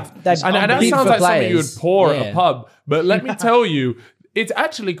 draft they- and that bid sounds for like something you would players. pour at Yeah. a pub. But let me tell you, it's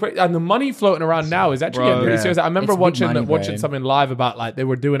actually crazy, and the money floating around now is actually getting pretty Yeah. serious. I remember It's big watching money, watching bro. something live about like they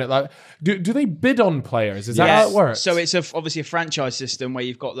were doing it like do they bid on players? Is that Yeah. how it works? So it's obviously a franchise system where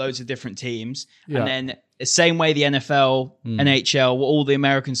you've got loads of different teams, Yeah. and then the same way the NFL, NHL, what all the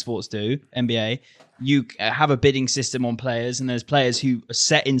American sports do, NBA, you have a bidding system on players, and there's players who are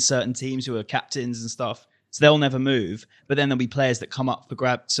set in certain teams who are captains and stuff, so they'll never move. But then there'll be players that come up for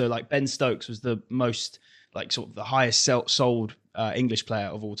grab. So like Ben Stokes was the most like sort of the highest sold English player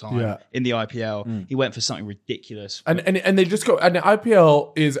of all time Yeah. in the IPL. He went for something ridiculous. and they just go, and the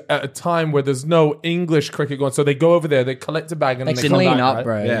IPL is at a time where there's no English cricket going, so they go over there, they collect a bag, and They they come clean back, up, right?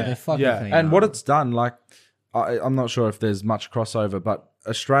 bro. Yeah. They fucking Yeah. clean And up. what it's done, like, I'm not sure if there's much crossover, but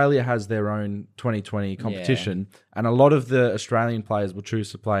Australia has their own 2020 competition, and a lot of the Australian players will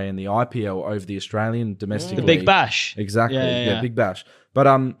choose to play in the IPL over the Australian domestic The league. Big Bash. Exactly. Yeah. Big Bash. But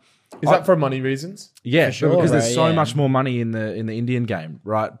Is that for money reasons? yeah, For sure, because bro, there's so yeah. much more money in the Indian game,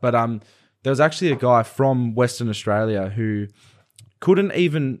 right? But there was actually a guy from Western Australia who couldn't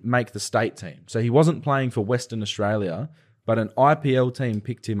even make the state team. So he wasn't playing for Western Australia, but an IPL team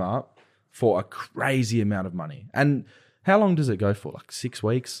picked him up for a crazy amount of money. And how long does it go for? Like 6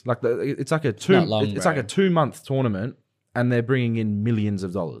 weeks? Like it's like a not long, it's bro. like a 2-month tournament, and they're bringing in millions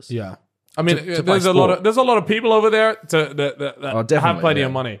of dollars. Yeah. I mean, To play there's a sport. lot of people over there that have definitely, plenty yeah.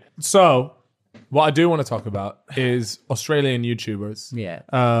 of money. So, what I do want to talk about is Australian YouTubers. Yeah.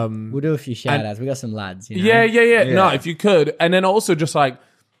 Um, We'll do a few shout outs. We got some lads, you know? yeah. No, if you could, and then also just like,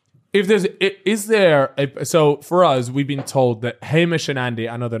 if there's, is there? So for us, we've been told that Hamish and Andy,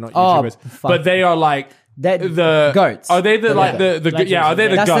 I know they're not Oh, YouTubers, fuck. but they are like They're the goats. Are they the They're like the legends, yeah? Are they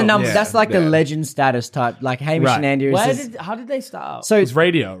the That's goats? the number. Yeah, That's like the yeah. legend status type. Like Hamish Right. and Andy. is Where just- how did they start out? so It's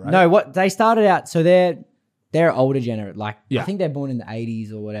radio, right? No, what they started out. So they're older generation. Like Yeah. I think they're born in the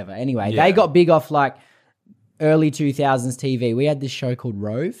 80s or whatever. Anyway, they got big off like early 2000s TV. We had this show called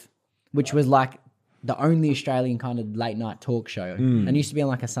Rove, which was like the only Australian kind of late night talk show, and used to be on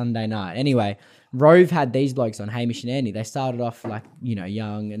like a Sunday night. Anyway, Rove had these blokes on, Hamish and Andy. They started off like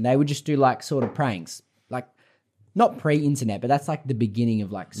young, and they would just do like sort of pranks, like not pre-internet, but that's like the beginning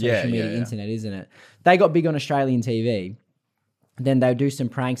of like social media, internet, isn't it? They got big on Australian TV. Then they would do some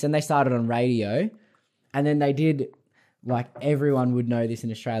pranks, and they started on radio, and then they did like everyone would know this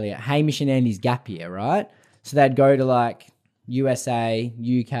in Australia. Hamish and Andy's gap year, right? So they'd go to like USA,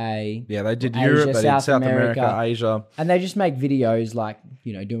 UK, Yeah, they did Asia, Europe, they did South South America, America. Asia. and they just make videos like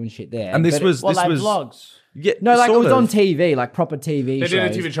doing shit there. And this But was well, like was vlogs. yeah, no, like it sort was of. on TV, like proper TV. They shows. did a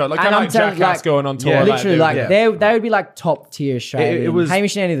TV show, like And kind of I'm like telling- Jackass going on tour. Yeah, literally, they like would- they would be like top tier Australian. It was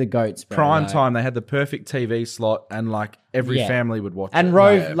Hamish and Andy the goats, bro, prime like. time. They had the perfect TV slot, and like every Yeah. family would watch it. And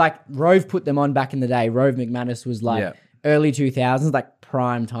Rove, Rove put them on back in the day. Rove McManus was like Yeah. early 2000s, like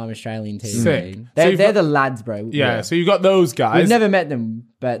prime time Australian TV. Sick. So They're, you've they're got- the lads, bro. yeah. So you got those guys. We've never met them,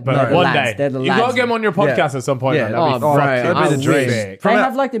 but but they're the one lads. day They're the you lads. got to get them on your podcast at some point. Yeah. man. That'd be Oh, bro, that'd be I the dream. wish. Sick. They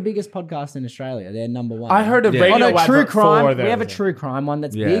have like the biggest podcast in Australia. They're number one. I heard a Yeah. radio Oh no, true advert crime. for We have a them. true crime one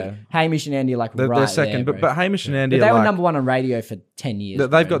that's Yeah. big. Hamish and Andy are like They're right second, there, but Hamish and Andy But they are were like, number one on radio for 10 years. they've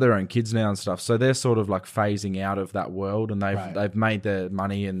bro. got their own kids now and stuff, so they're sort of like phasing out of that world, and they've made their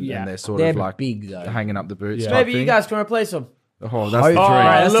money, and they're sort They're of like big though. hanging up the boots. type Maybe you thing. guys can replace them. Oh, that's the dream. Oh,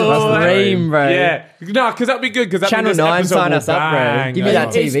 That's that's the dream, bro. Yeah, no, because that'd be good. Because Channel 9 sign us up, bro. Give me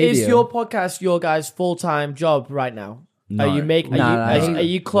that Is TV is deal. your podcast your guys' full-time job right now? Are you are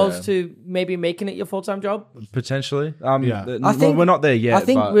you close Yeah. to maybe making it your full-time job? Potentially. Yeah. I think we're not there yet. I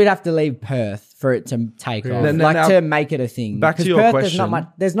think but we'd have to leave Perth for it to take off, Then like now- to make it a thing. back to 'Cause your Perth, question.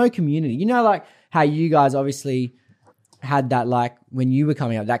 there's no community. You know, like how you guys obviously had that, like when you were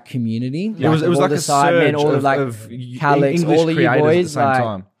coming up, that community. It was all like the a sidemen, surge all of, like Calix, English all of you creators boys, at the same like,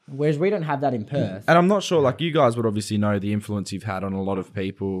 time. Whereas we don't have that in Perth. And I'm not sure, like you guys would obviously know the influence you've had on a lot of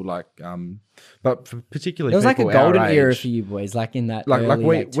people, like, but for particularly It was like a people our golden era age, for you boys, like in that like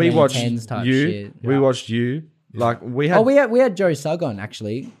early, we watched 2010s type you, shit. we watched you, like we had. Oh, we had Joe Sugg on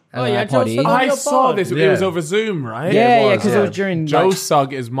actually. Oh, on yeah, our Joe potty. Sugg on I your saw pod. this. It Yeah. was over Zoom, right? Yeah, was, because yeah. it was during Joe like,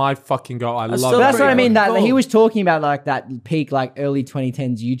 Sugg is my fucking god. I love still it. that's what I pretty mean. That cool. he was talking about like that peak, like early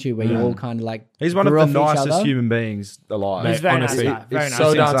 2010s YouTube, where you all kind of like. He's one of grew the off each nicest other. human beings alive. Mate, He's very honestly, nice guy. Very it's nice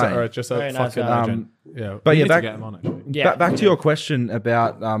so guy. down to Insane. earth, just a Very nice fucking guy. legend. Yeah, but we yeah, need back- to get him on actually. Yeah. Back to your question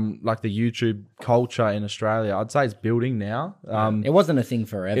about like the YouTube culture in Australia, I'd say it's building now. It wasn't a thing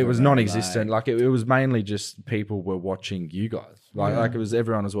forever. It was right? non-existent. Like it was mainly just people were watching you guys. Like it was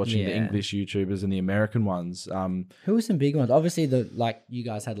everyone was watching the Yeah. English YouTubers and the American ones. Who were some big ones? Obviously, you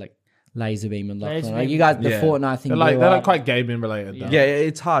guys had like Laserbeam and Lachlan. Laserbeam. Like, you guys, the Yeah. Fortnite thing. They're like blew they're up. like quite gaming related. Though. Yeah,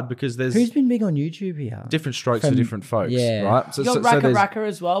 it's hard because there's Who's been big on YouTube here? different strokes for From- different folks, yeah. right? You got Racker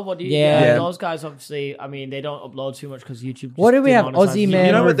as well. What do you? Yeah. Yeah, those guys obviously. I mean, they don't upload too much because YouTube. What do we have? demonetizes Aussie them. Man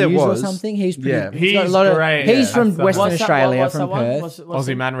You know what there Reviews or was? something? He's pretty, Yeah. he's got a He's lot of. great. He's Yeah. from What's that- Western What's that- Australia, what's from that one? Perth. What's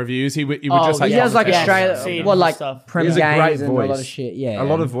Aussie it? Man reviews. He would Oh, just like He does like Yeah. Australia, Seen well, him like stuff. Prem He's a great Games and a lot voice. of shit. Yeah, a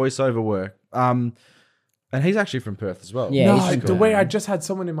lot of voiceover work. And he's actually from Perth as well. Yeah, no, he's the from Perth. way I just had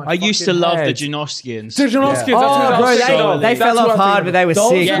someone in my. I used to fucking love the head. Janoskians. The Janoskians. Yeah. That's who I bro, was they, thinking of. they That's fell who I off was hard, thinking but they were Those-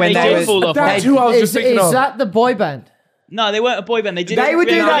 sick yeah, when they they did were. fall off. That's who I was just thinking Is of. that the boy band? No, they weren't a boy band. They did. They would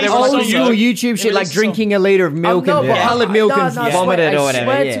do that they were old like- school YouTube shit, like so- drinking a liter of milk No, and but coloured milk and I vomited or I whatever.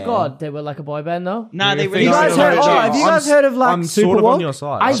 swear yeah. to God, they were like a boy band though. Nah, they You really. You guys No, heard? no, Oh, no, have you guys heard of like I'm Super sort of Wog? on your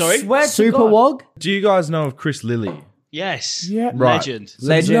side. I Sorry? swear to Super God. Wog, Do you guys know of Chris Lilly? Yes. Yeah. Right. Legend.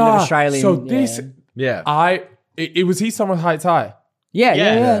 legend Nah, of Australian. So this, Yeah. it was he someone with high tie. yeah,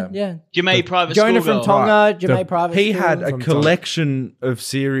 Yeah. yeah. Jermaine Private Jonah School from Girl. Tonga, Jermaine Private. He School. had a From collection of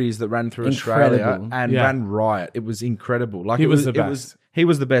series that ran through Incredible. Australia and Yeah. ran riot. It was incredible. Like He it was the it best. He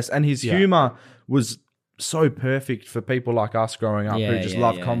was the best, and his Yeah. humor was so perfect for people like us growing up who Yeah, just yeah,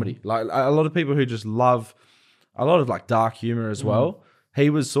 love yeah. comedy. Like a lot of people who just love a lot of like dark humor Mm. as well. He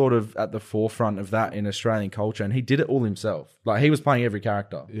was sort of at the forefront of that in Australian culture, and he did it all himself. Like he was playing every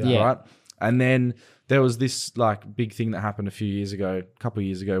character, Yeah. right? And then there was this like big thing that happened a couple of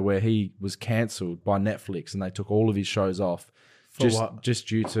years ago, where he was cancelled by Netflix, and they took all of his shows off what? just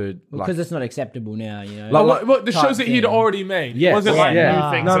due to like because it's not acceptable now. You know, Well, the shows that he'd thing. already made. Yes, It wasn't like yeah.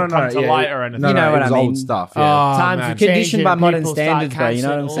 new things No, that no, come no, to yeah, light or anything. No, You know no, what it was I mean? old stuff. Yeah. Oh, Times man. are conditioned changing, by modern people start standards, bro. You know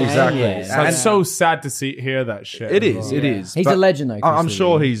what I'm cancelling saying? all Exactly. Yeah. And- It's so sad to hear that shit. It as is. well. It is. He's But a legend, though. I'm Chris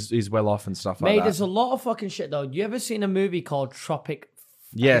sure Lilly. he's well off and stuff like Mate, that. there's a lot of fucking shit though. You ever seen a movie called Tropic?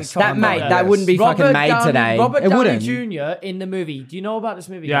 Yes, That mate, yes. that wouldn't be fucking made today. Robert It Downey wouldn't. Jr. in the movie. Do you know about this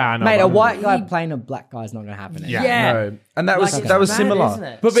movie? Yeah, I know. Mate, a about white it. guy playing a black guy is not going to happen. Yeah. Yeah. No. And that was Like, it's that was mad, similar. isn't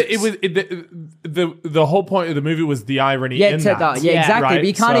it? But it was the whole point of the movie was the irony Yeah, in to that. that. Yeah, exactly. right? But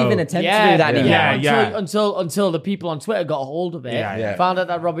you can't So- even attempt to Yeah, do that yeah, anymore. yeah. Until the people on Twitter got a hold of it, Yeah, yeah. found out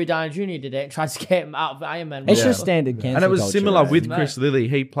that Robbie Downey Jr. did it, and tried to get him out of Iron Man. It's Yeah. just standard cancel And it was culture, similar right? with Mate. Chris Lilly.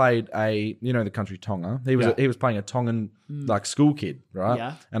 He played the country Tonga. He was playing a Tongan like school kid, right?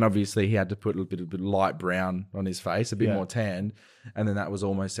 Yeah. And obviously he had to put a bit of light brown on his face, a bit Yeah. more tanned, and then that was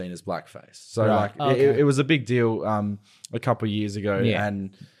almost seen as blackface. So Right. like it was a big deal a couple of years ago, Yeah.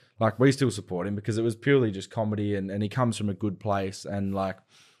 and like we still support him because it was purely just comedy, and he comes from a good place, and like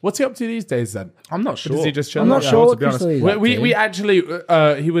What's he up to these days then? I'm not sure. Does he just chill I'm not out? sure to what be honest. Chris Lilly's up We to.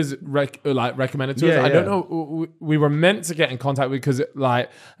 actually he was recommended to us. Yeah, I don't yeah. know. We were meant to get in contact with because like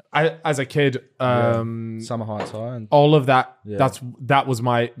as a kid, Summer Heights High, and all of that. Yeah.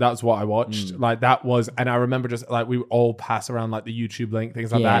 That's what I watched. Like that was, and I remember just like we would all pass around like the YouTube link,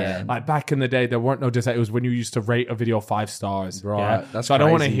 things like Yeah. that. Like back in the day, there weren't no it was when you used to rate a video 5 stars. Right. Yeah? That's so I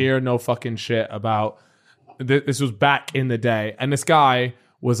don't want to crazy. hear no fucking shit about. This was back in the day, and this guy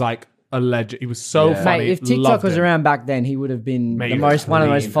was like a legend. He was so Yeah. funny. Mate, if TikTok Loved was him. around back then, he would have been Mate, the he most was one of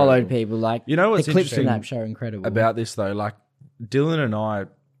the most pretty followed incredible. people. Like, You know what's the clips from interesting that show are incredible. about this though, like Dylan and I,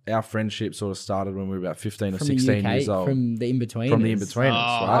 our friendship sort of started when we were about 15 or from 16 the UK, years old. from the in-between. From the in-betweeners,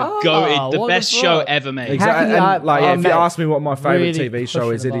 right? Goated, the what best the show fuck? ever made. Exactly. can you- And, like, oh, if mate, you ask me what my favorite really TV show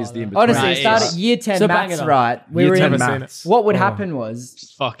is, it pushing is the the bar in-betweeners. Honestly, Right, it started it's- year 10 So bang maths, it on. right? We Year were 10 in maths. What would happen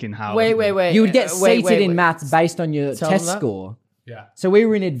was Fucking hell. Wait. you would get wait, seated in wait. maths based on your Tell test them that. score. Yeah. So we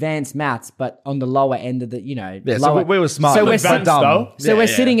were in advanced maths, but on the lower end of the, Yeah, so lower. we were smart. So we're Advanced, dumb. though. So we're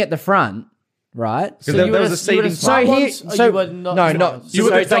sitting at the front,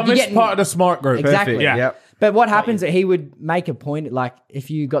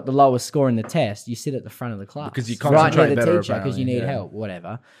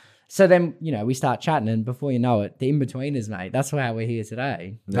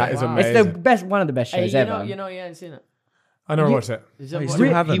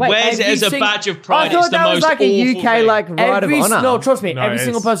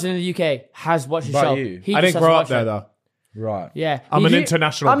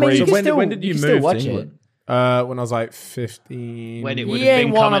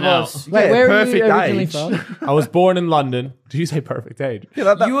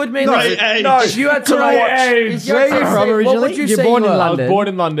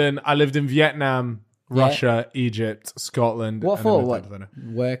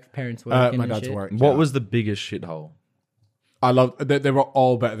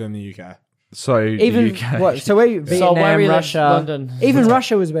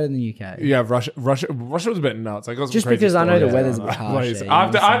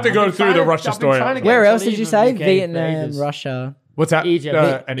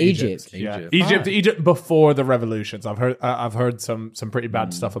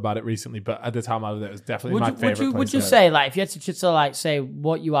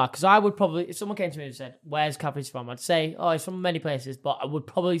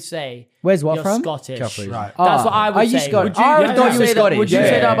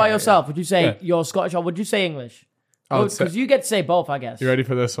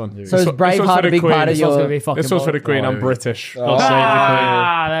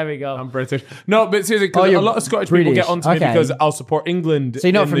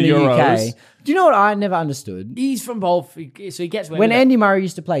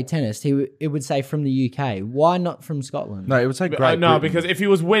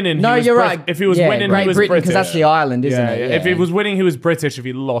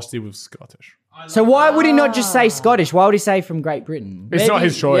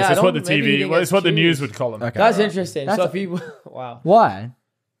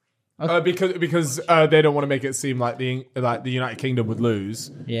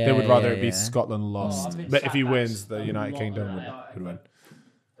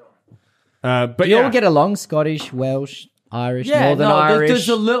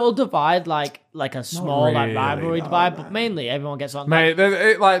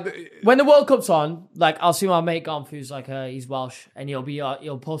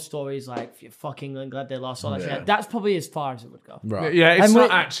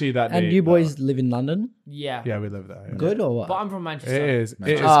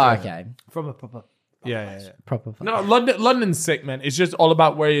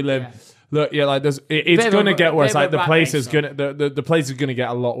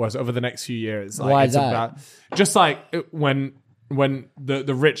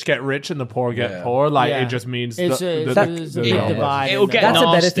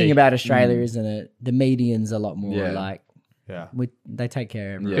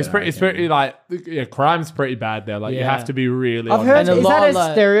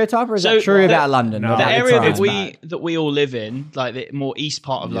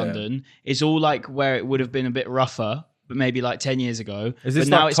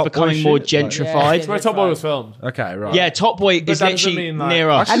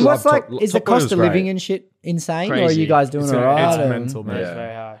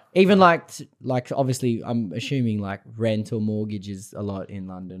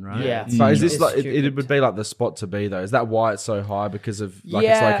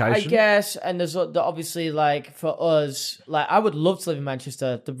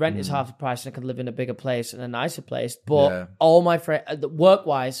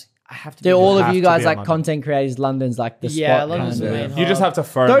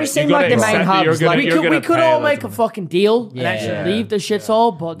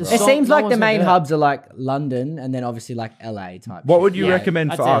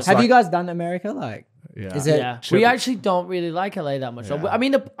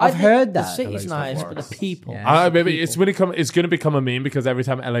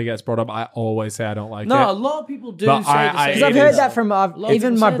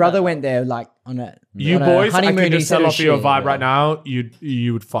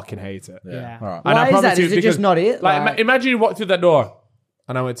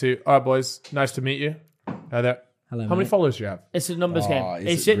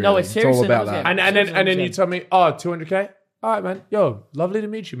 lovely to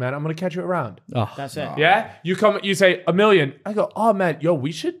meet you, man. I'm gonna catch you around. That's it. Yeah, you come, you say $1 million. I go, oh man, yo,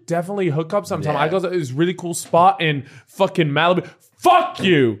 we should definitely hook up sometime. Yeah. I go to this really cool spot in fucking Malibu. Fuck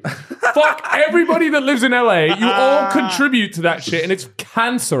you. Fuck everybody that lives in LA. You all contribute to that shit, and it's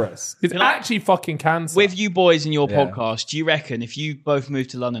cancerous. It's actually fucking cancer. With you boys in your podcast, do you reckon if you both moved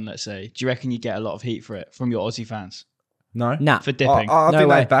to London, let's say, do you reckon you get a lot of heat for it from your Aussie fans No. Nah. for dipping? I No think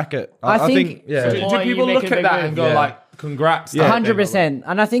way. they back it. I think- yeah. do people look at that and go like, congrats? Yeah. 100%.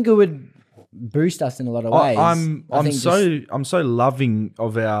 And I think it would boost us in a lot of ways. I'm think so loving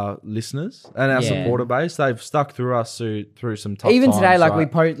of our listeners and our Yeah. supporter base. They've stuck through us through some tough even times, today, like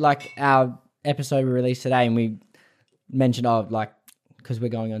right? we like our episode we released today, and we mentioned because we're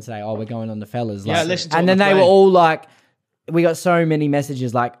going on today. We're going on the fellas. Yeah, like, listen to and on then the they were plane. all like, we got so many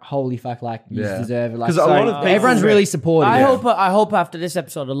messages like, "Holy fuck!" Like you deserve it. Like 'Cause a lot of people- everyone's really supportive. I hope after this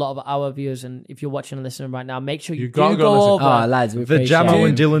episode, a lot of our viewers, and if you're watching and listening right now, make sure you gotta do go go listen. over Oh, lads, we the appreciate Jamo it.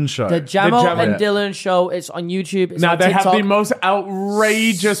 and Dylan show. the Jamo Jamo- and Dylan show. It's on YouTube. It's Now on they TikTok. have the most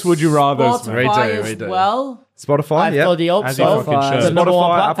outrageous would you rather. Spotify We as do. well. Spotify, I yeah. thought the As you also fucking should. the number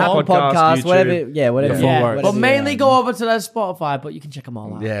one Spotify, platform. Apple podcast, YouTube. whatever. Yeah, Yeah. whatever. But But mainly go over to their Spotify, but you can check them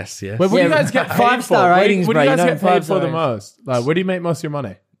all out. Yes, yes. Wait, what do you Yeah, guys get paid 5-star for? ratings, what do bro, you you guys know, get paid for 5-star the ratings. most? Like, where do you make most of your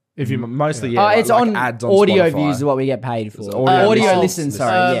money? If you Mostly, yeah. It's like on ads on audio Spotify. views is what we get paid for. audio Audio listens. listen,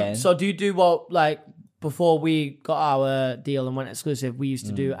 sorry, yeah. So do you do what, like, before we got our deal and went exclusive, we used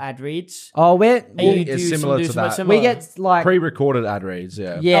to do ad reads? Oh, we're And you it's do similar do to something that. similar? we get like Pre-recorded ad reads,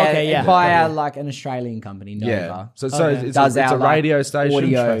 yeah. Okay, yeah. via like an Australian company, Nova. Yeah. So Okay. it's Does a our, like, radio station.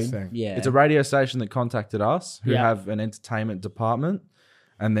 audio. Interesting. Yeah, It's a radio station that contacted us who Yeah. have an entertainment department,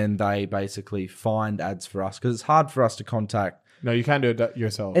 and then they basically find ads for us because it's hard for us to contact. No, you can't do it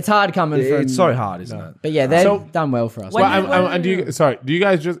yourself. It's hard coming from. It's so hard, isn't it? But yeah, they've So- done well for us. When- and do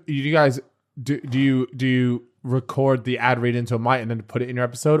you record the ad read into a mic and then put it in your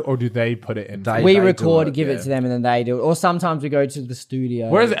episode, or do they put it in? They- we do record, it, give it yeah. to them, and then they do it. Or sometimes we go to the studio.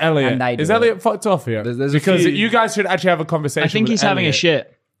 Where's Elliot? And they do Is it. Elliot fucked off here? There's a because few- you guys should actually have a conversation. I think with he's having a Elliot.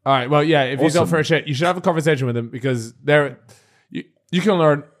 shit. All right. Well, yeah. If he's up Awesome. for a shit, you should have a conversation with him because you can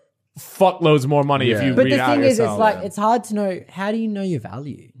learn fuckloads more money if Yeah. you But read the out thing is, yourself. it's like it's hard to know. How do you know your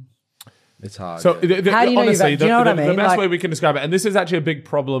value? It's hard. So, yeah. How do you know honestly, you've- do you know what I the mean? best Like- way we can describe it, and this is actually a big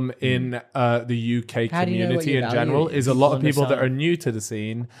problem in the UK How do you know what community your in value general, is? is a lot of people that Undersell. are new to the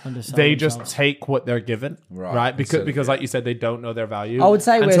scene. Undersell They just themselves. take what they're given, right? Because, like you said, they don't know their value. I would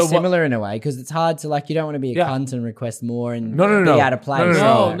say And we're so what- similar in a way because it's hard to like. You don't want to be a Yeah. cunt and request more and No, be out of place.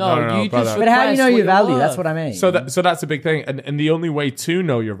 No, you brother. just. But how do you know request your what value? you That's worth. what I mean. So that's a big thing, and the only way to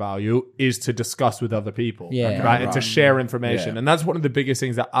know your value is to discuss with other people, Yeah. right, and to share information, Yeah. and that's one of the biggest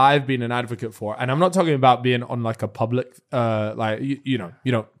things that I've been an advocate for. And I'm not talking about being on like a public, like you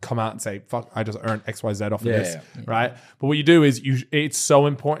don't come out and say, "Fuck, I just earned XYZ off of Yeah, this," right? But what you do is it's so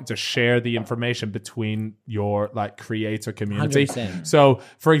important to share the information between your like creator community. 100%. So,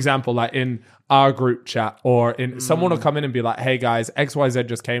 for example, like in our group chat, or in someone will come in and be like, "Hey guys, XYZ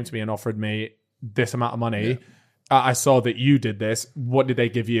just came to me and offered me this amount of money. I saw that you did this. What did they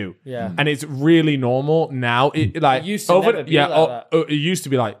give you?" Yeah. And it's really normal now. It like It used to never be like that. it used to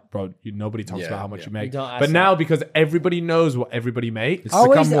be like, bro, nobody talks Yeah, about how much yeah. you make. You don't ask But now that. because everybody knows what everybody makes. I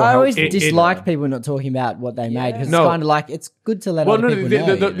always, become more I always helpful. dislike people not talking about what they made because No. it's kind of like it's good to let Well, other no, people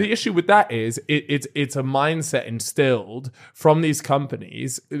the, know. the issue with that is it's a mindset instilled from these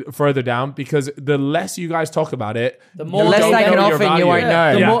companies further down, because the less you guys talk about it, The more less don't they can know your offer, you value. won't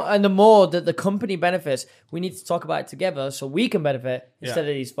know. The Yeah. more, and the more that the company benefits, we need to talk about it together so we can benefit instead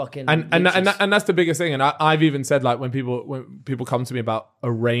of these fucking and leeches. that's the biggest thing. And I've even said, like, when people come to me about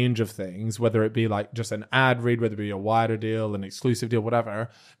a range of things, whether it be like just an ad read, whether it be a wider deal, an exclusive deal, whatever,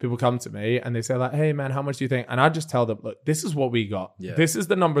 people come to me and they say like, "Hey man, how much do you think?" And I just tell them, "Look, this is what we got. This is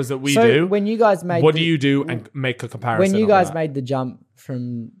the numbers that we So do. when you guys made what the- do you do?" And make a comparison. when you of guys that. made the jump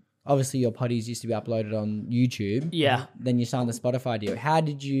from obviously your potties used to be uploaded on YouTube. Yeah. Then you signed the Spotify deal. How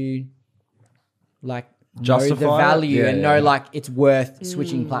did you like know Justify the it? value Yeah, and yeah. know like it's worth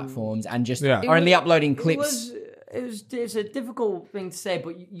switching platforms and just Yeah. only uploading clips? It's a difficult thing to say,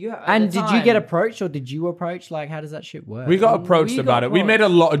 but you at And the did you get time- approached or did you approach? Like, how does that shit work? we got approached We got about it. We made a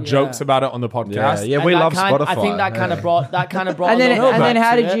lot of approached, jokes yeah. about it on the podcast. Yeah, and we that love kind- Spotify. I think that kind of brought and then a little and then back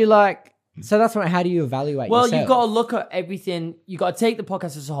how to did it. you like? So that's what. How do you evaluate? Well, yourself? you've got to look at everything. You got to take the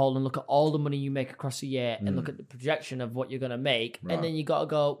podcast as a whole and look at all the money you make across a year, and look at the projection of what you're going to make, and then you got to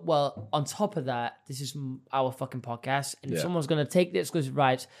go. Well, on top of that, this is our fucking podcast, and if someone's going to take the exclusive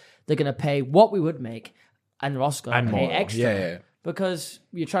rights, they're going to pay what we would make, and they're also going to pay more. extra. Yeah. Because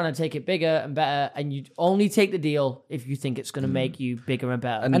you're trying to take it bigger and better, and you only take the deal if you think it's going to make you bigger and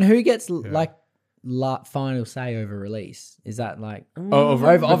better. And who gets like? final say over release? Is that like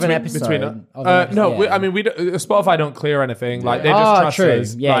Over of an episode? I mean, Spotify don't clear anything. Like they just trust true.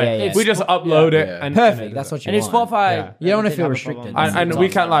 us. Yeah, Like, yeah, yeah. We just upload it and Perfect. That's what you And in want. Spotify, You don't want to didn't feel have a restricted. problem. And we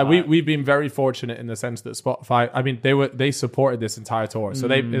can't lie. We've been very fortunate in the sense that Spotify. I mean, they supported this entire tour, so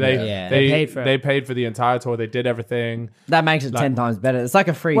they paid for it. They paid for the entire tour. They did everything. That makes it 10 times better. It's like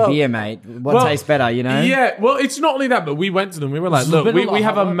a free beer, mate. What tastes better, you know? Yeah. Well, it's not only that, but we went to them. We were like, look, we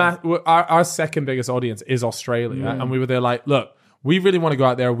have our second biggest audience is Australia, and we were there like, look. We really want to go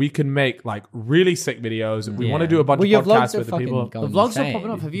out there. We can make like really sick videos. We want to do a bunch of podcasts with the people. The vlogs are popping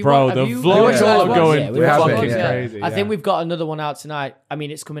up. Have you? Bro, the vlogs are going crazy. crazy. I think we've got another one out tonight. I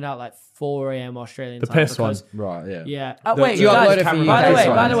mean, it's coming out like 4 a.m. Australian time. The piss one. Right, yeah. Yeah. Wait, you guys, uploaded for by the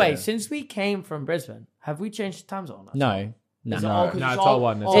UK way, time. since we came from Brisbane, have we changed the time zone? No. Is it No, it's all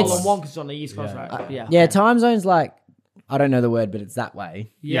one. All It's- on one because it's on the East Coast, right? Yeah. Yeah, time zone's like, I don't know the word, but it's that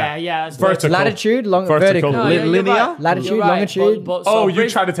way. Yeah. It's Vertical. Latitude, Vertical. No, you're Linear? right. Latitude, You're right, longitude. but Oh, so you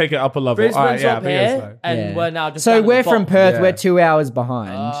try to take it up a level. Brisbane's All right, up yeah, here, and Yeah. we're now just So down at we're the from bottom. Perth. Yeah. We're 2 hours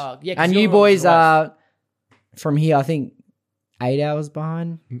behind. Yeah, 'cause and you're you on boys the west. are from here, I think, 8 hours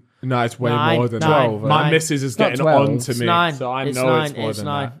behind. No, it's way Nine, more than 12. My Nine. missus is not getting 12. on to It's me, 9. so I it's know 9. it's more It's than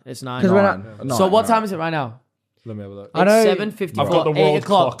 9. that. It's 9. 'Cause we're not- So what time is it right now? Let me have a look. I know. It's 7:54. I've got the 8 world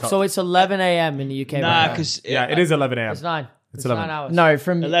o'clock. clock up. So it's 11 a.m. in the UK. Nah, right now. because Yeah, it is 11 a.m. It's 9. It's 11. 9 hours. No,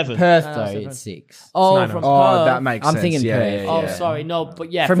 from 11. Perth, No, though, it's it's 6. Oh, nine from hours. Perth. that makes I'm sense. thinking yeah, Perth. yeah, Oh, yeah. sorry. No,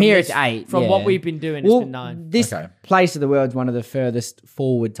 but yeah. From here, this- it's 8. From yeah. what we've been doing, it's been 9. This Okay. place of the world is one of the furthest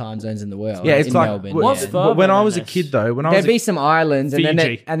forward time zones in the world. Yeah, it's in like Melbourne. What's yeah. further when I than was a this? kid though. When I There'd was be some islands, and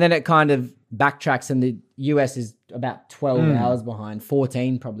Fiji. then it kind of backtracks, and the US is about 12 hours behind,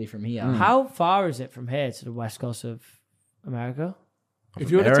 14 probably from here. How far is it from here to the west coast of America? If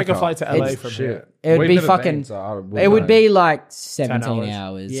you were to take a America. flight to LA It's from shit. here, It would We've be never fucking. been, so I wouldn't It would know. be like 17 hours.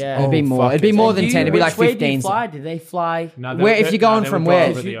 hours. Yeah. It'd be Oh, more. fuck It'd be it. more than 10. It'd be like Which way do 15. you fly? Do they fly? No, Where if you're going from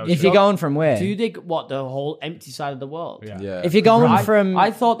where? If If you're going from where? Do you think what the whole empty side of the world? Yeah. Yeah, If you're going I, from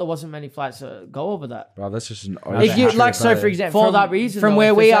I thought there wasn't many flights that go over that. bro, that's just an. if you overtrip, like, so eh? for example, For from, that reason, from though,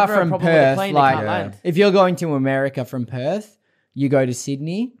 where if we there's are ever a from problem with the Perth, plane, they like can't land. if you're going to America from Perth, you go to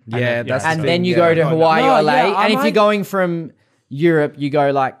Sydney, Yeah, that's and the then thing, you yeah. go to Hawaii No, or LA. yeah, I and if might- you're going from Europe, you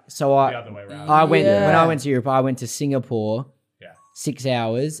go like so. The other way around. I went when Yeah. I went to Europe. I went to Singapore, Yeah. 6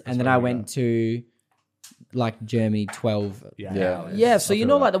 hours, and then I went to like Germany, 12 Yeah. hours. Yeah, so you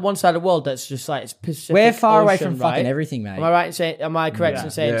know, like the one side of the world that's just like it's Pacific. We're far away Ocean, from fucking right? everything, mate. Am I right in saying? Am I correct in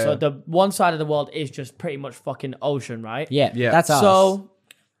saying Yeah. so? The one side of the world is just pretty much fucking ocean, right? Yeah, Yeah. that's us. So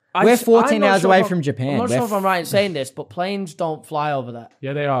We're 14 I'm not hours sure away if I'm- from Japan. I'm not We're sure if I'm right in saying this, but planes don't fly over that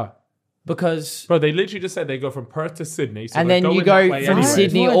Yeah, they are. because. Bro, they literally just said they go from Perth to Sydney. So and they're then you going go that way from anyway.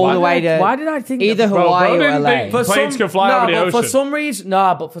 Sydney Why all did the way I- to why did I think either that- Bro, Hawaii or didn't LA. think planes can fly over the but ocean. for some reason,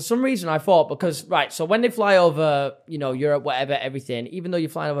 but for some reason I thought because right, so when they fly over, you know, Europe, whatever, everything, even though you're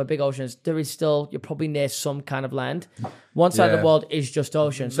flying over big oceans, there is still you're probably near some kind of land. One side of Yeah. the world is just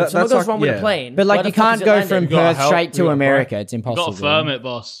ocean. So if That- something that's goes like- wrong with yeah. a plane, But like where you the fuck can't is it go landing? from You gotta Perth help, straight you to gotta America. It's You impossible. got to firm it,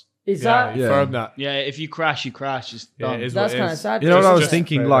 boss. Is Yeah, that Yeah. firm that. Yeah, if you crash, you crash. It's Yeah, done. it is that's what it kind of is. sad. You know what I was Just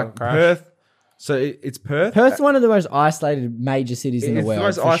thinking? straight Like up crash. Perth. So it's Perth. Perth's one of the most isolated major cities in the It's world,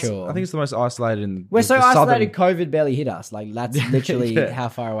 most for sure. I think it's the most isolated in. We're the so southern- isolated, COVID barely hit us. Like, that's literally Yeah. how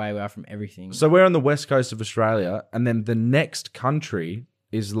far away we are from everything. So we're on the west coast of Australia, and then the next country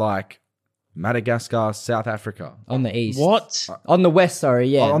is like Madagascar, South Africa. On the east. What? On the west, sorry,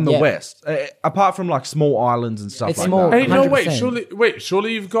 yeah. On the yeah. west, apart from like small islands and stuff It's like small. that. Hey, no, wait, 100%.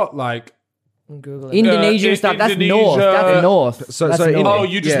 surely you've got like. Google it. Indonesia and stuff, that's Indonesia- north. That's north. So- That's so in- north. Oh,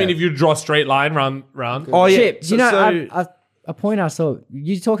 you just Yeah. mean if you draw a straight line round? Oh yeah, Chip, so- you know, so- a point I saw,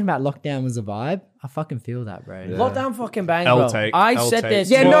 you talking about lockdown was a vibe. I fucking feel that, bro. Lockdown fucking bang, L bro. take, I L said take. this.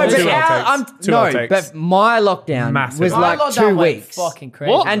 Yeah, Two no, L but takes. I'm Two no, L takes. but my lockdown Massive. was My like lockdown 2 went weeks. fucking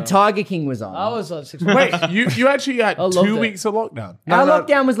crazy. What? And Tiger King was on. I was on 6 Wait, you actually had I loved 2 it. weeks of lockdown. Our no.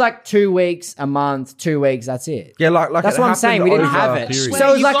 lockdown was like 2 weeks, a month, 2 weeks. That's it. yeah, like That's it what I'm happened saying. We didn't over have a it. period. So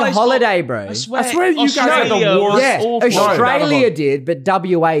it was You like a guys holiday, bro. I swear, I swear you guys had the Australia worst- was Yeah, awful. Australia did, but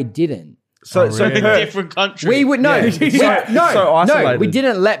WA didn't. So really? A Perth- different country. We would no, Yeah. So no, isolated. we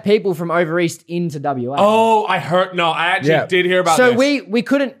didn't let people from over east into WA. Oh, I heard. No, I actually Yeah. did hear about so this. we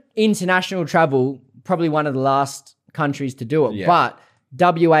couldn't international travel. Probably one of the last countries to do it, Yeah. but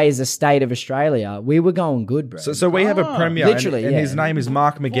WA is a state of Australia. We were going good, bro. So we have a premier, Literally, and yeah. his name is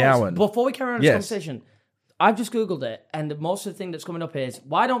Mark McGowan. Before we carry on this Yes. conversation, I've just Googled it, and most of the thing that's coming up is,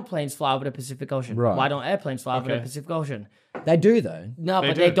 why don't planes fly over the Pacific Ocean? Right. Why don't airplanes fly over the Pacific Ocean? They do though. No,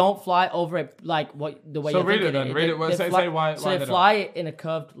 but do. they don't fly over it like the way So you're read thinking it then. it. Read it. Well, They say fly, why so they they don't. fly in a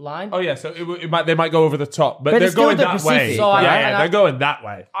curved line. Oh yeah, so they might go over the top, but But they're it's still going the that Pacific, way. So They're going that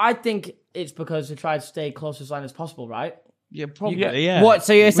way. I think it's because they try to stay close as line as possible, right? Yeah, probably. Yeah. What?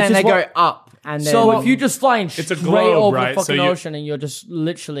 So you're saying is they what- go up and then? So if you're just flying a straight globe, over right? the So fucking you- ocean and you're just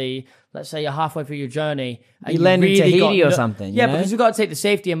literally, let's say you're halfway through your journey. And You land in really Tahiti got or no- something, you Yeah, know? because you've got to take the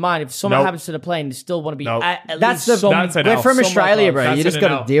safety in mind. If something Nope. happens to the plane, you still want to be Nope. at That's least the- some, That's an we're L. from somewhere Australia, close. bro. You That's just an got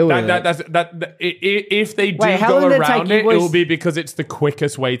to L. deal with it. If they do Wait, how go long did it take around you it, it boys- will be because it's the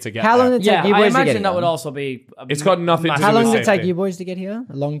quickest way to get How long there. did it take Yeah, you I boys to get imagine that here? would also be. It's got nothing to massive. do How long with did it take safety. you boys to get here?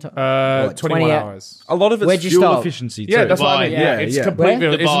 A long time. 21 20 hours. A lot of it's Where'd you fuel stop? efficiency too. Yeah, that's what I Dubai. mean. Yeah, It's yeah. completely.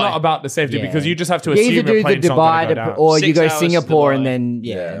 Where? It's Dubai. not about the safety Yeah. because you just have to You assume either your do the plane's not Dubai going to go down. or you 6 go hours Singapore Dubai. and then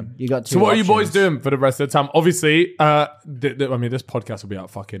you got two. So what are you boys options. doing for the rest of the time? Obviously, I mean, this podcast will be out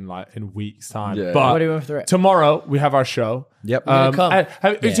fucking like in weeks' time. Yeah. But What do you want for it? tomorrow we have our show. Yep. come.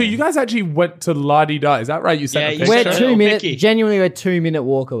 So you guys actually went to La Di Da. Is that right? You sent Yeah, a you picture. We're Sure. 2 Little minutes. picky. Genuinely, we're 2 minute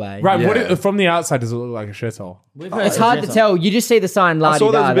walk away. Right. Yeah. From the outside, does it look like a shithole? It's hard to tell. You just see the sign. I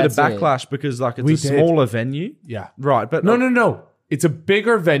saw there was a bit of that's it. backlash because like it's We a did. smaller venue. Yeah. Right, but No. It's a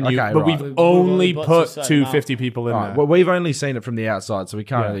bigger venue, Okay, but right. we've We've only only put put a certain 250 people in Right, there. well, we've only seen it from the outside, so we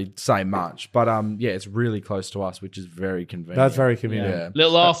can't Yeah. really say much. But yeah, it's really close to us, which is very convenient. That's very convenient. Yeah.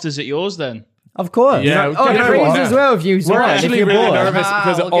 Little afters at yours then. Of course. Yeah, Oh, get the everyone Prees there. as well. If you We're want, actually if you're really bored. nervous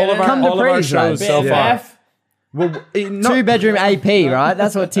because we'll all get of it. our, Come to all of our Prees, shows mate. so far. BFF. Well, not, 2-bedroom AP, right?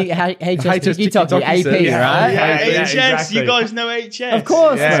 That's what HS TikTok TikTok AP, says. right? Yeah, HS, exactly. you guys know HS. Of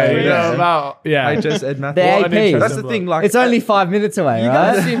course, Yeah, mate. we know about HS Ed Matthews. The What an AP. interesting That's the bloke. thing. Like It's only 5 minutes away, You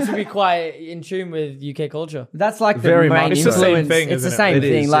right? guys seem to be quite in tune with UK culture. That's like the Very main much It's the so. same influence. thing, It's the isn't it? same It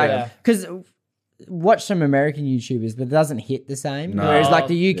thing. is, Like, yeah. because watch some American YouTubers, but it doesn't hit the same. No. Whereas like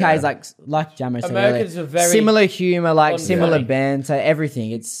the UK is Yeah. like Jamo said Americans earlier, are very similar humor, like unfunny. similar banter,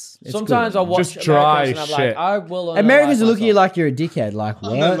 everything. It's Sometimes good. I watch Just dry Americans and I'm shit. like, I will. Americans analyse look at you myself. like you're a dickhead. Like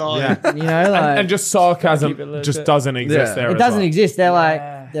what? Yeah. You know, like And just sarcasm Keep it legit. just doesn't exist Yeah. there. it as doesn't well. exist. They're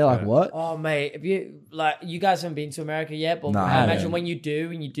Yeah. like what? Oh mate, if you guys haven't been to America yet, but No, I imagine man. when you do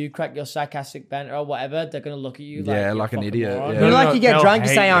and you do crack your sarcastic banter or whatever, they're gonna look at you like Yeah, you're like an fucking idiot, moron. yeah. You know, like no, you get they'll drunk, you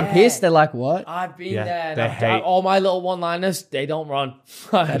hate say I'm you. pissed. They're like what? I've been Yeah, there. they And hate. all my little one-liners, they don't run.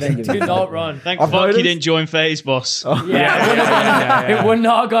 don't They give a do fuck. not run. Thank I've fuck noticed- you didn't join Phase Boss. Yeah, it would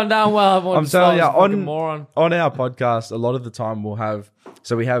not have gone down well. Everyone I'm just thought telling I you, was a fucking moron. on our podcast, a lot of the time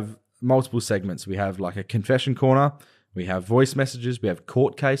we have multiple segments. We have like a confession corner. We have voice messages. We have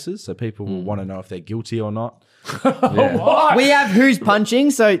court cases, so people will want to know if they're guilty or not. Yeah. We have who's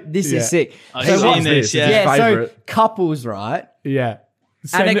punching, so this is sick. I've So seen what's this, this? yeah. Yeah, so Favourite. couples, right? Yeah.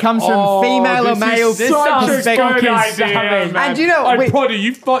 And it comes from female or male This is such a perspective. good idea, man. And you know, I'm proud of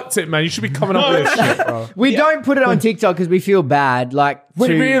you. Fucked it, man. You should be coming up with this shit, bro. We don't put it on TikTok because we feel bad. Like, Wait,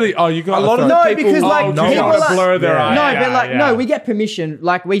 to- really? Oh, you got A lot of No, the people, because, like, no, people want to are- blur their Yeah. eye. No, Yeah, but like, yeah. no, we get permission.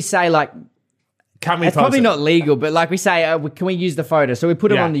 Like, we say, like, Can we it's post probably it? not legal, but like, we say, can we use the photo? So we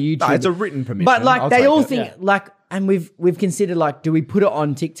put it Yeah. on the YouTube. No, it's a written permission. But like, I'll they take all it. think like, and we've considered like, do we put it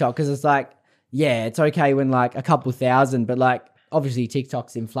on TikTok? Because it's like, yeah, it's okay when like a couple thousand, but like, obviously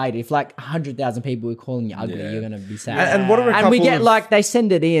TikTok's inflated. If like 100,000 people are calling you ugly, Yeah. you're gonna be sad. And what are a And we couple get of- like they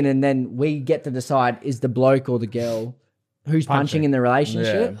send it in, and then we get to decide is the bloke or the girl who's punching in the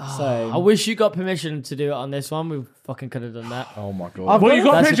relationship. Yeah. So I wish you got permission to do it on this one. We fucking could have done that. Oh my god. I've Well, you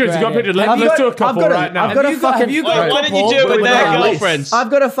got That's a pictures. You great got idea. pictures. I've Let's got- do a I've couple got a- right now. I've got a fucking- Why didn't you do it with their got a list. girlfriends? I've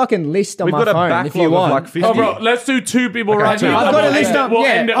got a fucking list on We've my got a phone. backlog If you of want, like 50. Oh, bro, let's do two people right two. now. I've got a We'll list end on. it- We'll Yeah.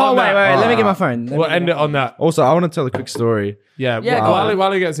 end it Oh on wait, that. let me get my phone. We'll end it on that. Also, I want to tell a quick story. Yeah, Yeah, go on.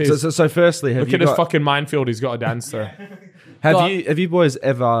 while he gets his. So firstly, have Look you at his got, fucking minefield he's got to dance through. have Go you boys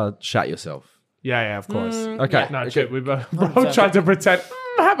ever shat yourself? Yeah, of course. Okay. No, shit. We've both tried to pretend.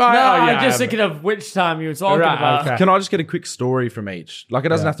 Have I? No, Oh, yeah, I'm just I thinking of which time you were talking Right, about. okay. Can I just get a quick story from each? Like, it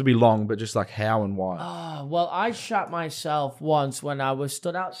doesn't have to be long, but just like how and why. Well, I shot myself once when I was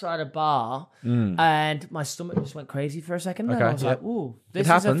stood outside a bar and my stomach just went crazy for a second. And I Okay, was yep. like, ooh, this It is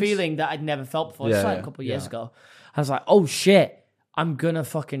a happens. feeling that I'd never felt before. Yeah, It's like yeah, a couple of years ago. I was like, oh shit, I'm gonna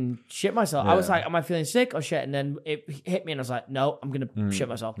fucking shit myself. I was Yeah. like, am I feeling sick or shit? And then it hit me and I was like, no, I'm gonna shit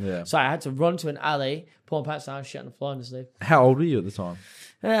myself. yeah. So I had to run to an alley, pull my pants down, shit on the floor and just leave. How old were you at the time?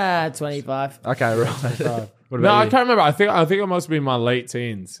 25. Okay, right. What about No, I you? can't remember. I think it must be in my late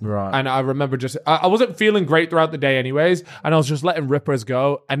teens. Right. And I remember just I wasn't feeling great throughout the day, anyways, and I was just letting rippers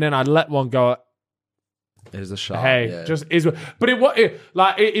go, and then I let one go. It is a shot. Hey, yeah. just is. But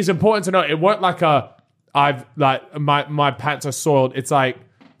it is important to know it weren't like a I've like my pants are soiled. It's like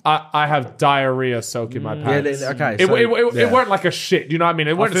I have diarrhea soaking my Yeah, pants. okay. It, so, it yeah. weren't like a shit. You know what I mean?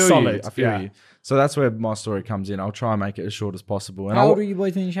 It I weren't feel solid. you. I feel you. So that's where my story comes in. I'll try and make it as short as possible. And How I, old were you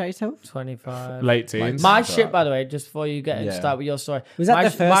boys when you shot yourself? 25. Late teens. My That's shit, alright. by the way, just before you get into Yeah. start with your story. Was that my, the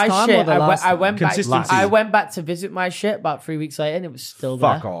first my time shit, or the last I went time? back. Consistency. I went back to visit my shit about 3 weeks later, and it was still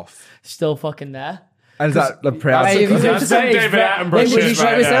there. fuck off. Still fucking there. And is that the proud? Hey, That's It's some very- David Attenborough When shit did you shoot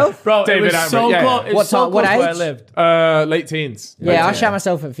right yourself? Bro, David it was so Attenborough, yeah, close. yeah. It was What so time- what close where I age? lived. there. Late teens. Yeah, I shot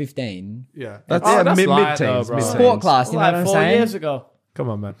myself at 15. Yeah. That's Oh, yeah, that's light mid-teens. though, bro. mid-teens. Sport class, you know Like what I'm 4 saying? years ago. Come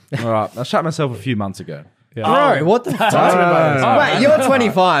on, man. All right, I shot myself a few months ago. Yeah. Bro, what the fuck? Oh, Wait, you're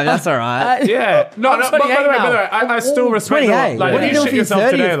 25. That's all right. Yeah. No, I'm no, but by 28 the way, now. I still respect 28. it. Like, What are you you doing shit for your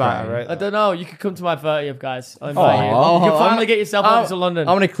yourself today, 30th, like, bro? right? I don't know. You could come to my 30th, guys. I'll invite you. Oh, You can finally I'm- get yourself over to London.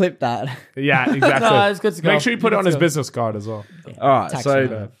 I'm going to clip that. Yeah, exactly. No, it's good to go. Make sure you put it on his Let's go. business card as well. All right, Tax so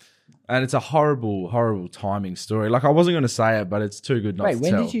man. and it's a horrible, horrible timing story. Like I wasn't going to say it, but it's too good not Wait, to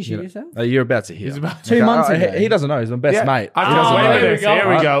when tell. did you shoot know? yourself? You're about to hear. 2 months he- ago. He doesn't know. He's my best mate. I He doesn't can't know. wait. Here we go.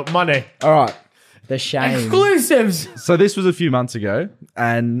 Here we go. Money. All right. The shame. Exclusives. So this was a few months ago,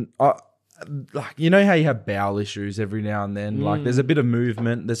 and like you know how you have bowel issues every now and then. Like there's a bit of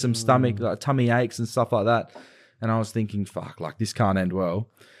movement. There's some stomach, like tummy aches and stuff like that. And I was thinking, fuck, like this can't end well.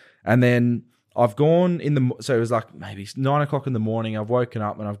 And then I've gone in the so it was like maybe 9 o'clock in the morning. I've woken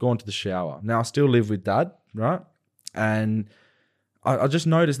up and I've gone to the shower. Now I still live with Dad, right? And I just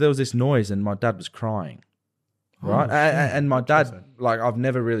noticed there was this noise, and my dad was crying. Right, and my dad, like I've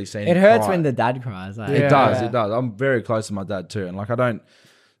never really seen. It him hurts cry. when the dad cries. Like. It Yeah. does. Yeah. It does. I'm very close to my dad too, and like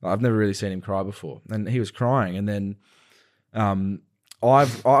I've never really seen him cry before, and he was crying, and then, I've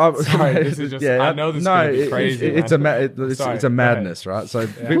Sorry, this is just- I know this is gonna be crazy, It's man. it's Sorry, a go madness, right? So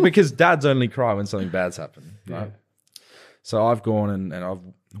because dads only cry when something bad's happened, right? So I've gone and I've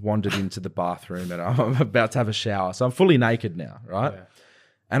wandered into the bathroom, and I'm about to have a shower, so I'm fully naked now, right? Yeah.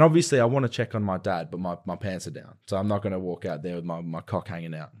 And obviously, I want to check on my dad, but my pants are down, so I'm not going to walk out there with my cock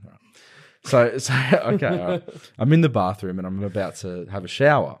hanging out. Right? So okay, all right. I'm in the bathroom and I'm about to have a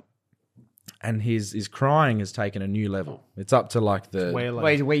shower, and his crying has taken a new level. It's up to like the Wailing.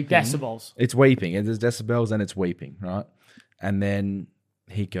 Wait, weeping. Decibels. it's weeping. There's decibels and it's weeping, right? And then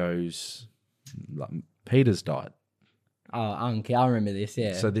he goes, like, Peter's died. Oh, Uncle, I remember this.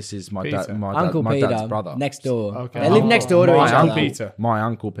 Yeah. So this is my Peter. dad, my Uncle my Peter, dad's brother, next door. Okay. They live next door to my each uncle other. Peter. my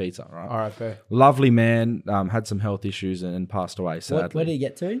uncle Peter, right? All right, fair. Lovely man, had some health issues and passed away sadly. Where did he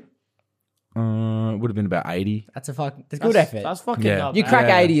get to? Would have been about 80. That's good effort. That's fucking Yeah. not You bad. crack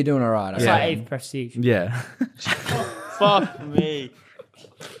Yeah. 80, you're doing all right. It's okay? like 8th prestige. Yeah. Fuck me.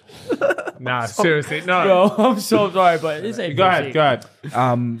 Nah, seriously, no. Bro, I'm so sorry, but it's 8th Go ahead, prestige. go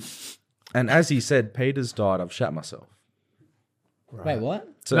ahead. And as he said, Peter's died. I've shat myself. Wait, what?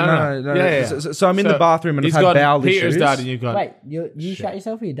 So No. Yeah. So I'm in the So, bathroom and I've he's had gone bowel Peter's issues. dad and you've gone. Wait, you shot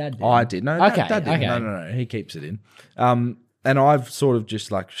yourself or your dad did? I did. No, Okay, Dad didn't. okay. No. He keeps it in. And I've sort of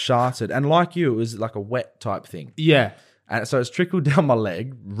just like sharted. And like you, it was like a wet type thing. Yeah. And so it's trickled down my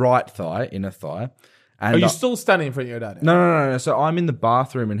leg, right thigh, inner thigh. And Are you still standing in front of your dad? No. So I'm in the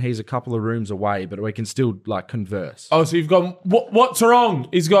bathroom and he's a couple of rooms away, but we can still like converse. Oh, so you've gone, what's wrong?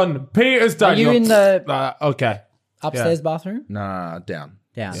 He's gone, Peter's dad. Are you You're- in the okay. upstairs bathroom? No, down.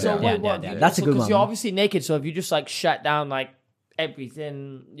 Down. So down, wait, down, what? down. That's a good Because one. you're obviously naked, so have you just like shut down like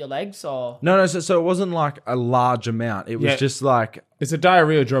everything, your legs, or? No. So it wasn't like a large amount. It was Yeah. just like It's a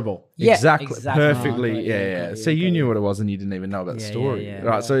diarrhea dribble. Yeah, exactly, exactly. perfectly. Oh, Yeah. So you knew what it was and you didn't even know about the Yeah, story. yeah,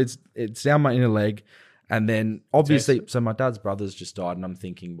 Right. So it's down my inner leg. And then obviously, so my dad's brother's just died, and I'm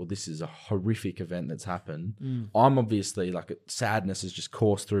thinking, well, this is a horrific event that's happened. I'm obviously like sadness has just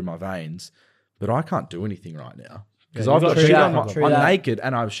coursed through my veins, but I can't do anything right now because you've I've got got shit bigger on my. problems. I'm True that. naked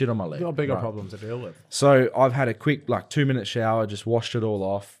and I've shit on my leg. You've got bigger right? problems to deal with. So I've had a quick like 2-minute shower, just washed it all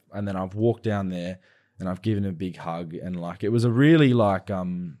off, and then I've walked down there and I've given him a big hug, and like it was a really like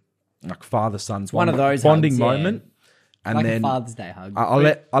father son's One of those bonding hugs, yeah. moment. And like then a Father's Day hug.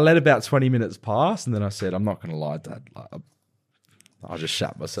 I let about 20 minutes pass, and then I said, I'm not going to lie, Dad. Like, I just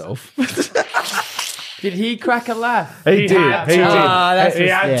shat myself. Did he crack a laugh? He did. had He to. did. that's He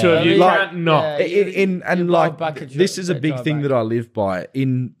had just- to. yeah. You Like- can't not. Yeah. You And brought like back a this is a big drawback. thing that I live by.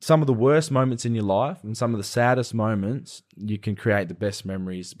 In some of the worst moments in your life and some of the saddest moments, you can create the best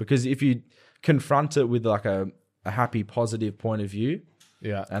memories, because if you confront it with like a happy, positive point of view,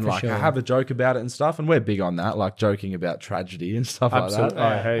 Yeah. and For like sure. have a joke about it and stuff, and we're big on that, like joking about tragedy and stuff Absolutely. like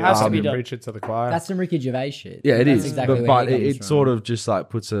that. I hate Has to be you done. preach it to the choir. That's some Ricky Gervais shit. Yeah, it That's is. exactly but where he it comes from. sort of just like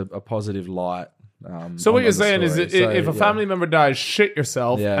puts a positive light. So what on you're the saying is story. that So, if a yeah. family member dies, shit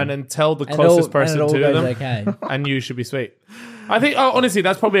yourself Yeah. and then tell the And closest it person all to goes them, okay. and you should be sweet. I think honestly,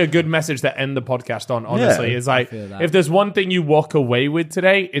 that's probably a good message to end the podcast on. Honestly, is like if there's one thing you walk away with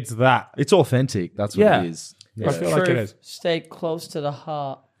today, it's that. It's authentic. That's what it is. I feel like it is. Stay close to the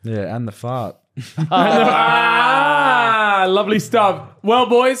heart. Yeah, and the fart. Lovely stuff. Well,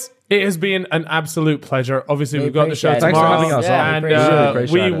 boys, it has been an absolute pleasure. Obviously, we've got the show appreciate it. tomorrow. Thanks for having us on. And Really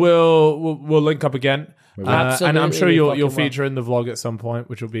appreciate it. we'll link up again. And I'm Absolutely, sure we you'll fucking feature in the vlog at some point,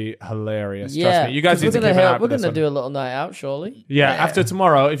 which will be hilarious. Yeah, Trust me. You guys need 'cause to keep an eye out for we're this gonna one. do a little night out, surely. Yeah, after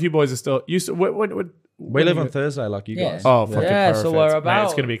tomorrow, if you boys are still We live on Thursday like you guys. Oh, fucking Yeah, perfect. so we're Mate, about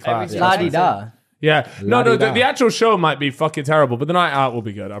it's gonna be class. every La di da. Yeah. No, La-di-da. the actual show might be fucking terrible, but the night out will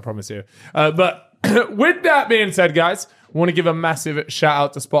be good. I promise you. But with that being said, guys, I want to give a massive shout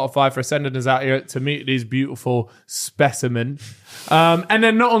out to Spotify for sending us out here to meet these beautiful specimen. And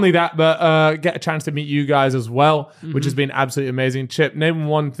then not only that, but get a chance to meet you guys as well, which has been absolutely amazing. Chip, name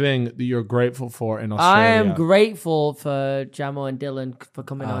one thing that you're grateful for in Australia. I am grateful for Jamo and Dylan for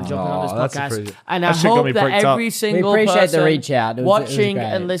coming on, jumping on this that's podcast. And I That shit got hope me that pricked up. every single We appreciate the person reach out. It was watching great.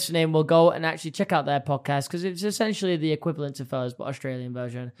 and listening will go and actually check out their podcast because it's essentially the equivalent to Fellas, but Australian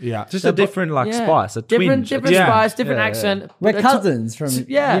version. Yeah. Just a different spice, a different twinge. different Yeah. spice, different Yeah, accent. We're But cousins from.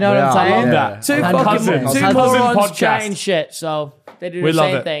 yeah. You know what We I'm are. saying? I love that. Two And fucking cousins. two Cousin morons podcast. chatting shit, so they do We the love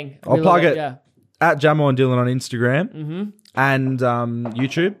same it. thing. I'll We love plug it. Yeah. At Jamo and Dylan on Instagram and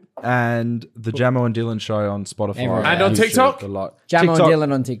YouTube and the Jamo and Dylan show on Spotify. Everywhere. And on YouTube, TikTok? a lot. Jamo and TikTok,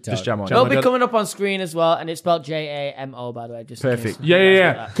 Dylan on TikTok. Just Jamo. They'll be Dylan. coming up on screen as well, and it's spelled Jamo, by the way. Just in Perfect. case.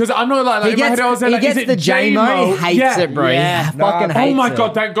 Yeah. Because I'm not like He in my gets, head, I was he like, gets is it the Jamo. He hates Yeah. it, bro. Yeah. He fucking hates Oh my it.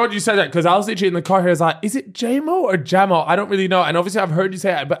 god! Thank God you said that because I was literally in the car here. I was like, "Is it Jamo or Jamo?" I don't really know. And obviously, I've heard you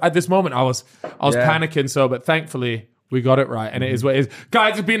say it, but at this moment, I was Yeah. panicking. So, but thankfully, we got it right, and it is what it is.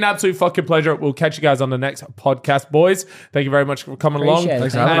 Guys, it's been an absolute fucking pleasure. We'll catch you guys on the next podcast, boys. Thank you very much for coming along. Appreciate it.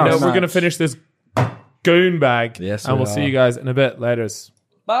 Thanks for And having us. we're gonna finish this goon bag. Yes, and we we'll see are. you guys in a bit. Laters.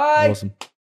 Bye. Awesome.